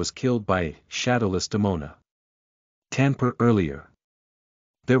same that was killed by Shadowless Demona Tanper earlier.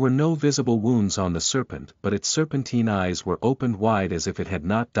 There were no visible wounds on the serpent, but its serpentine eyes were opened wide as if it had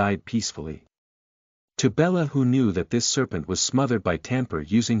not died peacefully. To Bella, who knew that this serpent was smothered by Tanper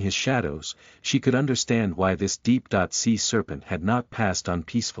using his shadows, she could understand why this deep-sea serpent had not passed on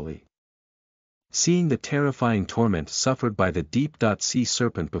peacefully. Seeing the terrifying torment suffered by the deep-sea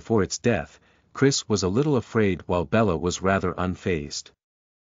serpent before its death, Chris was a little afraid while Bella was rather unfazed.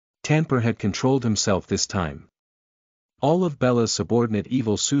 Tanper had controlled himself this time. All of Bella's subordinate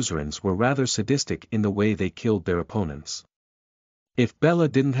evil suzerains were rather sadistic in the way they killed their opponents. If Bella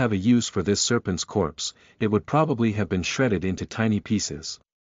didn't have a use for this serpent's corpse, it would probably have been shredded into tiny pieces.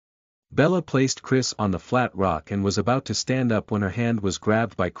 Bella placed Chris on the flat rock and was about to stand up when her hand was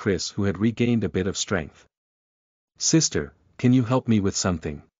grabbed by Chris, who had regained a bit of strength. "Sister, can you help me with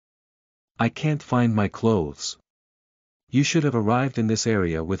something? I can't find my clothes." "You should have arrived in this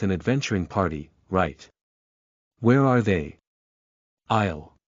area with an adventuring party, right? Where are they?"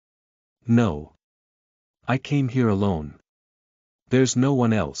 No. I came here alone. There's no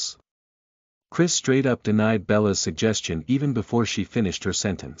one else." Chris straight up denied Bella's suggestion even before she finished her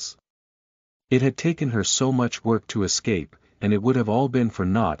sentence. It had taken her so much work to escape, and it would have all been for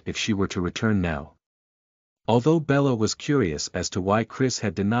naught if she were to return now. Although Bella was curious as to why Chris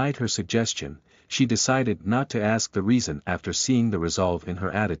had denied her suggestion, she decided not to ask the reason after seeing the resolve in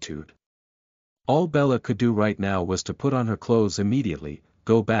her attitude. All Bella could do right now was to put on her clothes immediately,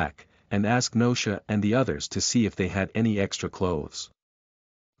 go back, and ask Nosha and the others to see if they had any extra clothes.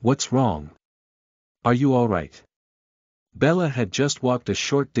 "What's wrong? Are you all right?" Bella had just walked a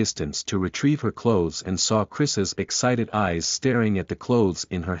short distance to retrieve her clothes and saw Chris's excited eyes staring at the clothes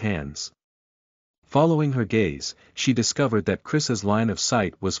in her hands. Following her gaze, she discovered that Chris's line of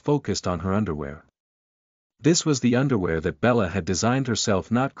sight was focused on her underwear. This was the underwear that Bella had designed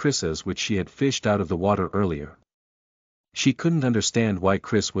herself, not Chris's, which she had fished out of the water earlier. She couldn't understand why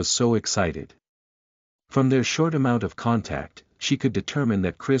Chris was so excited. From their short amount of contact, she could determine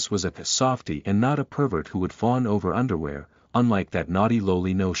that Chris was a softie and not a pervert who would fawn over underwear, unlike that naughty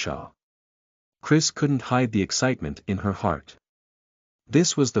lowly Nosha. Chris couldn't hide the excitement in her heart.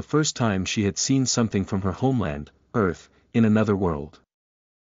 This was the first time she had seen something from her homeland, Earth, in another world.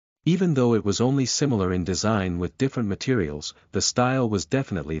 Even though it was only similar in design with different materials, the style was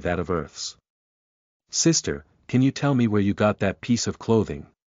definitely that of Earth's. "Sister, can you tell me where you got that piece of clothing?"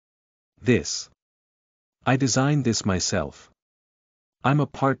 "This. I designed this myself. I'm a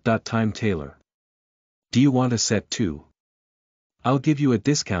part-time tailor. Do you want a set too? I'll give you a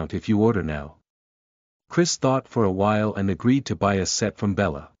discount if you order now." Chris thought for a while and agreed to buy a set from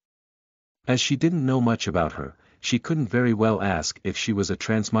Bella. As she didn't know much about her, she couldn't very well ask if she was a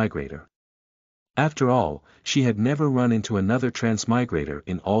transmigrator. After all, she had never run into another transmigrator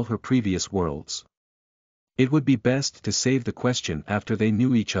in all her previous worlds. It would be best to save the question after they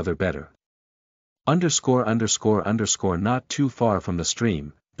knew each other better. Not too far from the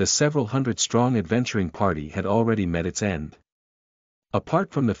stream, the several hundred-strong adventuring party had already met its end.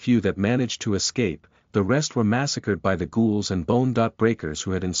 Apart from the few that managed to escape, the rest were massacred by the ghouls and bone-breakers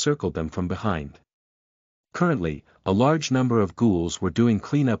who had encircled them from behind. Currently, a large number of ghouls were doing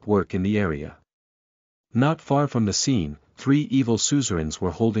cleanup work in the area. Not far from the scene, 3 evil suzerains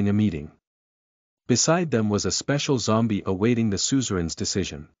were holding a meeting. Beside them was a special zombie awaiting the suzerain's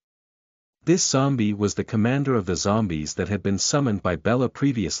decision. This zombie was the commander of the zombies that had been summoned by Bella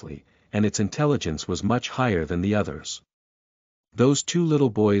previously, and its intelligence was much higher than the others. Those 2 little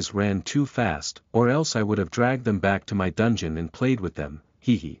boys ran too fast, or else I would have dragged them back to my dungeon and played with them,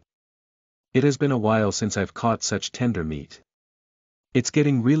 hee. It has been a while since I've caught such tender meat. It's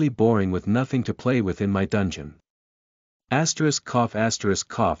getting really boring with nothing to play with in my dungeon. Cough.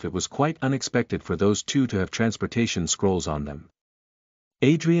 It was quite unexpected for those 2 to have transportation scrolls on them.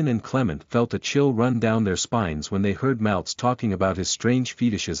 Adrian and Clement felt a chill run down their spines when they heard Maltz talking about his strange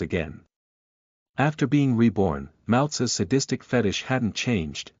fetishes again. After being reborn, Maltz's sadistic fetish hadn't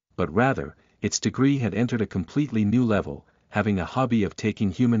changed, but rather, its degree had entered a completely new level, having a hobby of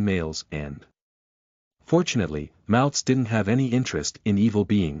taking human males and... Fortunately, Maltz didn't have any interest in evil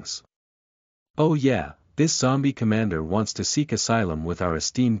beings. Oh yeah, this zombie commander wants to seek asylum with our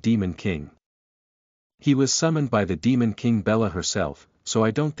esteemed Demon King. He was summoned by the Demon King Bella herself, so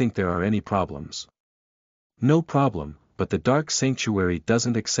I don't think there are any problems. No problem, but the Dark Sanctuary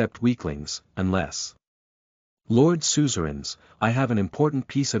doesn't accept weaklings, unless... Lord Suzerains, I have an important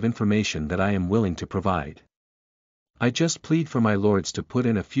piece of information that I am willing to provide. I just plead for my lords to put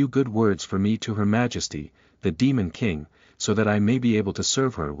in a few good words for me to Her Majesty, the Demon King, so that I may be able to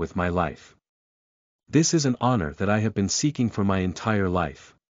serve her with my life. This is an honor that I have been seeking for my entire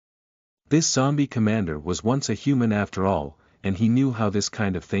life. This zombie commander was once a human after all, and he knew how this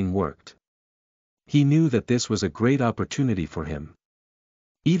kind of thing worked. He knew that this was a great opportunity for him.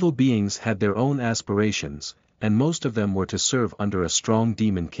 Evil beings had their own aspirations, and most of them were to serve under a strong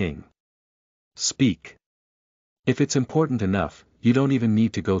Demon King. Speak. If it's important enough, you don't even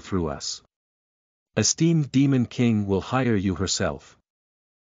need to go through us. Esteemed Demon King will hire you herself.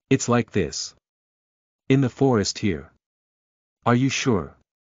 It's like this. In the forest here. Are you sure?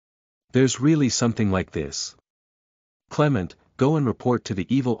 There's really something like this. Clement, go and report to the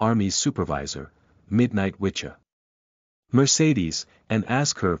evil army's supervisor, Midnight Witcha. Mercedes, and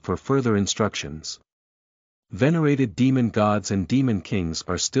ask her for further instructions. Venerated demon gods and demon kings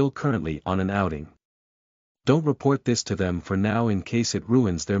are still currently on an outing. Don't report this to them for now in case it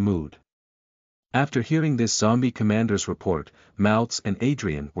ruins their mood. After hearing this zombie commander's report, Maltz and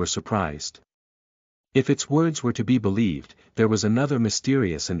Adrian were surprised. If its words were to be believed, there was another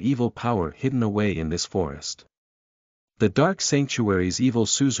mysterious and evil power hidden away in this forest. The Dark Sanctuary's evil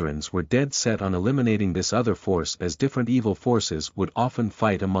suzerains were dead set on eliminating this other force, as different evil forces would often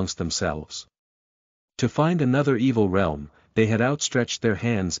fight amongst themselves. To find another evil realm, they had outstretched their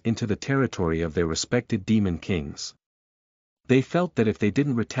hands into the territory of their respected demon kings. They felt that if they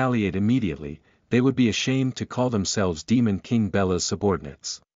didn't retaliate immediately, they would be ashamed to call themselves Demon King Bella's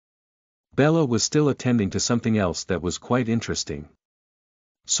subordinates. Bella was still attending to something else that was quite interesting.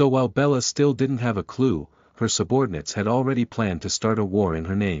 So while Bella still didn't have a clue, her subordinates had already planned to start a war in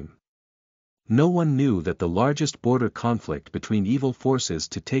her name. No one knew that the largest border conflict between evil forces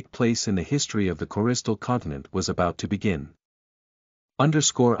to take place in the history of the Coristal continent was about to begin.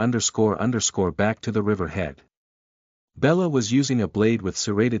 Back to the riverhead. Bella was using a blade with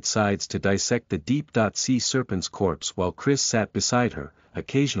serrated sides to dissect the deep sea serpent's corpse while Chris sat beside her,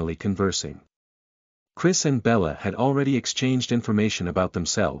 occasionally conversing. Chris and Bella had already exchanged information about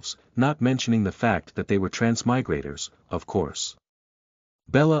themselves, not mentioning the fact that they were transmigrators, of course.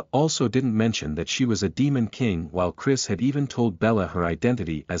 Bella also didn't mention that she was a demon king, while Chris had even told Bella her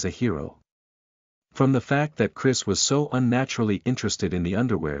identity as a hero. From the fact that Chris was so unnaturally interested in the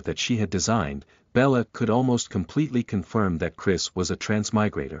underwear that she had designed, Bella could almost completely confirm that Chris was a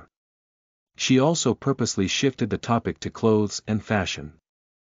transmigrator. She also purposely shifted the topic to clothes and fashion.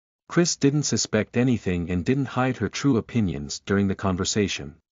 Chris didn't suspect anything and didn't hide her true opinions during the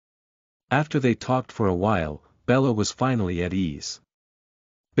conversation. After they talked for a while, Bella was finally at ease.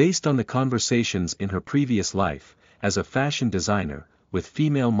 Based on the conversations in her previous life, as a fashion designer, with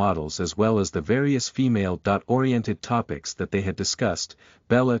female models as well as the various female-oriented topics that they had discussed,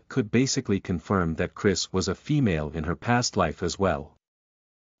 Bella could basically confirm that Chris was a female in her past life as well.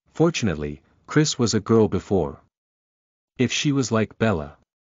 Fortunately, Chris was a girl before. If she was like Bella.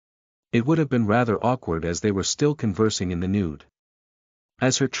 It would have been rather awkward as they were still conversing in the nude.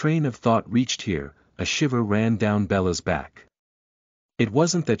 As her train of thought reached here, a shiver ran down Bella's back. It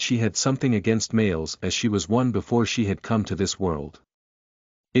wasn't that she had something against males, as she was one before she had come to this world.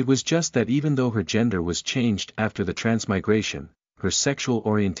 It was just that even though her gender was changed after the transmigration, her sexual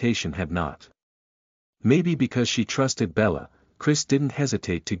orientation had not. Maybe because she trusted Bella, Chris didn't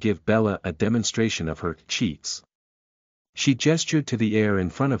hesitate to give Bella a demonstration of her cheats. She gestured to the air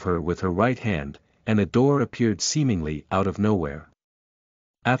in front of her with her right hand, and a door appeared seemingly out of nowhere.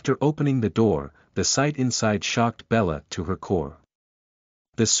 After opening the door, the sight inside shocked Bella to her core.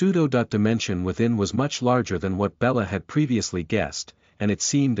 The pseudo-dimension within was much larger than what Bella had previously guessed, and it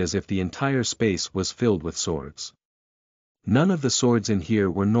seemed as if the entire space was filled with swords. None of the swords in here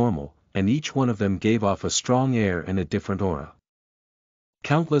were normal, and each one of them gave off a strong air and a different aura.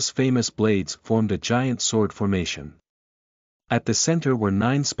 Countless famous blades formed a giant sword formation. At the center were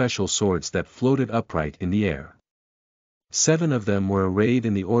 9 special swords that floated upright in the air. 7 of them were arrayed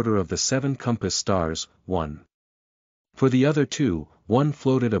in the order of the 7 compass stars, 1. For the other 2, 1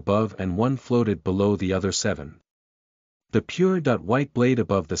 floated above and 1 floated below the other 7. The pure white blade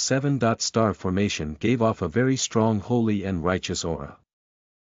above the 7-star formation gave off a very strong holy and righteous aura.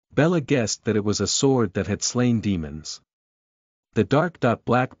 Bella guessed that it was a sword that had slain demons. The dark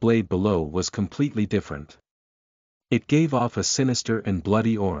black blade below was completely different. It gave off a sinister and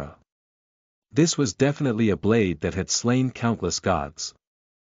bloody aura. This was definitely a blade that had slain countless gods.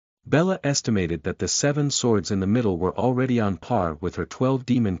 Bella estimated that the 7 swords in the middle were already on par with her 12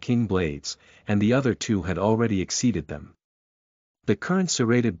 Demon King blades, and the other 2 had already exceeded them. The current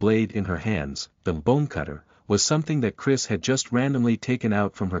serrated blade in her hands, the bonecutter, was something that Chris had just randomly taken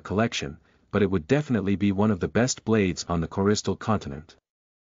out from her collection, but it would definitely be one of the best blades on the Coristal continent.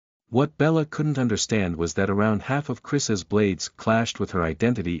 What Bella couldn't understand was that around half of Chris's blades clashed with her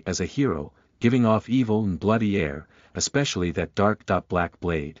identity as a hero, giving off evil and bloody air, especially that dark black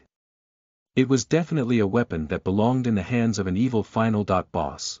blade. It was definitely a weapon that belonged in the hands of an evil final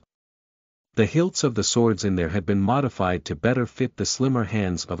boss. The hilts of the swords in there had been modified to better fit the slimmer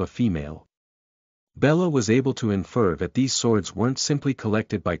hands of a female. Bella was able to infer that these swords weren't simply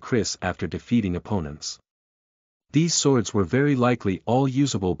collected by Chris after defeating opponents. These swords were very likely all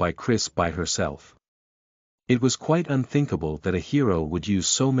usable by Chris by herself. It was quite unthinkable that a hero would use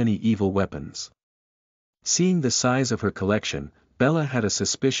so many evil weapons. Seeing the size of her collection, Bella had a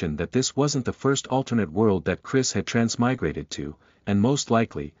suspicion that this wasn't the first alternate world that Chris had transmigrated to, and most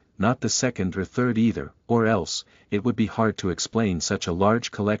likely, not the second or third either, or else, it would be hard to explain such a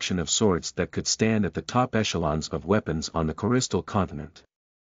large collection of swords that could stand at the top echelons of weapons on the Coristal continent.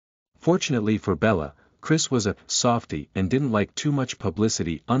 Fortunately for Bella, Chris was a softie and didn't like too much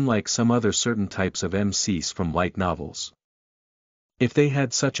publicity, unlike some other certain types of MCs from light novels. If they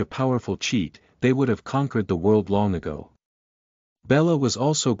had such a powerful cheat, they would have conquered the world long ago. Bella was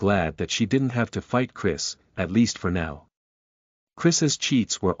also glad that she didn't have to fight Chris, at least for now. Chris's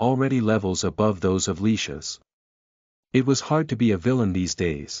cheats were already levels above those of Leisha's. It was hard to be a villain these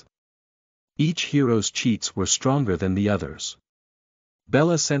days. Each hero's cheats were stronger than the others.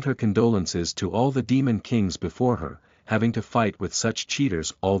 Bella sent her condolences to all the demon kings before her, having to fight with such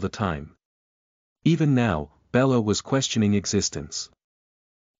cheaters all the time. Even now, Bella was questioning existence.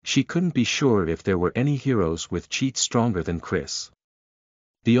 She couldn't be sure if there were any heroes with cheats stronger than Chris.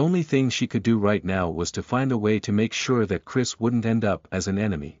 The only thing she could do right now was to find a way to make sure that Chris wouldn't end up as an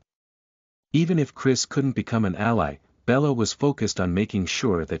enemy. Even if Chris couldn't become an ally, Bella was focused on making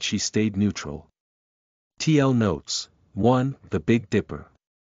sure that she stayed neutral. TL Notes. 1. The Big Dipper.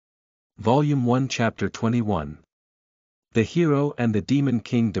 Volume 1 Chapter 21. The hero and the demon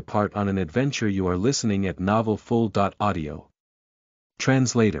king depart on an adventure. You are listening at novelfull.audio.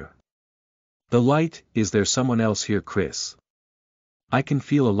 Translator. The light, is there someone else here, Chris? I can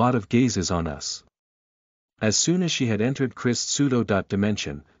feel a lot of gazes on us. As soon as she had entered Chris'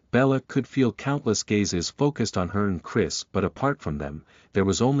 pseudo-dimension, Bella could feel countless gazes focused on her and Chris, but apart from them, there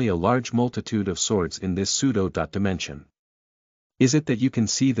was only a large multitude of swords in this pseudo-dimension. Is it that you can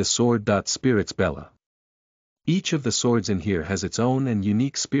see the sword-spirits, Bella? Each of the swords in here has its own and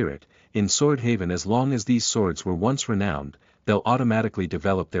unique spirit. In Swordhaven, as long as these swords were once renowned, they'll automatically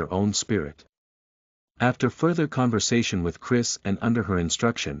develop their own spirit. After further conversation with Chris and under her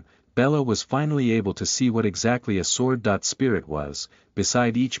instruction, Bella was finally able to see what exactly a sword-spirit was.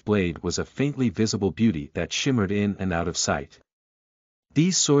 Beside each blade was a faintly visible beauty that shimmered in and out of sight.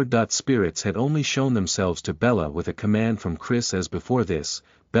 These sword-spirits had only shown themselves to Bella with a command from Chris, as before this,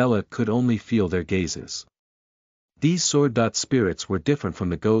 Bella could only feel their gazes. These sword-spirits were different from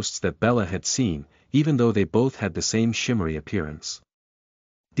the ghosts that Bella had seen, even though they both had the same shimmery appearance.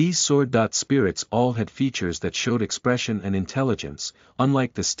 These sword spirits all had features that showed expression and intelligence,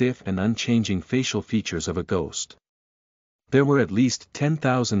 unlike the stiff and unchanging facial features of a ghost. There were at least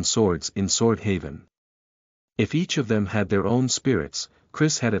 10,000 swords in Sword Haven. If each of them had their own spirits,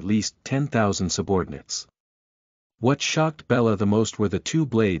 Chris had at least 10,000 subordinates. What shocked Bella the most were the two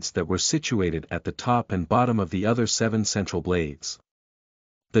blades that were situated at the top and bottom of the other 7 central blades.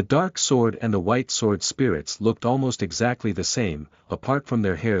 The dark sword and the white sword spirits looked almost exactly the same, apart from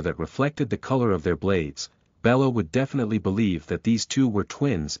their hair that reflected the color of their blades. Bella would definitely believe that these two were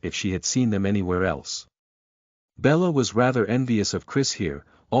twins if she had seen them anywhere else. Bella was rather envious of Chris here.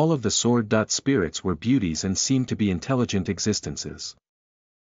 All of the sword spirits were beauties and seemed to be intelligent existences.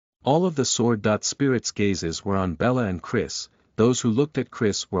 All of the sword spirits' gazes were on Bella and Chris. Those who looked at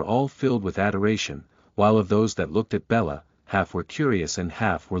Chris were all filled with adoration, while of those that looked at Bella, half were curious and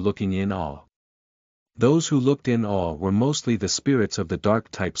half were looking in awe. Those who looked in awe were mostly the spirits of the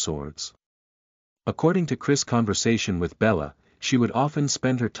dark-type swords. According to Chris' conversation with Bella, she would often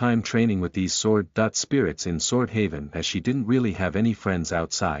spend her time training with these sword spirits in Sword Haven as she didn't really have any friends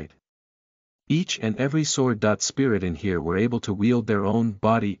outside. Each and every sword spirit in here were able to wield their own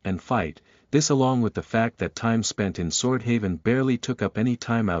body and fight. This, along with the fact that time spent in Sword Haven barely took up any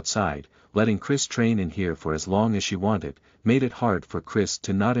time outside, letting Chris train in here for as long as she wanted, made it hard for Chris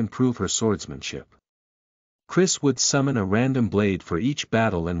to not improve her swordsmanship. Chris would summon a random blade for each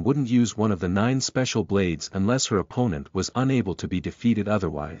battle and wouldn't use one of the 9 special blades unless her opponent was unable to be defeated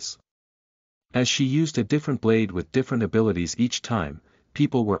otherwise. As she used a different blade with different abilities each time,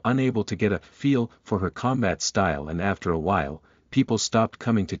 people were unable to get a feel for her combat style, and after a while, people stopped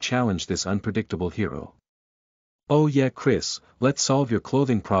coming to challenge this unpredictable hero. "Oh yeah, Chris, let's solve your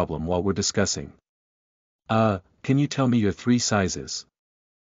clothing problem while we're discussing. Can you tell me your 3 sizes?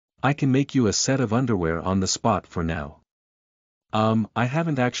 I can make you a set of underwear on the spot for now." I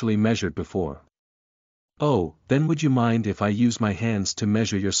haven't actually measured before." "Oh, then would you mind if I use my hands to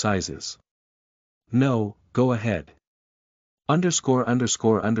measure your sizes?" "No, go ahead."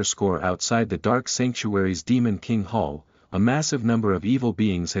 Outside the Dark Sanctuary's Demon King Hall, a massive number of evil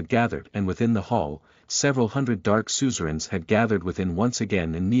beings had gathered, and within the hall, several hundred dark suzerains had gathered within once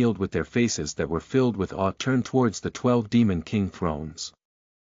again and kneeled with their faces that were filled with awe turned towards the 12 Demon King thrones.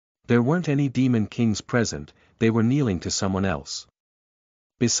 There weren't any Demon Kings present, they were kneeling to someone else.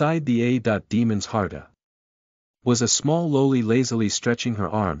 Beside the Demon's Harda was a small lowly lazily stretching her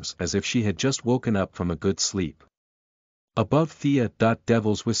arms as if she had just woken up from a good sleep. Above Thea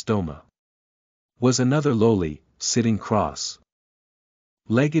Devil's Wisdoma was another lowly, sitting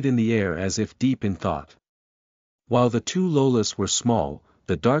cross-legged in the air as if deep in thought. While the 2 Lolas were small,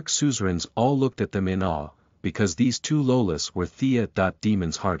 the dark suzerains all looked at them in awe, because these 2 Lolas were Thea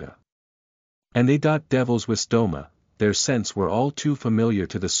Demon's Harda and Devil's Wisdoma. Their scents were all too familiar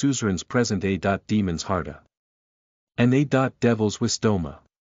to the suzerains present. Demon's Harda and Devil's Wisdoma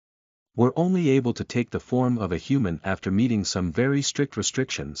were only able to take the form of a human after meeting some very strict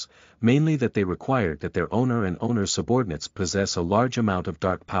restrictions, mainly that they required that their owner and owner's subordinates possess a large amount of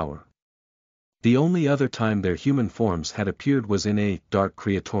dark power. The only other time their human forms had appeared was in a Dark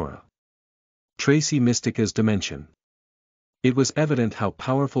Creatora Tracy Mystica's dimension. It was evident how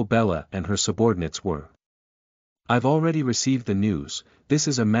powerful Bella and her subordinates were. "I've already received the news. This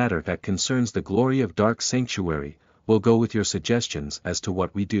is a matter that concerns the glory of Dark Sanctuary. We'll go with your suggestions as to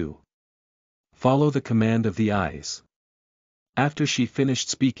what we do. Follow the command of the eyes." After she finished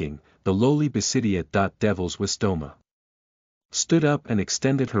speaking, the lowly Basidia Devil's Wisdoma stood up and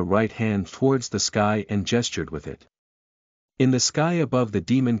extended her right hand towards the sky and gestured with it. In the sky above the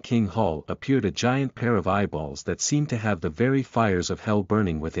Demon King Hall appeared a giant pair of eyeballs that seemed to have the very fires of hell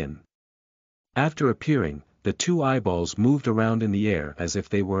burning within. After appearing, the 2 eyeballs moved around in the air as if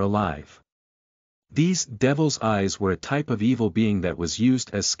they were alive. These Devil's Eyes were a type of evil being that was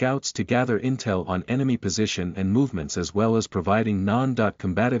used as scouts to gather intel on enemy position and movements, as well as providing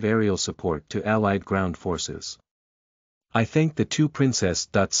non-combative aerial support to allied ground forces. "I thank the 2 Princess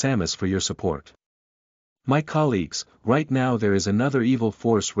Samus for your support. My colleagues, right now there is another evil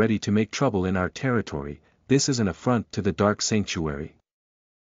force ready to make trouble in our territory. This is an affront to the Dark Sanctuary.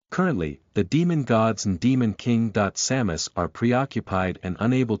 Currently, the demon gods and Demon King Samus are preoccupied and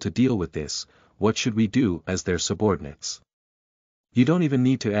unable to deal with this. What should we do as their subordinates?" "You don't even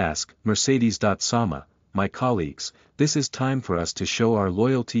need to ask, Mercedes Sama, my colleagues. This is time for us to show our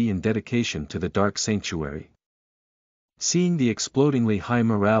loyalty and dedication to the Dark Sanctuary." Seeing the explodingly high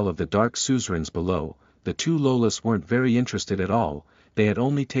morale of the Dark Suzerains below, the 2 Lolas weren't very interested at all. They had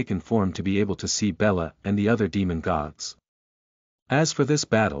only taken form to be able to see Bella and the other demon gods. As for this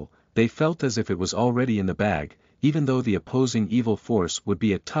battle, they felt as if it was already in the bag. even though the opposing evil force would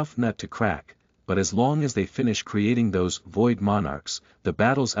be a tough nut to crack, but as long as they finish creating those void monarchs, the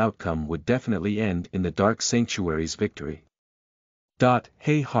battle's outcome would definitely end in the Dark Sanctuary's victory.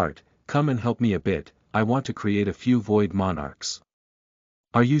 Hey Heart, come and help me a bit, I want to create a few void monarchs.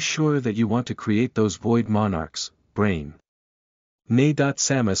 Are you sure that you want to create those void monarchs, Brain? Nay.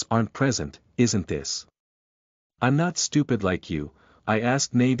 Samus aren't present, isn't this? I'm not stupid like you. I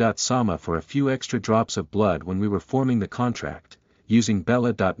asked Nay. Sama for a few extra drops of blood when we were forming the contract. Using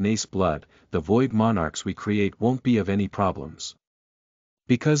Bella. Nay's blood, the void monarchs we create won't be of any problems.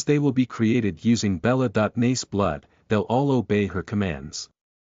 Because they will be created using Bella. Nay's blood, they'll all obey her commands.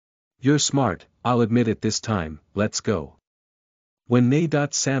 You're smart, I'll admit it this time, let's go. When Nay.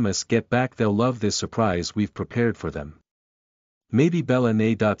 Samus get back they'll love this surprise we've prepared for them. Maybe Bella.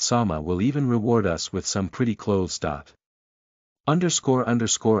 Nay. Sama will even reward us with some pretty clothes.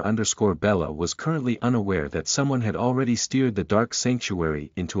 Bella was currently unaware that someone had already steered the Dark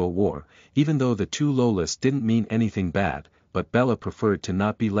Sanctuary into a war, even though the two Lolas didn't mean anything bad, but Bella preferred to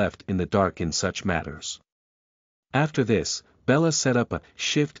not be left in the dark in such matters. After this, Bella set up a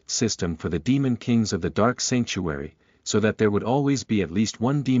shift system for the Demon Kings of the Dark Sanctuary, so that there would always be at least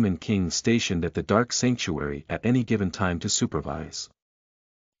one Demon King stationed at the Dark Sanctuary at any given time to supervise.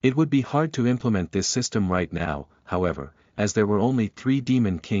 It would be hard to implement this system right now, however, as there were only 3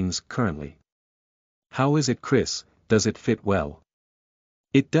 Demon Kings currently. How is it, Chris, does it fit well?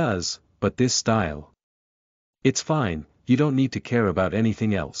 It does, but this style. It's fine, you don't need to care about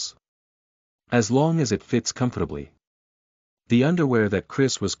anything else. As long as it fits comfortably. The underwear that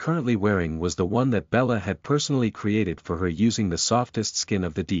Chris was currently wearing was the one that Bella had personally created for her using the softest skin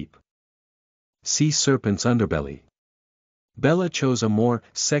of the deep sea serpent's underbelly. Bella chose a more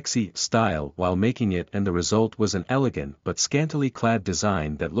sexy style while making it, and the result was an elegant but scantily clad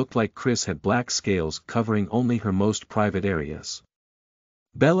design that looked like Chris had black scales covering only her most private areas.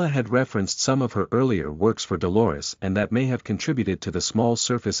 Bella had referenced some of her earlier works for Dolores, and that may have contributed to the small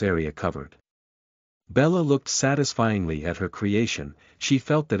surface area covered. Bella looked satisfyingly at her creation. She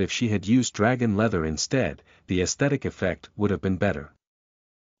felt that if she had used dragon leather instead, the aesthetic effect would have been better.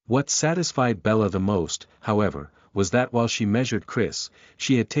 What satisfied Bella the most, however, was that while she measured Chris,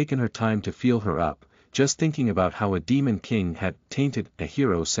 she had taken her time to feel her up. Just thinking about how a Demon King had tainted a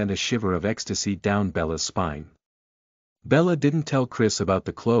hero sent a shiver of ecstasy down Bella's spine. Bella didn't tell Chris about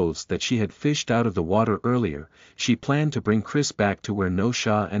the clothes that she had fished out of the water earlier. She planned to bring Chris back to where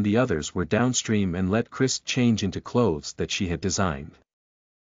Nosha and the others were downstream and let Chris change into clothes that she had designed.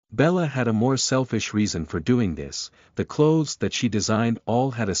 Bella had a more selfish reason for doing this. The clothes that she designed all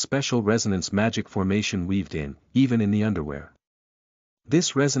had a special resonance magic formation weaved in, even in the underwear.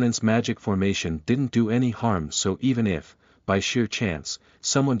 This resonance magic formation didn't do any harm, so even if, by sheer chance,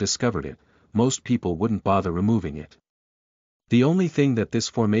 someone discovered it, most people wouldn't bother removing it. The only thing that this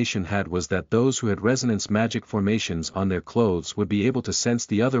formation had was that those who had resonance magic formations on their clothes would be able to sense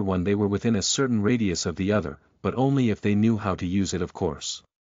the other one. They were within a certain radius of the other, but only if they knew how to use it, of course.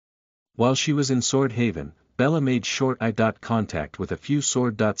 While she was in Sword Haven, Bella made short eye contact with a few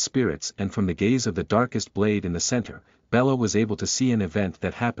sword spirits, and from the gaze of the darkest blade in the center, Bella was able to see an event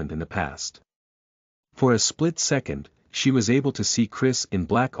that happened in the past. For a split second, she was able to see Chris in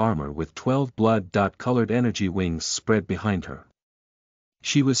black armor with 12 blood-colored energy wings spread behind her.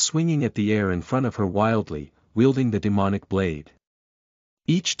 She was swinging at the air in front of her wildly, wielding the demonic blade.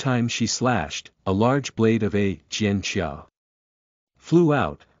 Each time she slashed, a large blade of a Jianxia flew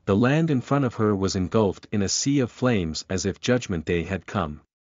out. The land in front of her was engulfed in a sea of flames as if Judgment Day had come.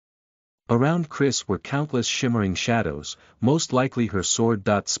 Around Chris were countless shimmering shadows, most likely her sword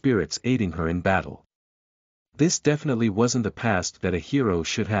spirits aiding her in battle. This definitely wasn't the past that a hero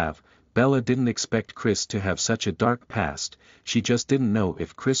should have. Bella didn't expect Chris to have such a dark past, she just didn't know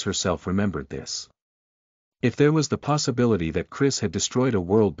if Chris herself remembered this. If there was the possibility that Chris had destroyed a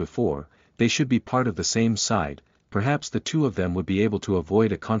world before, they should be part of the same side. Perhaps the two of them would be able to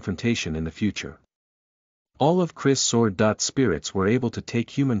avoid a confrontation in the future. All of Chris' sword spirits were able to take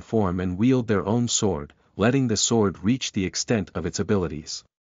human form and wield their own sword, letting the sword reach the extent of its abilities.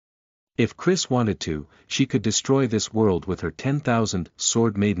 If Chris wanted to, she could destroy this world with her 10,000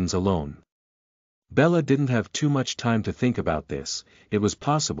 sword maidens alone. Bella didn't have too much time to think about this. It was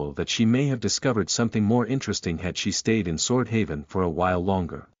possible that she may have discovered something more interesting had she stayed in Sword Haven for a while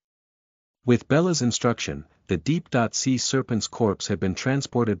longer. With Bella's instruction, the deep sea serpent's corpse had been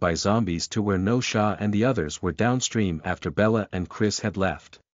transported by zombies to where Nosha and the others were downstream after Bella and Chris had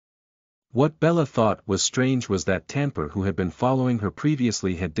left. What Bella thought was strange was that Tamper, who had been following her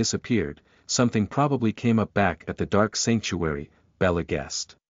previously, had disappeared. Something probably came up back at the Dark Sanctuary, Bella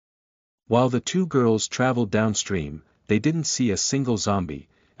guessed. While the two girls traveled downstream, they didn't see a single zombie,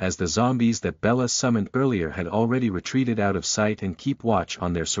 as the zombies that Bella summoned earlier had already retreated out of sight and keep watch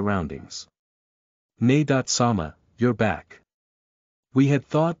on their surroundings. Sama, you're back. We had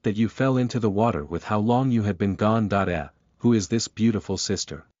thought that you fell into the water with how long you had been gone. Who is this beautiful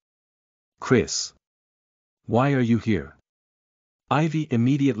sister? Chris. Why are you here? Ivy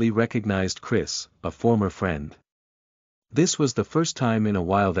immediately recognized Chris, a former friend. This was the first time in a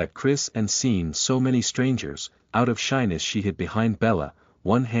while that Chris had seen so many strangers. Out of shyness she hid behind Bella,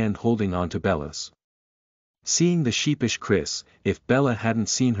 one hand holding onto Bella's. Seeing the sheepish Chris, if Bella hadn't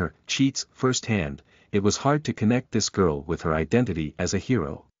seen her cheats firsthand, it was hard to connect this girl with her identity as a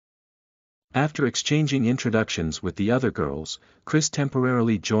hero. After exchanging introductions with the other girls, Chris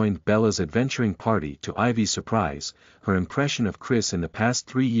temporarily joined Bella's adventuring party. To Ivy's surprise, her impression of Chris in the past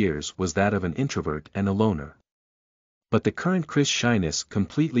 3 years was that of an introvert and a loner. But the current Chris shyness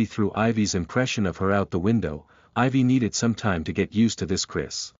completely threw Ivy's impression of her out the window. Ivy needed some time to get used to this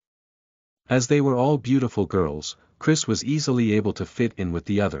Chris. As they were all beautiful girls, Chris was easily able to fit in with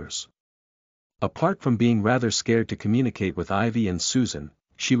the others. Apart from being rather scared to communicate with Ivy and Susan,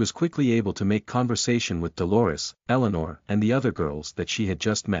 she was quickly able to make conversation with Dolores, Eleanor, and the other girls that she had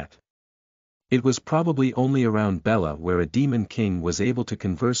just met. It was probably only around Bella where a demon king was able to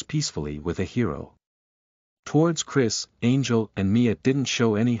converse peacefully with a hero. Towards Chris, Angel and Mia didn't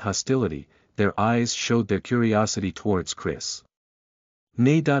show any hostility, their eyes showed their curiosity towards Chris.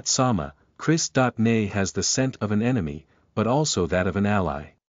 Sama, Chris. Nay has the scent of an enemy, but also that of an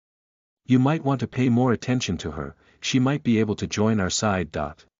ally. You might want to pay more attention to her, she might be able to join our side.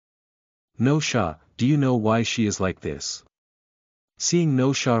 Nosha, do you know why she is like this? Seeing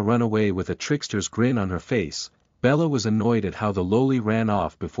Nosha run away with a trickster's grin on her face, Bella was annoyed at how the lowly ran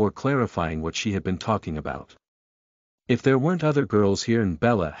off before clarifying what she had been talking about. If there weren't other girls here and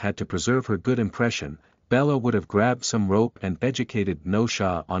Bella had to preserve her good impression, Bella would have grabbed some rope and educated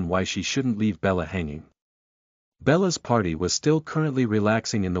Nosha on why she shouldn't leave Bella hanging. Bella's party was still currently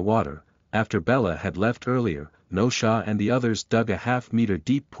relaxing in the water. After Bella had left earlier, Nosha and the others dug a half-meter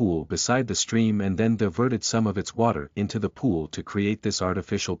deep pool beside the stream and then diverted some of its water into the pool to create this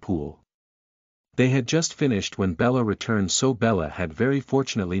artificial pool. They had just finished when Bella returned, so Bella had very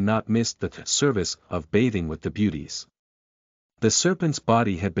fortunately not missed the service of bathing with the beauties. The serpent's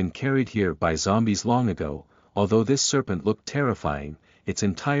body had been carried here by zombies long ago. Although this serpent looked terrifying, its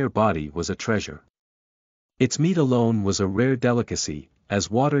entire body was a treasure. Its meat alone was a rare delicacy, as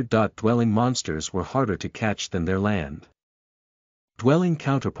water-dwelling monsters were harder to catch than their land-dwelling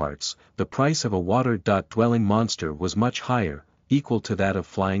counterparts. The price of a water-dwelling monster was much higher, equal to that of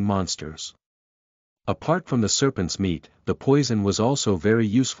flying monsters. Apart from the serpent's meat, the poison was also very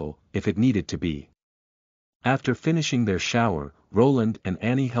useful, if it needed to be. After finishing their shower, Roland and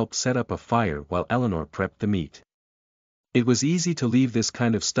Annie helped set up a fire while Eleanor prepped the meat. It was easy to leave this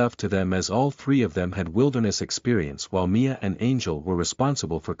kind of stuff to them as all three of them had wilderness experience, while Mia and Angel were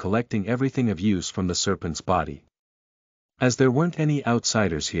responsible for collecting everything of use from the serpent's body. As there weren't any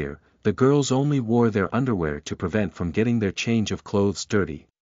outsiders here, the girls only wore their underwear to prevent from getting their change of clothes dirty.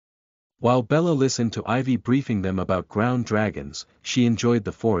 While Bella listened to Ivy briefing them about ground dragons, she enjoyed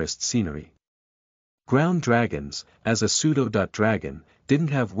the forest scenery. Ground dragons, as a pseudo-dragon, didn't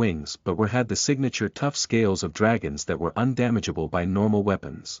have wings but had the signature tough scales of dragons that were undamageable by normal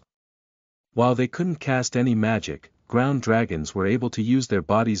weapons. While they couldn't cast any magic, ground dragons were able to use their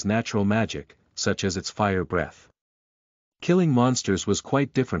body's natural magic, such as its fire breath. Killing monsters was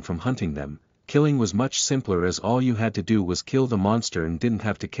quite different from hunting them. Killing was much simpler as all you had to do was kill the monster and didn't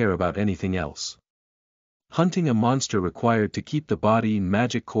have to care about anything else. Hunting a monster required to keep the body and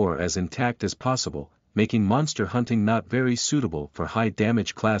magic core as intact as possible, making monster hunting not very suitable for high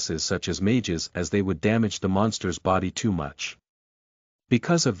damage classes such as mages, as they would damage the monster's body too much.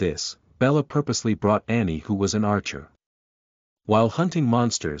 Because of this, Bella purposely brought Annie, who was an archer. While hunting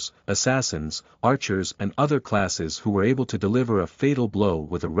monsters, assassins, archers and other classes who were able to deliver a fatal blow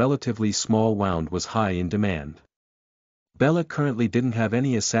with a relatively small wound was high in demand. Bella currently didn't have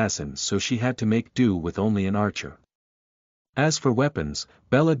any assassins, so she had to make do with only an archer. As for weapons,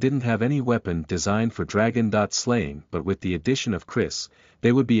 Bella didn't have any weapon designed for dragon slaying, but with the addition of Chris,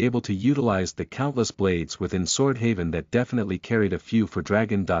 they would be able to utilize the countless blades within Swordhaven that definitely carried a few for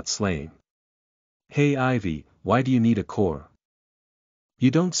dragon slaying. Hey Ivy, why do you need a core? You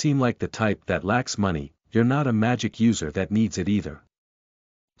don't seem like the type that lacks money. You're not a magic user that needs it either.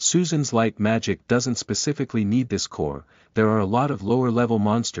 Susan's light magic doesn't specifically need this core. There are a lot of lower level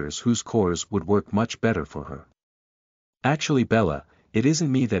monsters whose cores would work much better for her. Actually Bella, it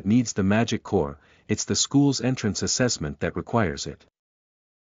isn't me that needs the magic core, it's the school's entrance assessment that requires it.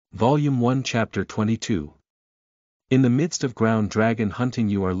 Volume 1 Chapter 22. In the midst of ground dragon hunting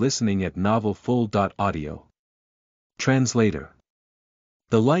you are listening at novel full.audio. Translator.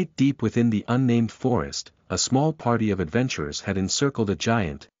 The light deep within the unnamed forest, a small party of adventurers had encircled a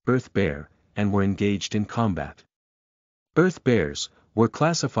giant, earth bear, and were engaged in combat. Earth bears were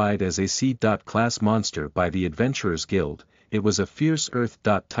classified as a C.class monster by the Adventurers Guild. It was a fierce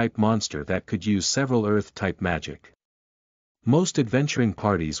Earth.type monster that could use several Earth-type magic. Most adventuring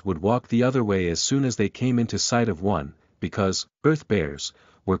parties would walk the other way as soon as they came into sight of one, because Earth bears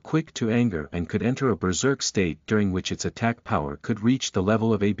were quick to anger and could enter a berserk state during which its attack power could reach the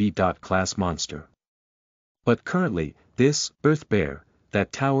level of a B.class monster. But currently, this Earth bear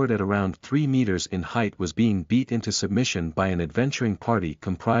that towered at around 3 meters in height was being beat into submission by an adventuring party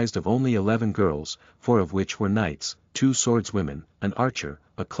comprised of only 11 girls, 4 of which were knights, 2 swordswomen, an archer,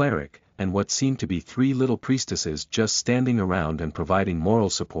 a cleric, and what seemed to be 3 little priestesses just standing around and providing moral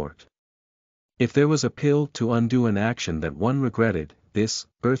support. If there was a pill to undo an action that one regretted, this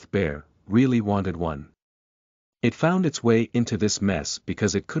Earth bear really wanted one. It found its way into this mess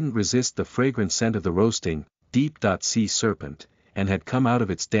because it couldn't resist the fragrant scent of the roasting, deep-sea serpent, and had come out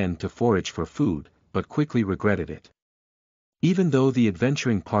of its den to forage for food, but quickly regretted it. Even though the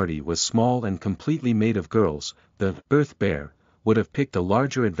adventuring party was small and completely made of girls, the Earth bear would have picked a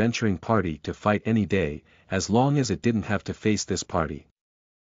larger adventuring party to fight any day, as long as it didn't have to face this party.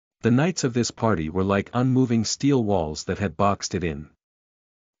 The knights of this party were like unmoving steel walls that had boxed it in.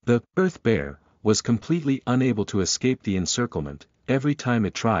 The Earth bear was completely unable to escape the encirclement. Every time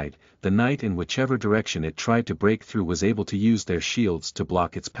it tried, the knight in whichever direction it tried to break through was able to use their shields to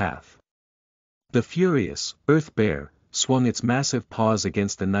block its path. The furious Earth bear swung its massive paws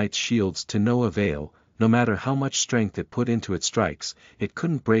against the knight's shields to no avail. No matter how much strength it put into its strikes, it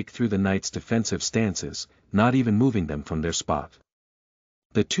couldn't break through the knight's defensive stances, not even moving them from their spot.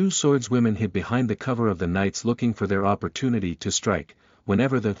 The 2 swordswomen hid behind the cover of the knights looking for their opportunity to strike.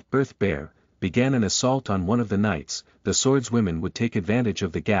 Whenever the Earth bear began an assault on one of the knights, the swordswomen would take advantage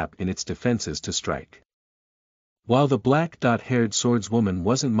of the gap in its defenses to strike. While the black-haired swordswoman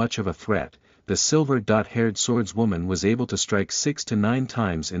wasn't much of a threat, the silver-haired swordswoman was able to strike 6 to 9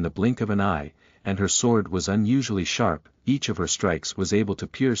 times in the blink of an eye, and her sword was unusually sharp. Each of her strikes was able to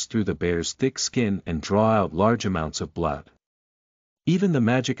pierce through the bear's thick skin and draw out large amounts of blood. Even the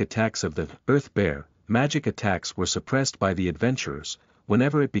magic attacks of the Earth bear, magic attacks were suppressed by the adventurers.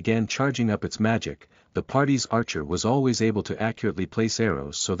 Whenever it began charging up its magic, the party's archer was always able to accurately place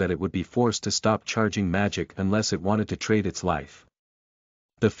arrows so that it would be forced to stop charging magic unless it wanted to trade its life.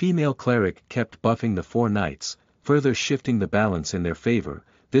 The female cleric kept buffing the 4 knights, further shifting the balance in their favor.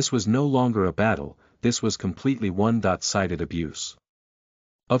 This was no longer a battle, this was completely one-sided abuse.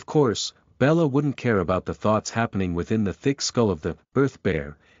 Of course, Bella wouldn't care about the thoughts happening within the thick skull of the Earth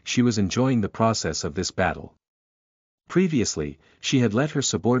bear. She was enjoying the process of this battle. Previously, she had let her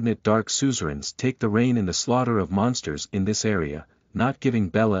subordinate dark suzerains take the reign in the slaughter of monsters in this area, not giving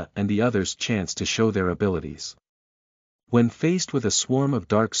Bella and the others chance to show their abilities. When faced with a swarm of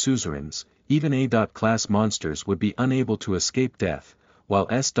dark suzerains, even A.class monsters would be unable to escape death, while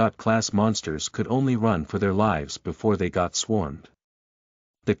S.class monsters could only run for their lives before they got swarmed.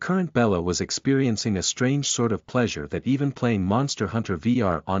 The current Bella was experiencing a strange sort of pleasure that even playing Monster Hunter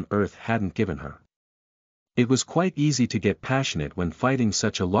VR on Earth hadn't given her. It was quite easy to get passionate when fighting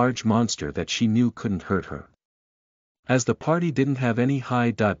such a large monster that she knew couldn't hurt her. As the party didn't have any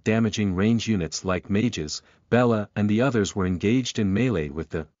high-damaging range units like mages, Bella and the others were engaged in melee with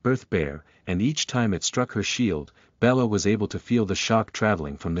the Earth bear, and each time it struck her shield, Bella was able to feel the shock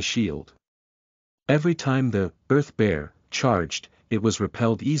traveling from the shield. Every time the Earth bear charged, it was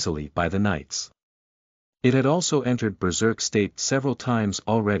repelled easily by the knights. It had also entered berserk state several times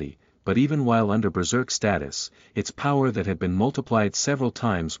already, but even while under berserk status, its power that had been multiplied several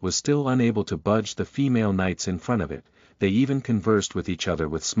times was still unable to budge the female knights in front of it. They even conversed with each other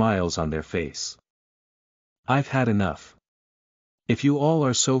with smiles on their face. "I've had enough. If you all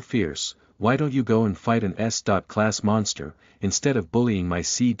are so fierce, why don't you go and fight an S.class monster, instead of bullying my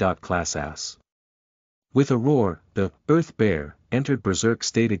C.class ass?" With a roar, the Earth bear entered berserk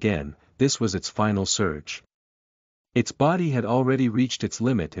state again. This was its final surge. Its body had already reached its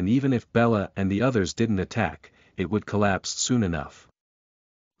limit, and even if Bella and the others didn't attack, it would collapse soon enough.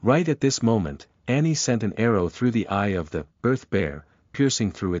 Right at this moment, Annie sent an arrow through the eye of the Earth bear,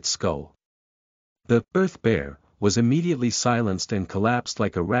 piercing through its skull. The Earth bear was immediately silenced and collapsed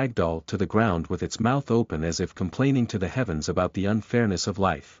like a rag doll to the ground with its mouth open as if complaining to the heavens about the unfairness of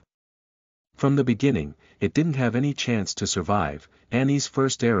life. From the beginning, it didn't have any chance to survive. Annie's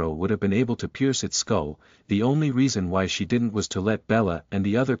first arrow would have been able to pierce its skull. The only reason why she didn't was to let Bella and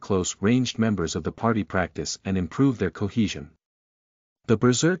the other close-ranged members of the party practice and improve their cohesion. The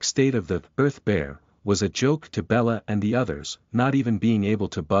berserk state of the Earth Bear was a joke to Bella and the others, not even being able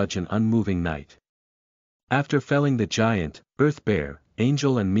to budge an unmoving knight. After felling the giant, Earth Bear,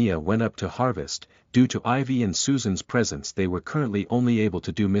 Angel and Mia went up to harvest. Due to Ivy and Susan's presence they were currently only able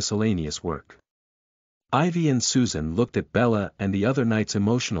to do miscellaneous work. Ivy and Susan looked at Bella and the other knights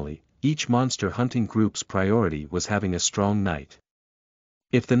emotionally. Each monster hunting group's priority was having a strong knight.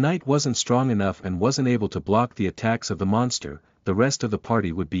 If the knight wasn't strong enough and wasn't able to block the attacks of the monster, the rest of the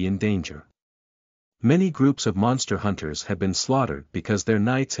party would be in danger. Many groups of monster hunters had been slaughtered because their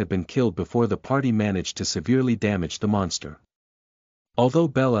knights had been killed before the party managed to severely damage the monster. Although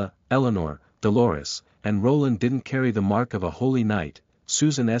Bella, Eleanor, Dolores, and Roland didn't carry the mark of a holy knight,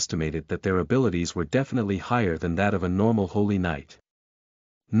 Susan estimated that their abilities were definitely higher than that of a normal holy knight.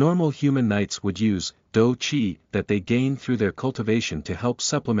 Normal human knights would use Do Chi that they gained through their cultivation to help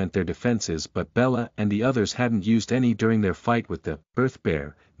supplement their defenses, but Bella and the others hadn't used any during their fight with the Earth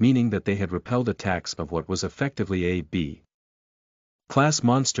Bear, meaning that they had repelled attacks of what was effectively a B class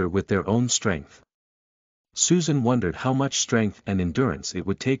monster with their own strength. Susan wondered how much strength and endurance it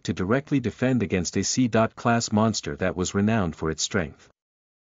would take to directly defend against a C-class monster that was renowned for its strength.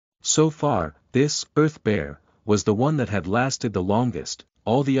 So far, this Earth Bear was the one that had lasted the longest.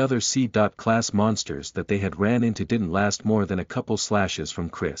 All the other C-class monsters that they had ran into didn't last more than a couple slashes from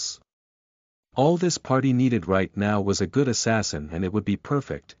Chris. All this party needed right now was a good assassin, and it would be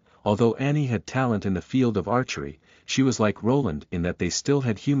perfect. Although Annie had talent in the field of archery, she was like Roland in that they still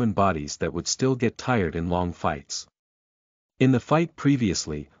had human bodies that would still get tired in long fights. In the fight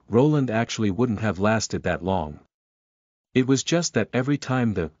previously, Roland actually wouldn't have lasted that long. It was just that every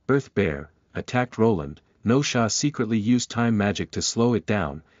time the Earth Bear attacked Roland, Nosha secretly used time magic to slow it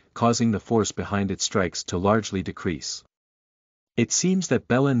down, causing the force behind its strikes to largely decrease. It seems that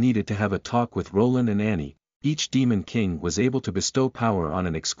Bella needed to have a talk with Roland and Annie. Each Demon King was able to bestow power on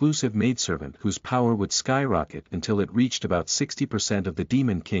an exclusive maidservant whose power would skyrocket until it reached about 60% of the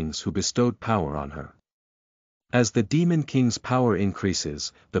Demon Kings who bestowed power on her. As the Demon King's power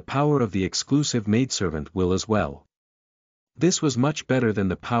increases, the power of the exclusive maidservant will as well. This was much better than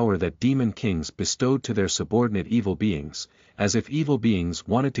the power that Demon Kings bestowed to their subordinate evil beings, as if evil beings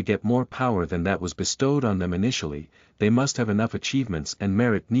wanted to get more power than that was bestowed on them initially, they must have enough achievements and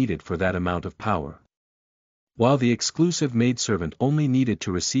merit needed for that amount of power. While the exclusive maidservant only needed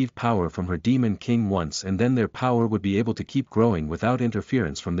to receive power from her Demon King once, and then their power would be able to keep growing without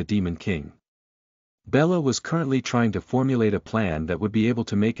interference from the Demon King. Bella was currently trying to formulate a plan that would be able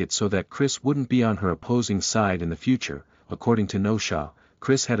to make it so that Chris wouldn't be on her opposing side in the future. According to Nosha,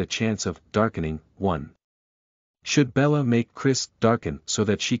 Chris had a chance of darkening. 1. Should Bella make Chris darken so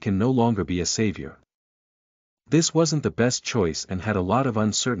that she can no longer be a savior? This wasn't the best choice and had a lot of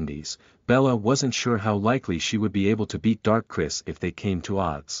uncertainties. Bella wasn't sure how likely she would be able to beat Dark Chris if they came to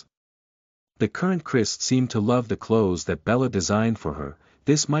odds. The current Chris seemed to love the clothes that Bella designed for her.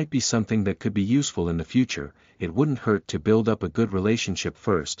 This might be something that could be useful in the future. It wouldn't hurt to build up a good relationship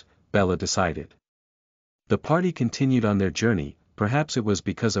first, Bella decided. The party continued on their journey. Perhaps it was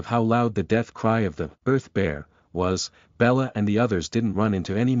because of how loud the death cry of the Earth Bear was. Bella and the others didn't run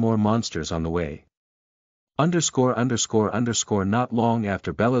into any more monsters on the way. Not long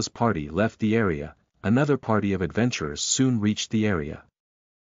after Bella's party left the area, another party of adventurers soon reached the area.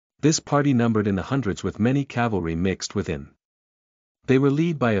 This party numbered in the hundreds with many cavalry mixed within. They were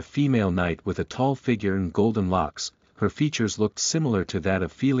led by a female knight with a tall figure and golden locks. Her features looked similar to that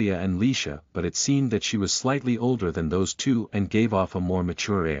of Philia and Leisha, but it seemed that she was slightly older than those two and gave off a more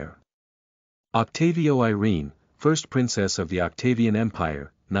mature air. Octavio Irene, first princess of the Octavian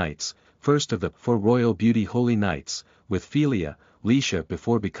Empire, knights, first of the 4 royal beauty holy knights, with Philia, Leisha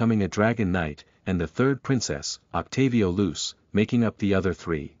before becoming a dragon knight, and the third princess, Octavio Luce, making up the other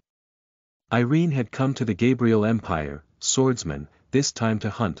 3. Irene had come to the Gabriel Empire, swordsman, this time to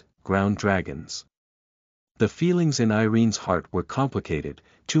hunt ground dragons. The feelings in Irene's heart were complicated.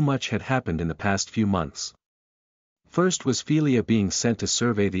 Too much had happened in the past few months. First was Philia being sent to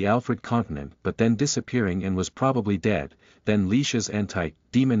survey the Alfred continent but then disappearing and was probably dead. Then Leisha's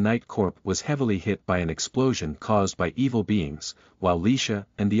anti-demon knight corp was heavily hit by an explosion caused by evil beings. While Leisha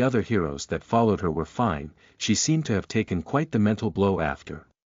and the other heroes that followed her were fine, she seemed to have taken quite the mental blow after.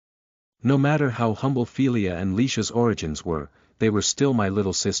 No matter how humble Philia and Leisha's origins were, they were still my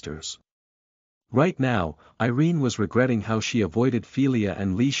little sisters. Right now, Irene was regretting how she avoided Philia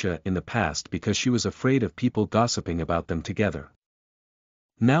and Leisha in the past because she was afraid of people gossiping about them together.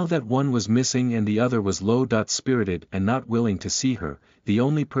 Now that one was missing and the other was low-spirited and not willing to see her, the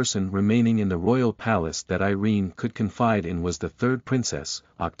only person remaining in the royal palace that Irene could confide in was the third princess,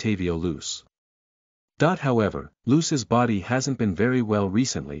 Octavia Luce. However, Luce's body hasn't been very well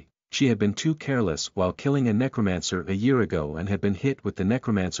recently. She had been too careless while killing a necromancer a year ago and had been hit with the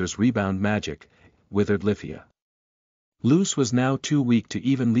necromancer's rebound magic, withered Lithia. Luce was now too weak to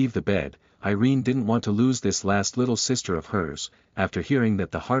even leave the bed. Irene didn't want to lose this last little sister of hers. After hearing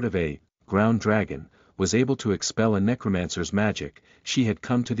that the heart of a ground dragon was able to expel a necromancer's magic, she had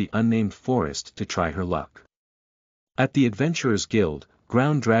come to the unnamed forest to try her luck. At the Adventurers Guild,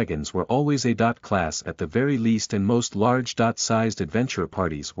 ground dragons were always a class at the very least, and most large-sized adventure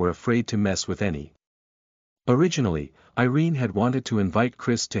parties were afraid to mess with any. Originally, Irene had wanted to invite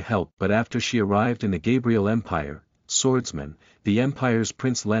Chris to help, but after she arrived in the Gabriel Empire, swordsmen, the Empire's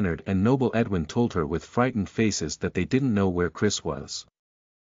Prince Leonard and Noble Edwin told her with frightened faces that they didn't know where Chris was.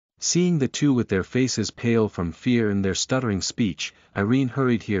 Seeing the two with their faces pale from fear and their stuttering speech, Irene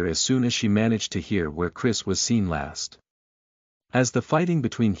hurried here as soon as she managed to hear where Chris was seen last. As the fighting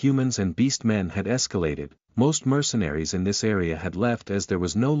between humans and beast men had escalated, most mercenaries in this area had left as there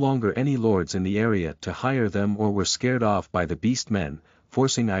was no longer any lords in the area to hire them or were scared off by the beast men,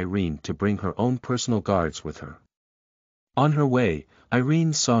 forcing Irene to bring her own personal guards with her. On her way,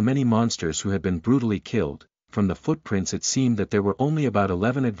 Irene saw many monsters who had been brutally killed. From the footprints it seemed that there were only about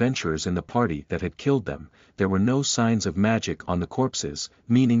 11 adventurers in the party that had killed them. There were no signs of magic on the corpses,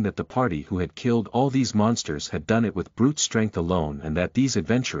 meaning that the party who had killed all these monsters had done it with brute strength alone and that these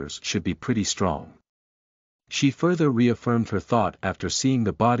adventurers should be pretty strong. She further reaffirmed her thought after seeing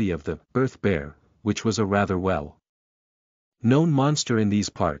the body of the Earth Bear, which was a rather well-known monster in these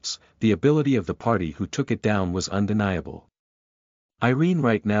parts. The ability of the party who took it down was undeniable. Irene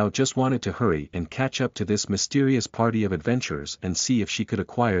right now just wanted to hurry and catch up to this mysterious party of adventurers and see if she could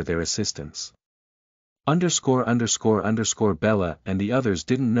acquire their assistance. Bella and the others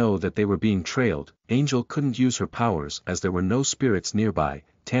didn't know that they were being trailed. Angel couldn't use her powers as there were no spirits nearby.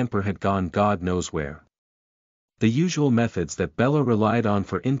 Tamper had gone God knows where. The usual methods that Bella relied on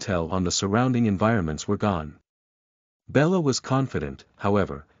for intel on the surrounding environments were gone. Bella was confident,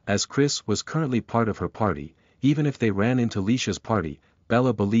 however, as Chris was currently part of her party. Even if they ran into Leisha's party,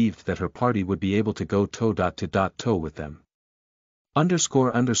 Bella believed that her party would be able to go toe-to-toe with them.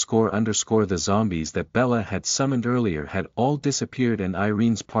 The zombies that Bella had summoned earlier had all disappeared and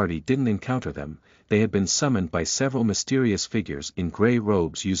Irene's party didn't encounter them. They had been summoned by several mysterious figures in gray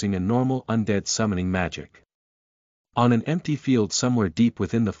robes using a normal undead summoning magic. On an empty field somewhere deep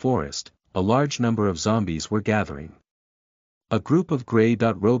within the forest, a large number of zombies were gathering. A group of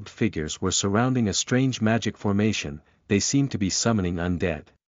gray-robed figures were surrounding a strange magic formation. They seemed to be summoning undead.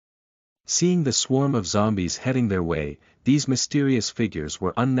 Seeing the swarm of zombies heading their way, these mysterious figures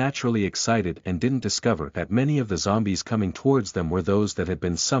were unnaturally excited and didn't discover that many of the zombies coming towards them were those that had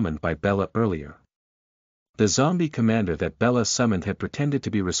been summoned by Bella earlier. The zombie commander that Bella summoned had pretended to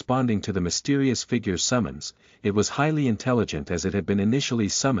be responding to the mysterious figure's summons. It was highly intelligent as it had been initially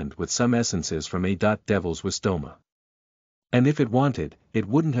summoned with some essences from a devil's wisdoma. And if it wanted, it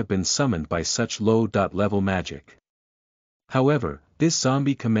wouldn't have been summoned by such low-level magic. However, this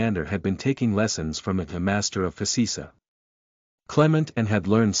zombie commander had been taking lessons from a master of Facisa, Clement, and had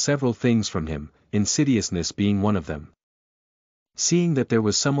learned several things from him, insidiousness being one of them. Seeing that there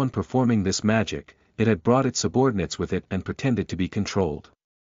was someone performing this magic, it had brought its subordinates with it and pretended to be controlled.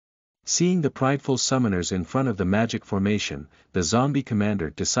 Seeing the prideful summoners in front of the magic formation, the zombie commander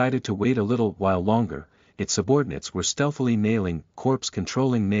decided to wait a little while longer. Its subordinates were stealthily nailing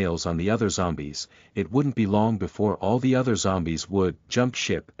corpse-controlling nails on the other zombies. It wouldn't be long before all the other zombies would jump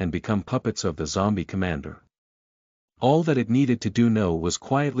ship and become puppets of the zombie commander. All that it needed to do now was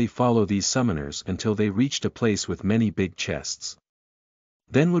quietly follow these summoners until they reached a place with many big chests.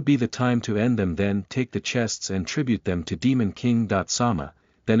 Then would be the time to end them, then take the chests and tribute them to Demon King Sama,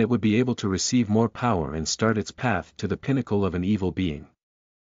 then it would be able to receive more power and start its path to the pinnacle of an evil being.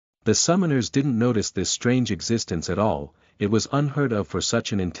 The summoners didn't notice this strange existence at all. It was unheard of for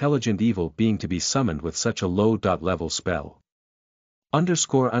such an intelligent evil being to be summoned with such a low-level spell.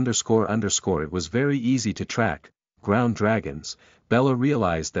 It was very easy to track ground dragons. Bella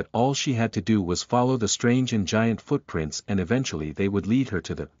realized that all she had to do was follow the strange and giant footprints and eventually they would lead her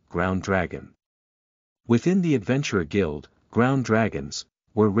to the ground dragon. Within the Adventurer Guild, ground dragons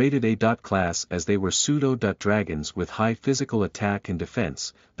were rated A. class as they were pseudo-dragons with high physical attack and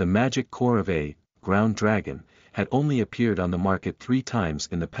defense. The magic core of a ground dragon had only appeared on the market 3 times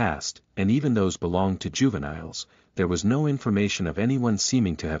in the past, and even those belonged to juveniles. There was no information of anyone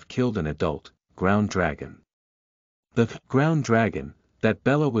seeming to have killed an adult ground dragon. The ground dragon that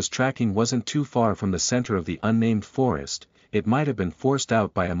Bella was tracking wasn't too far from the center of the unnamed forest. It might have been forced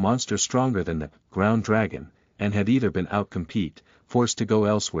out by a monster stronger than the ground dragon, and had either been outcompete, forced to go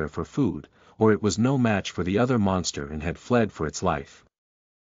elsewhere for food, or it was no match for the other monster and had fled for its life.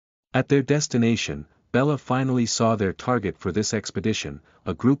 At their destination, Bella finally saw their target for this expedition,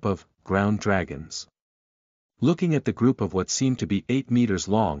 a group of ground dragons. Looking at the group of what seemed to be 8 meters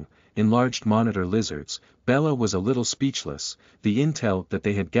long, enlarged monitor lizards, Bella was a little speechless. The intel that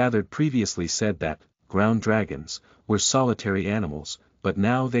they had gathered previously said that ground dragons were solitary animals, but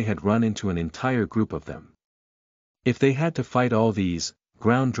now they had run into an entire group of them. If they had to fight all these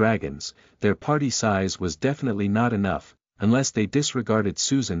ground dragons, their party size was definitely not enough, unless they disregarded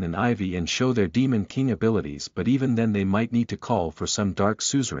Susan and Ivy and show their Demon King abilities, but even then they might need to call for some dark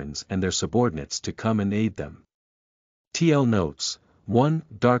suzerains and their subordinates to come and aid them. TL notes, 1.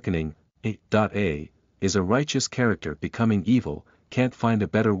 Darkening, A is a righteous character becoming evil, can't find a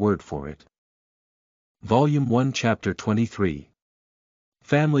better word for it. Volume 1 Chapter 23.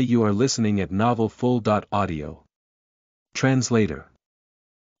 Family, you are listening at novelfull.audio. Translator.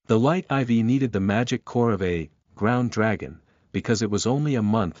 The Light Ivy needed the magic core of a ground dragon, because it was only a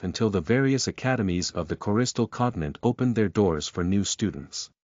month until the various academies of the Coristal continent opened their doors for new students.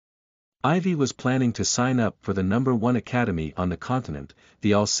 Ivy was planning to sign up for the #1 academy on the continent,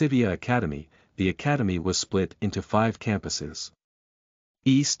 the Alcivia Academy. The academy was split into 5 campuses: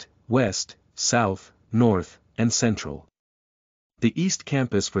 East, West, South, North, and Central. The East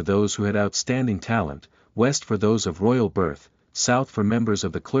campus for those who had outstanding talent, West for those of royal birth, South for members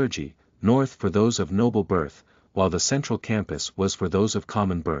of the clergy, North for those of noble birth, while the Central campus was for those of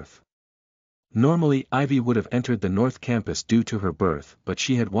common birth. Normally Ivy would have entered the North campus due to her birth, but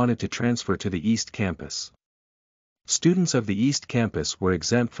she had wanted to transfer to the East campus. Students of the East campus were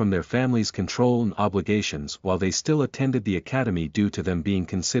exempt from their families' control and obligations while they still attended the academy due to them being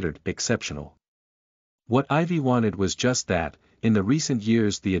considered exceptional. What Ivy wanted was just that. In the recent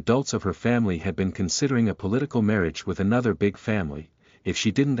years the adults of her family had been considering a political marriage with another big family. If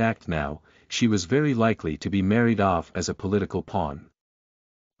she didn't act now, she was very likely to be married off as a political pawn.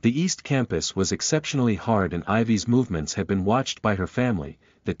 The East campus was exceptionally hard and Ivy's movements had been watched by her family.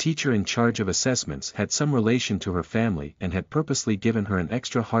 The teacher in charge of assessments had some relation to her family and had purposely given her an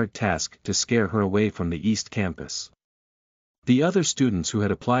extra hard task to scare her away from the East campus. The other students who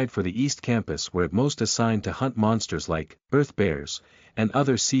had applied for the East campus were at most assigned to hunt monsters like earth bears and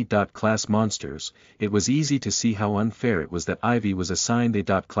other C.class monsters. It was easy to see how unfair it was that Ivy was assigned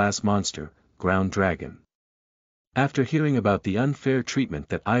a class monster, ground dragon. After hearing about the unfair treatment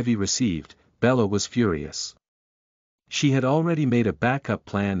that Ivy received, Bella was furious. She had already made a backup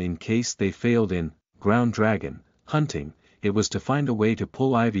plan in case they failed in ground dragon hunting. It was to find a way to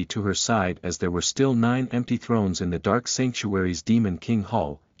pull Ivy to her side, as there were still 9 empty thrones in the Dark Sanctuary's Demon King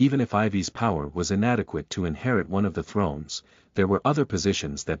Hall. Even if Ivy's power was inadequate to inherit one of the thrones, there were other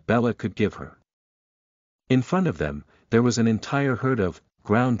positions that Bella could give her. In front of them, there was an entire herd of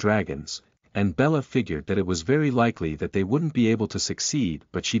ground dragons, and Bella figured that it was very likely that they wouldn't be able to succeed,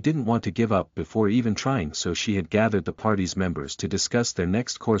 but she didn't want to give up before even trying, so she had gathered the party's members to discuss their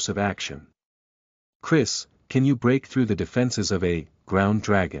next course of action. Chris, can you break through the defenses of a ground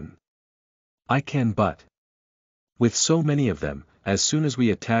dragon? I can, but with so many of them, as soon as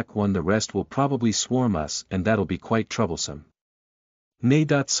we attack one the rest will probably swarm us and that'll be quite troublesome. Nay.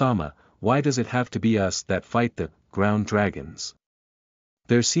 Sama, why does it have to be us that fight the ground dragons?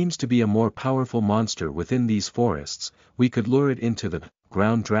 There seems to be a more powerful monster within these forests. We could lure it into the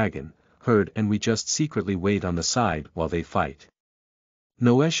ground dragon herd and we just secretly wait on the side while they fight.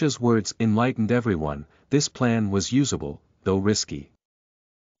 Noesha's words enlightened everyone. This plan was usable, though risky.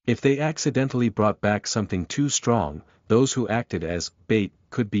 If they accidentally brought back something too strong, those who acted as bait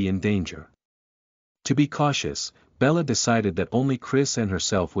could be in danger. To be cautious, Bella decided that only Chris and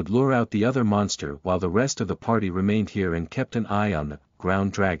herself would lure out the other monster while the rest of the party remained here and kept an eye on the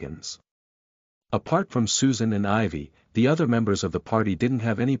ground dragons. Apart from Susan and Ivy, the other members of the party didn't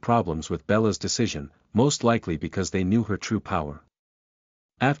have any problems with Bella's decision, most likely because they knew her true power.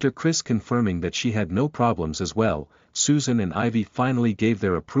 After Chris confirming that she had no problems as well, Susan and Ivy finally gave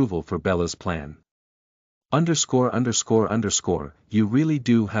their approval for Bella's plan. _____, you really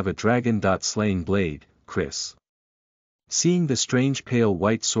do have a dragon-slaying blade, Chris. Seeing the strange pale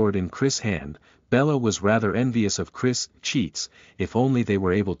white sword in Chris' hand, Bella was rather envious of Chris' cheats. If only they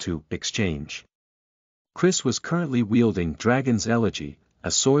were able to exchange. Chris was currently wielding Dragon's Elegy, a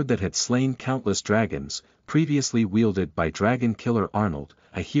sword that had slain countless dragons, previously wielded by dragon killer Arnold,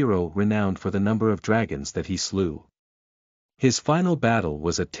 a hero renowned for the number of dragons that he slew. His final battle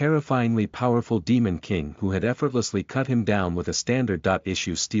was a terrifyingly powerful demon king who had effortlessly cut him down with a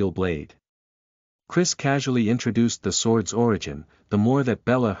standard-issue steel blade. Chris casually introduced the sword's origin. The more that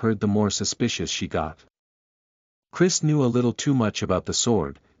Bella heard, the more suspicious she got. Chris knew a little too much about the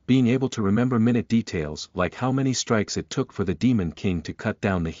sword, being able to remember minute details like how many strikes it took for the demon king to cut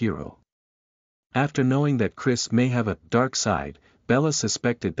down the hero. After knowing that Chris may have a dark side, Bella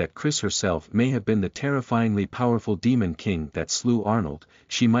suspected that Chris herself may have been the terrifyingly powerful demon king that slew Arnold.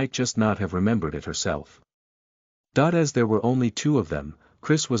 She might just not have remembered it herself. As there were only two of them,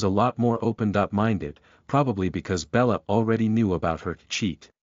 Chris was a lot more open-minded, probably because Bella already knew about her cheat.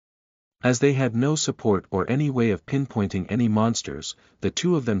 As they had no support or any way of pinpointing any monsters, the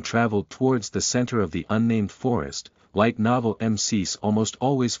two of them traveled towards the center of the unnamed forest. Like novel MCs almost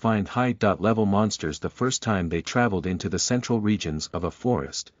always find high-level monsters the first time they traveled into the central regions of a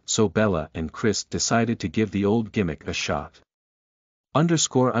forest, so Bella and Chris decided to give the old gimmick a shot.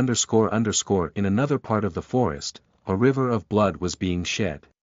 In another part of the forest, a river of blood was being shed.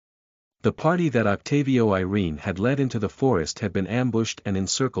 The party that Octavio Irene had led into the forest had been ambushed and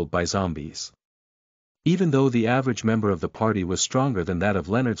encircled by zombies. Even though the average member of the party was stronger than that of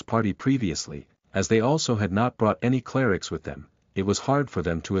Leonard's party previously, as they also had not brought any clerics with them, it was hard for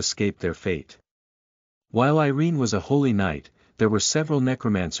them to escape their fate. While Irene was a holy knight, there were several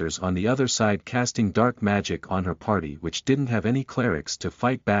necromancers on the other side casting dark magic on her party which didn't have any clerics to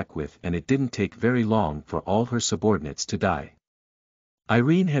fight back with, and it didn't take very long for all her subordinates to die.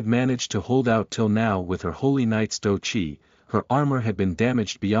 Irene had managed to hold out till now with her holy knight's chi. Her armor had been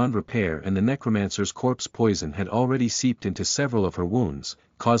damaged beyond repair and the necromancer's corpse poison had already seeped into several of her wounds,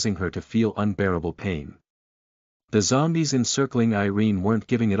 causing her to feel unbearable pain. The zombies encircling Irene weren't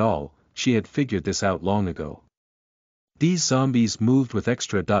giving it all. She had figured this out long ago. These zombies moved with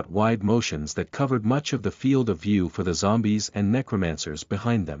extra-wide motions that covered much of the field of view for the zombies and necromancers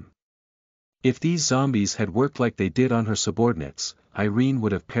behind them. If these zombies had worked like they did on her subordinates, Irene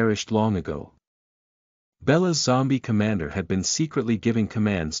would have perished long ago. Bella's zombie commander had been secretly giving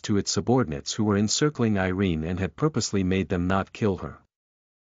commands to its subordinates who were encircling Irene and had purposely made them not kill her.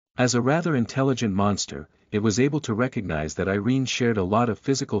 As a rather intelligent monster, it was able to recognize that Irene shared a lot of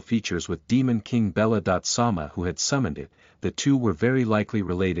physical features with Demon King Bella. Sama who had summoned it. The two were very likely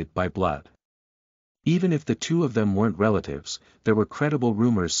related by blood. Even if the two of them weren't relatives, there were credible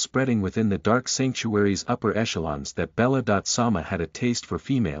rumors spreading within the Dark Sanctuary's upper echelons that Bella. Sama had a taste for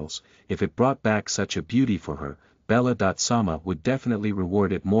females. If it brought back such a beauty for her, Bella. Sama would definitely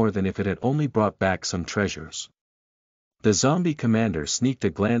reward it more than if it had only brought back some treasures. The zombie commander sneaked a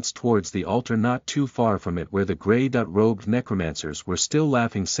glance towards the altar not too far from it where the gray-robed necromancers were still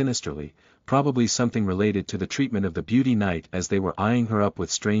laughing sinisterly, probably something related to the treatment of the beauty knight as they were eyeing her up with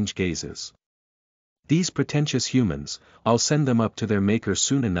strange gazes. These pretentious humans, I'll send them up to their maker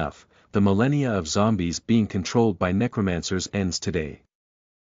soon enough. The millennia of zombies being controlled by necromancers ends today.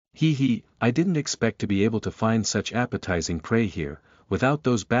 I didn't expect to be able to find such appetizing prey here. Without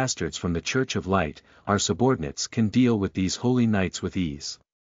those bastards from the Church of Light, our subordinates can deal with these holy knights with ease.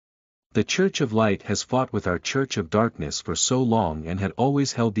 The Church of Light has fought with our Church of Darkness for so long and had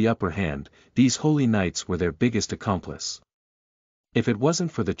always held the upper hand. These holy knights were their biggest accomplice. If it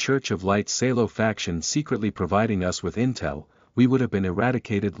wasn't for the Church of Light Salo faction secretly providing us with intel, we would have been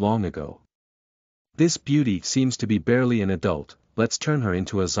eradicated long ago. This beauty seems to be barely an adult. Let's turn her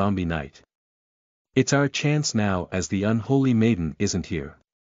into a zombie knight. It's our chance now as the unholy maiden isn't here.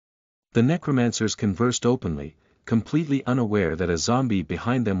 The necromancers conversed openly, completely unaware that a zombie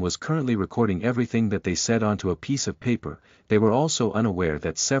behind them was currently recording everything that they said onto a piece of paper. They were also unaware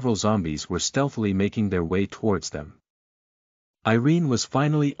that several zombies were stealthily making their way towards them. Irene was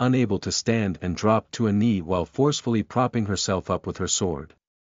finally unable to stand and dropped to a knee while forcefully propping herself up with her sword.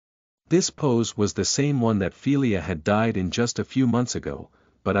 This pose was the same one that Philia had died in just a few months ago,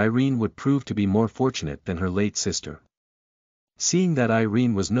 but Irene would prove to be more fortunate than her late sister. Seeing that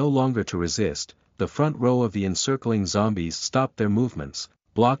Irene was no longer to resist, the front row of the encircling zombies stopped their movements,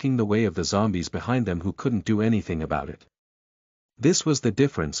 blocking the way of the zombies behind them who couldn't do anything about it. This was the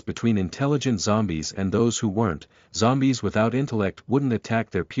difference between intelligent zombies and those who weren't. Zombies without intellect wouldn't attack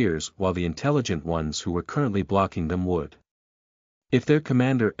their peers while the intelligent ones who were currently blocking them would. If their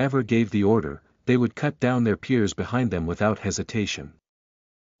commander ever gave the order, they would cut down their peers behind them without hesitation.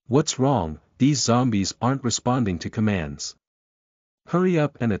 What's wrong? These zombies aren't responding to commands. Hurry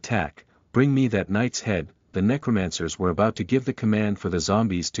up and attack, bring me that knight's head. The necromancers were about to give the command for the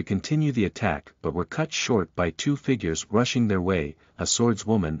zombies to continue the attack but were cut short by two figures rushing their way, a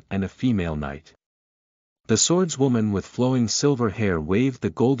swordswoman and a female knight. The swordswoman with flowing silver hair waved the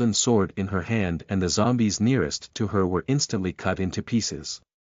golden sword in her hand, and the zombies nearest to her were instantly cut into pieces.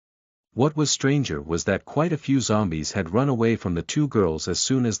 What was stranger was that quite a few zombies had run away from the two girls as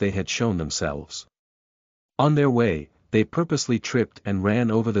soon as they had shown themselves. On their way, they purposely tripped and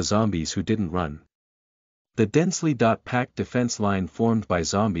ran over the zombies who didn't run. The densely packed defense line formed by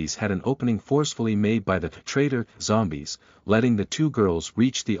zombies had an opening forcefully made by the traitor zombies, letting the two girls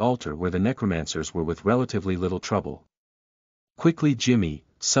reach the altar where the necromancers were with relatively little trouble. "Quickly, Jimmy,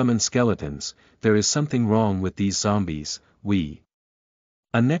 summon skeletons, there is something wrong with these zombies,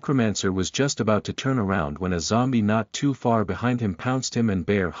 A necromancer was just about to turn around when a zombie not too far behind him pounced him and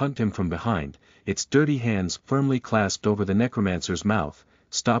bear hugged him from behind, its dirty hands firmly clasped over the necromancer's mouth,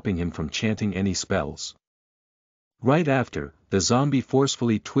 stopping him from chanting any spells. Right after, the zombie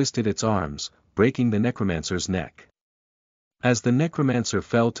forcefully twisted its arms, breaking the necromancer's neck. As the necromancer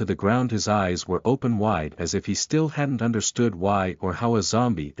fell to the ground, his eyes were open wide as if he still hadn't understood why or how a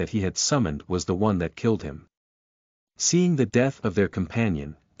zombie that he had summoned was the one that killed him. Seeing the death of their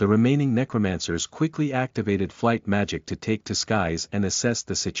companion, the remaining necromancers quickly activated flight magic to take to skies and assess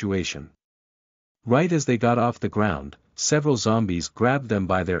the situation. Right as they got off the ground, several zombies grabbed them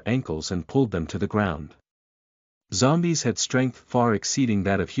by their ankles and pulled them to the ground. Zombies had strength far exceeding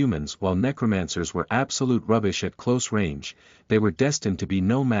that of humans, while necromancers were absolute rubbish at close range. They were destined to be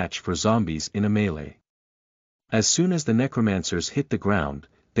no match for zombies in a melee. As soon as the necromancers hit the ground,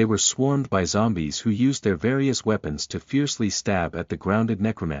 they were swarmed by zombies who used their various weapons to fiercely stab at the grounded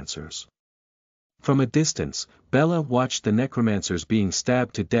necromancers. From a distance, Bella watched the necromancers being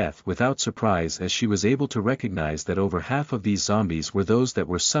stabbed to death without surprise, as she was able to recognize that over half of these zombies were those that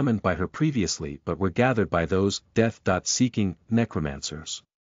were summoned by her previously but were gathered by those death-seeking necromancers.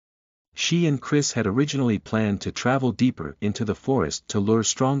 She and Chris had originally planned to travel deeper into the forest to lure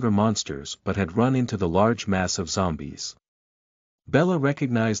stronger monsters but had run into the large mass of zombies. Bella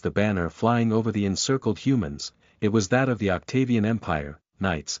recognized the banner flying over the encircled humans. It was that of the Octavian Empire,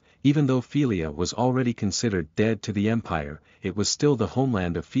 Knights. Even though Philia was already considered dead to the Empire, it was still the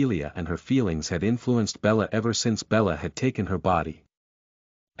homeland of Philia, and her feelings had influenced Bella ever since Bella had taken her body.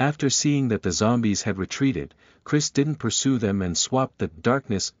 After seeing that the zombies had retreated, Chris didn't pursue them and swapped the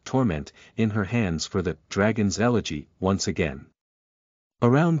darkness torment in her hands for the dragon's elegy once again.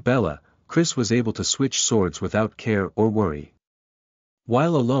 Around Bella, Chris was able to switch swords without care or worry.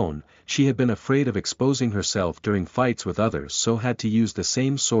 While alone, she had been afraid of exposing herself during fights with others, so had to use the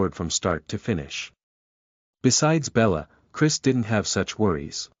same sword from start to finish. Besides Bella, Chris didn't have such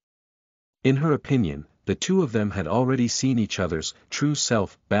worries. In her opinion, the two of them had already seen each other's true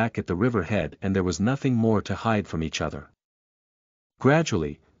self back at the riverhead, and there was nothing more to hide from each other.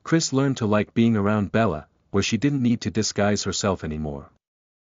 Gradually, Chris learned to like being around Bella, where she didn't need to disguise herself anymore.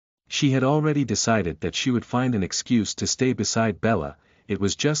 She had already decided that she would find an excuse to stay beside Bella. It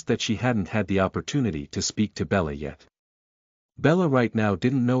was just that she hadn't had the opportunity to speak to Bella yet. Bella right now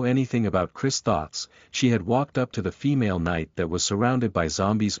didn't know anything about Chris' thoughts. She had walked up to the female knight that was surrounded by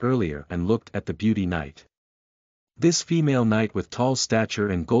zombies earlier and looked at the beauty knight. This female knight with tall stature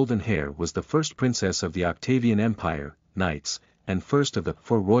and golden hair was the first princess of the Octavian Empire, Knights, and first of the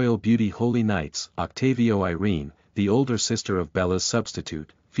four royal beauty holy knights, Octavio Irene, the older sister of Bella's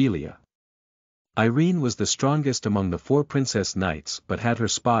substitute, Philia. Irene was the strongest among the four princess knights but had her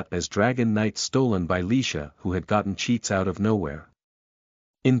spot as dragon knight stolen by Lisha, who had gotten cheats out of nowhere.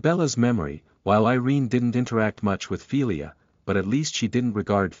 In Bella's memory, while Irene didn't interact much with Philia, but at least she didn't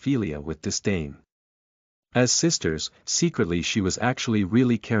regard Philia with disdain. As sisters, secretly she was actually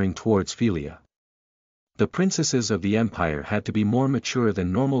really caring towards Philia. The princesses of the empire had to be more mature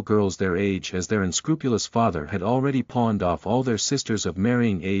than normal girls their age, as their unscrupulous father had already pawned off all their sisters of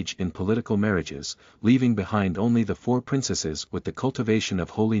marrying age in political marriages, leaving behind only the four princesses with the cultivation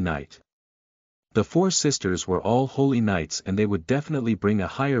of holy knight. The four sisters were all holy knights, and they would definitely bring a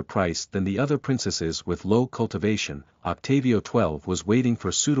higher price than the other princesses with low cultivation. Octavio 12 was waiting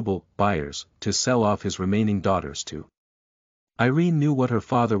for suitable buyers to sell off his remaining daughters to. Irene knew what her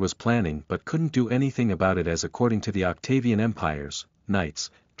father was planning but couldn't do anything about it, as according to the Octavian Empire's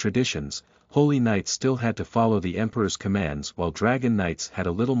knights traditions, holy knights still had to follow the emperor's commands, while dragon knights had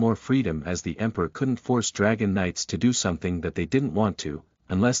a little more freedom, as the emperor couldn't force dragon knights to do something that they didn't want to,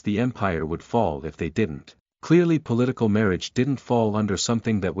 unless the empire would fall if they didn't. Clearly political marriage didn't fall under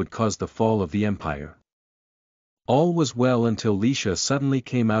something that would cause the fall of the empire. All was well until Lisha suddenly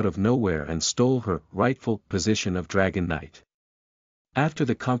came out of nowhere and stole her rightful position of dragon knight. After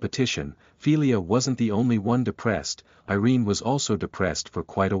the competition, Philia wasn't the only one depressed. Irene was also depressed for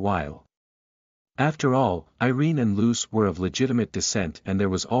quite a while. After all, Irene and Luce were of legitimate descent and there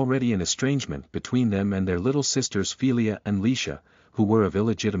was already an estrangement between them and their little sisters Philia and Licia, who were of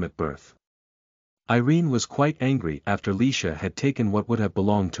illegitimate birth. Irene was quite angry after Licia had taken what would have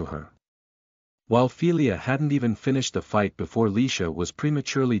belonged to her. While Philia hadn't even finished the fight before Licia was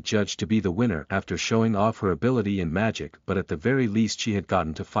prematurely judged to be the winner after showing off her ability in magic, but at the very least she had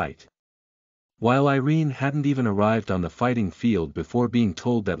gotten to fight. While Irene hadn't even arrived on the fighting field before being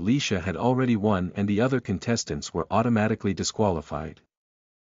told that Licia had already won and the other contestants were automatically disqualified.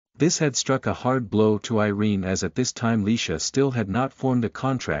 This had struck a hard blow to Irene, as at this time Licia still had not formed a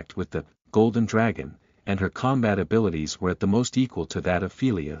contract with the Golden Dragon, and her combat abilities were at the most equal to that of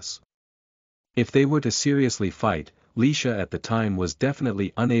Philia's. If they were to seriously fight, Licia at the time was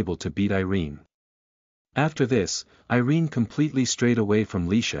definitely unable to beat Irene. After this, Irene completely strayed away from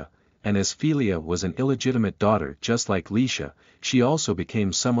Licia, and as Philia was an illegitimate daughter just like Licia, she also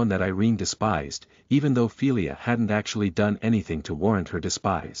became someone that Irene despised, even though Philia hadn't actually done anything to warrant her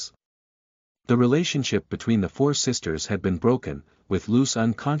despise. The relationship between the four sisters had been broken, with Luce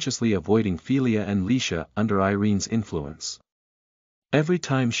unconsciously avoiding Philia and Licia under Irene's influence. Every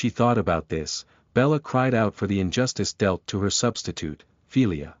time she thought about this, Bella cried out for the injustice dealt to her substitute,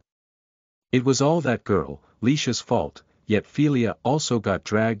 Philia. It was all that girl, Licia's fault, yet Philia also got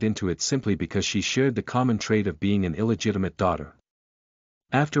dragged into it simply because she shared the common trait of being an illegitimate daughter.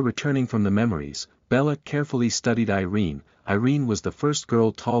 After returning from the memories, Bella carefully studied Irene. Irene was the first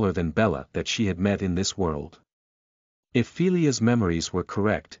girl taller than Bella that she had met in this world. If Philia's memories were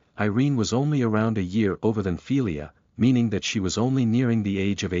correct, Irene was only around a year older than Philia, meaning that she was only nearing the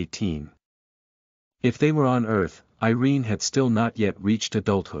age of 18. If they were on Earth, Irene had still not yet reached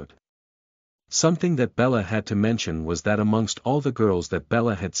adulthood. Something that Bella had to mention was that amongst all the girls that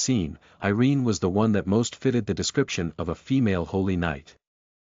Bella had seen, Irene was the one that most fitted the description of a female holy knight.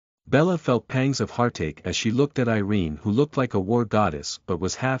 Bella felt pangs of heartache as she looked at Irene, who looked like a war goddess but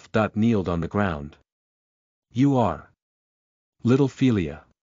was half-kneeled on the ground. "You are little Philia.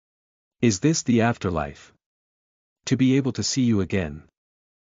 Is this the afterlife? To be able to see you again?"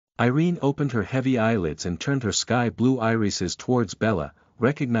 Irene opened her heavy eyelids and turned her sky-blue irises towards Bella,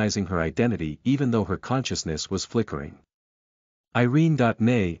 recognizing her identity even though her consciousness was flickering. "Irene.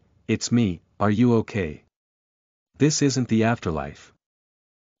 Nay, it's me, are you okay? This isn't the afterlife.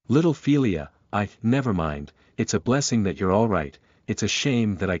 Little Philia, never mind, it's a blessing that you're alright, it's a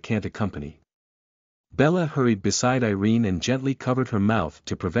shame that I can't accompany." Bella hurried beside Irene and gently covered her mouth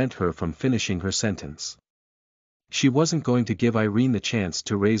to prevent her from finishing her sentence. She wasn't going to give Irene the chance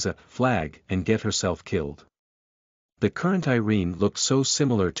to raise a flag and get herself killed. The current Irene looked so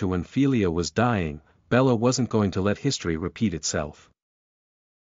similar to when Philia was dying, Bella wasn't going to let history repeat itself.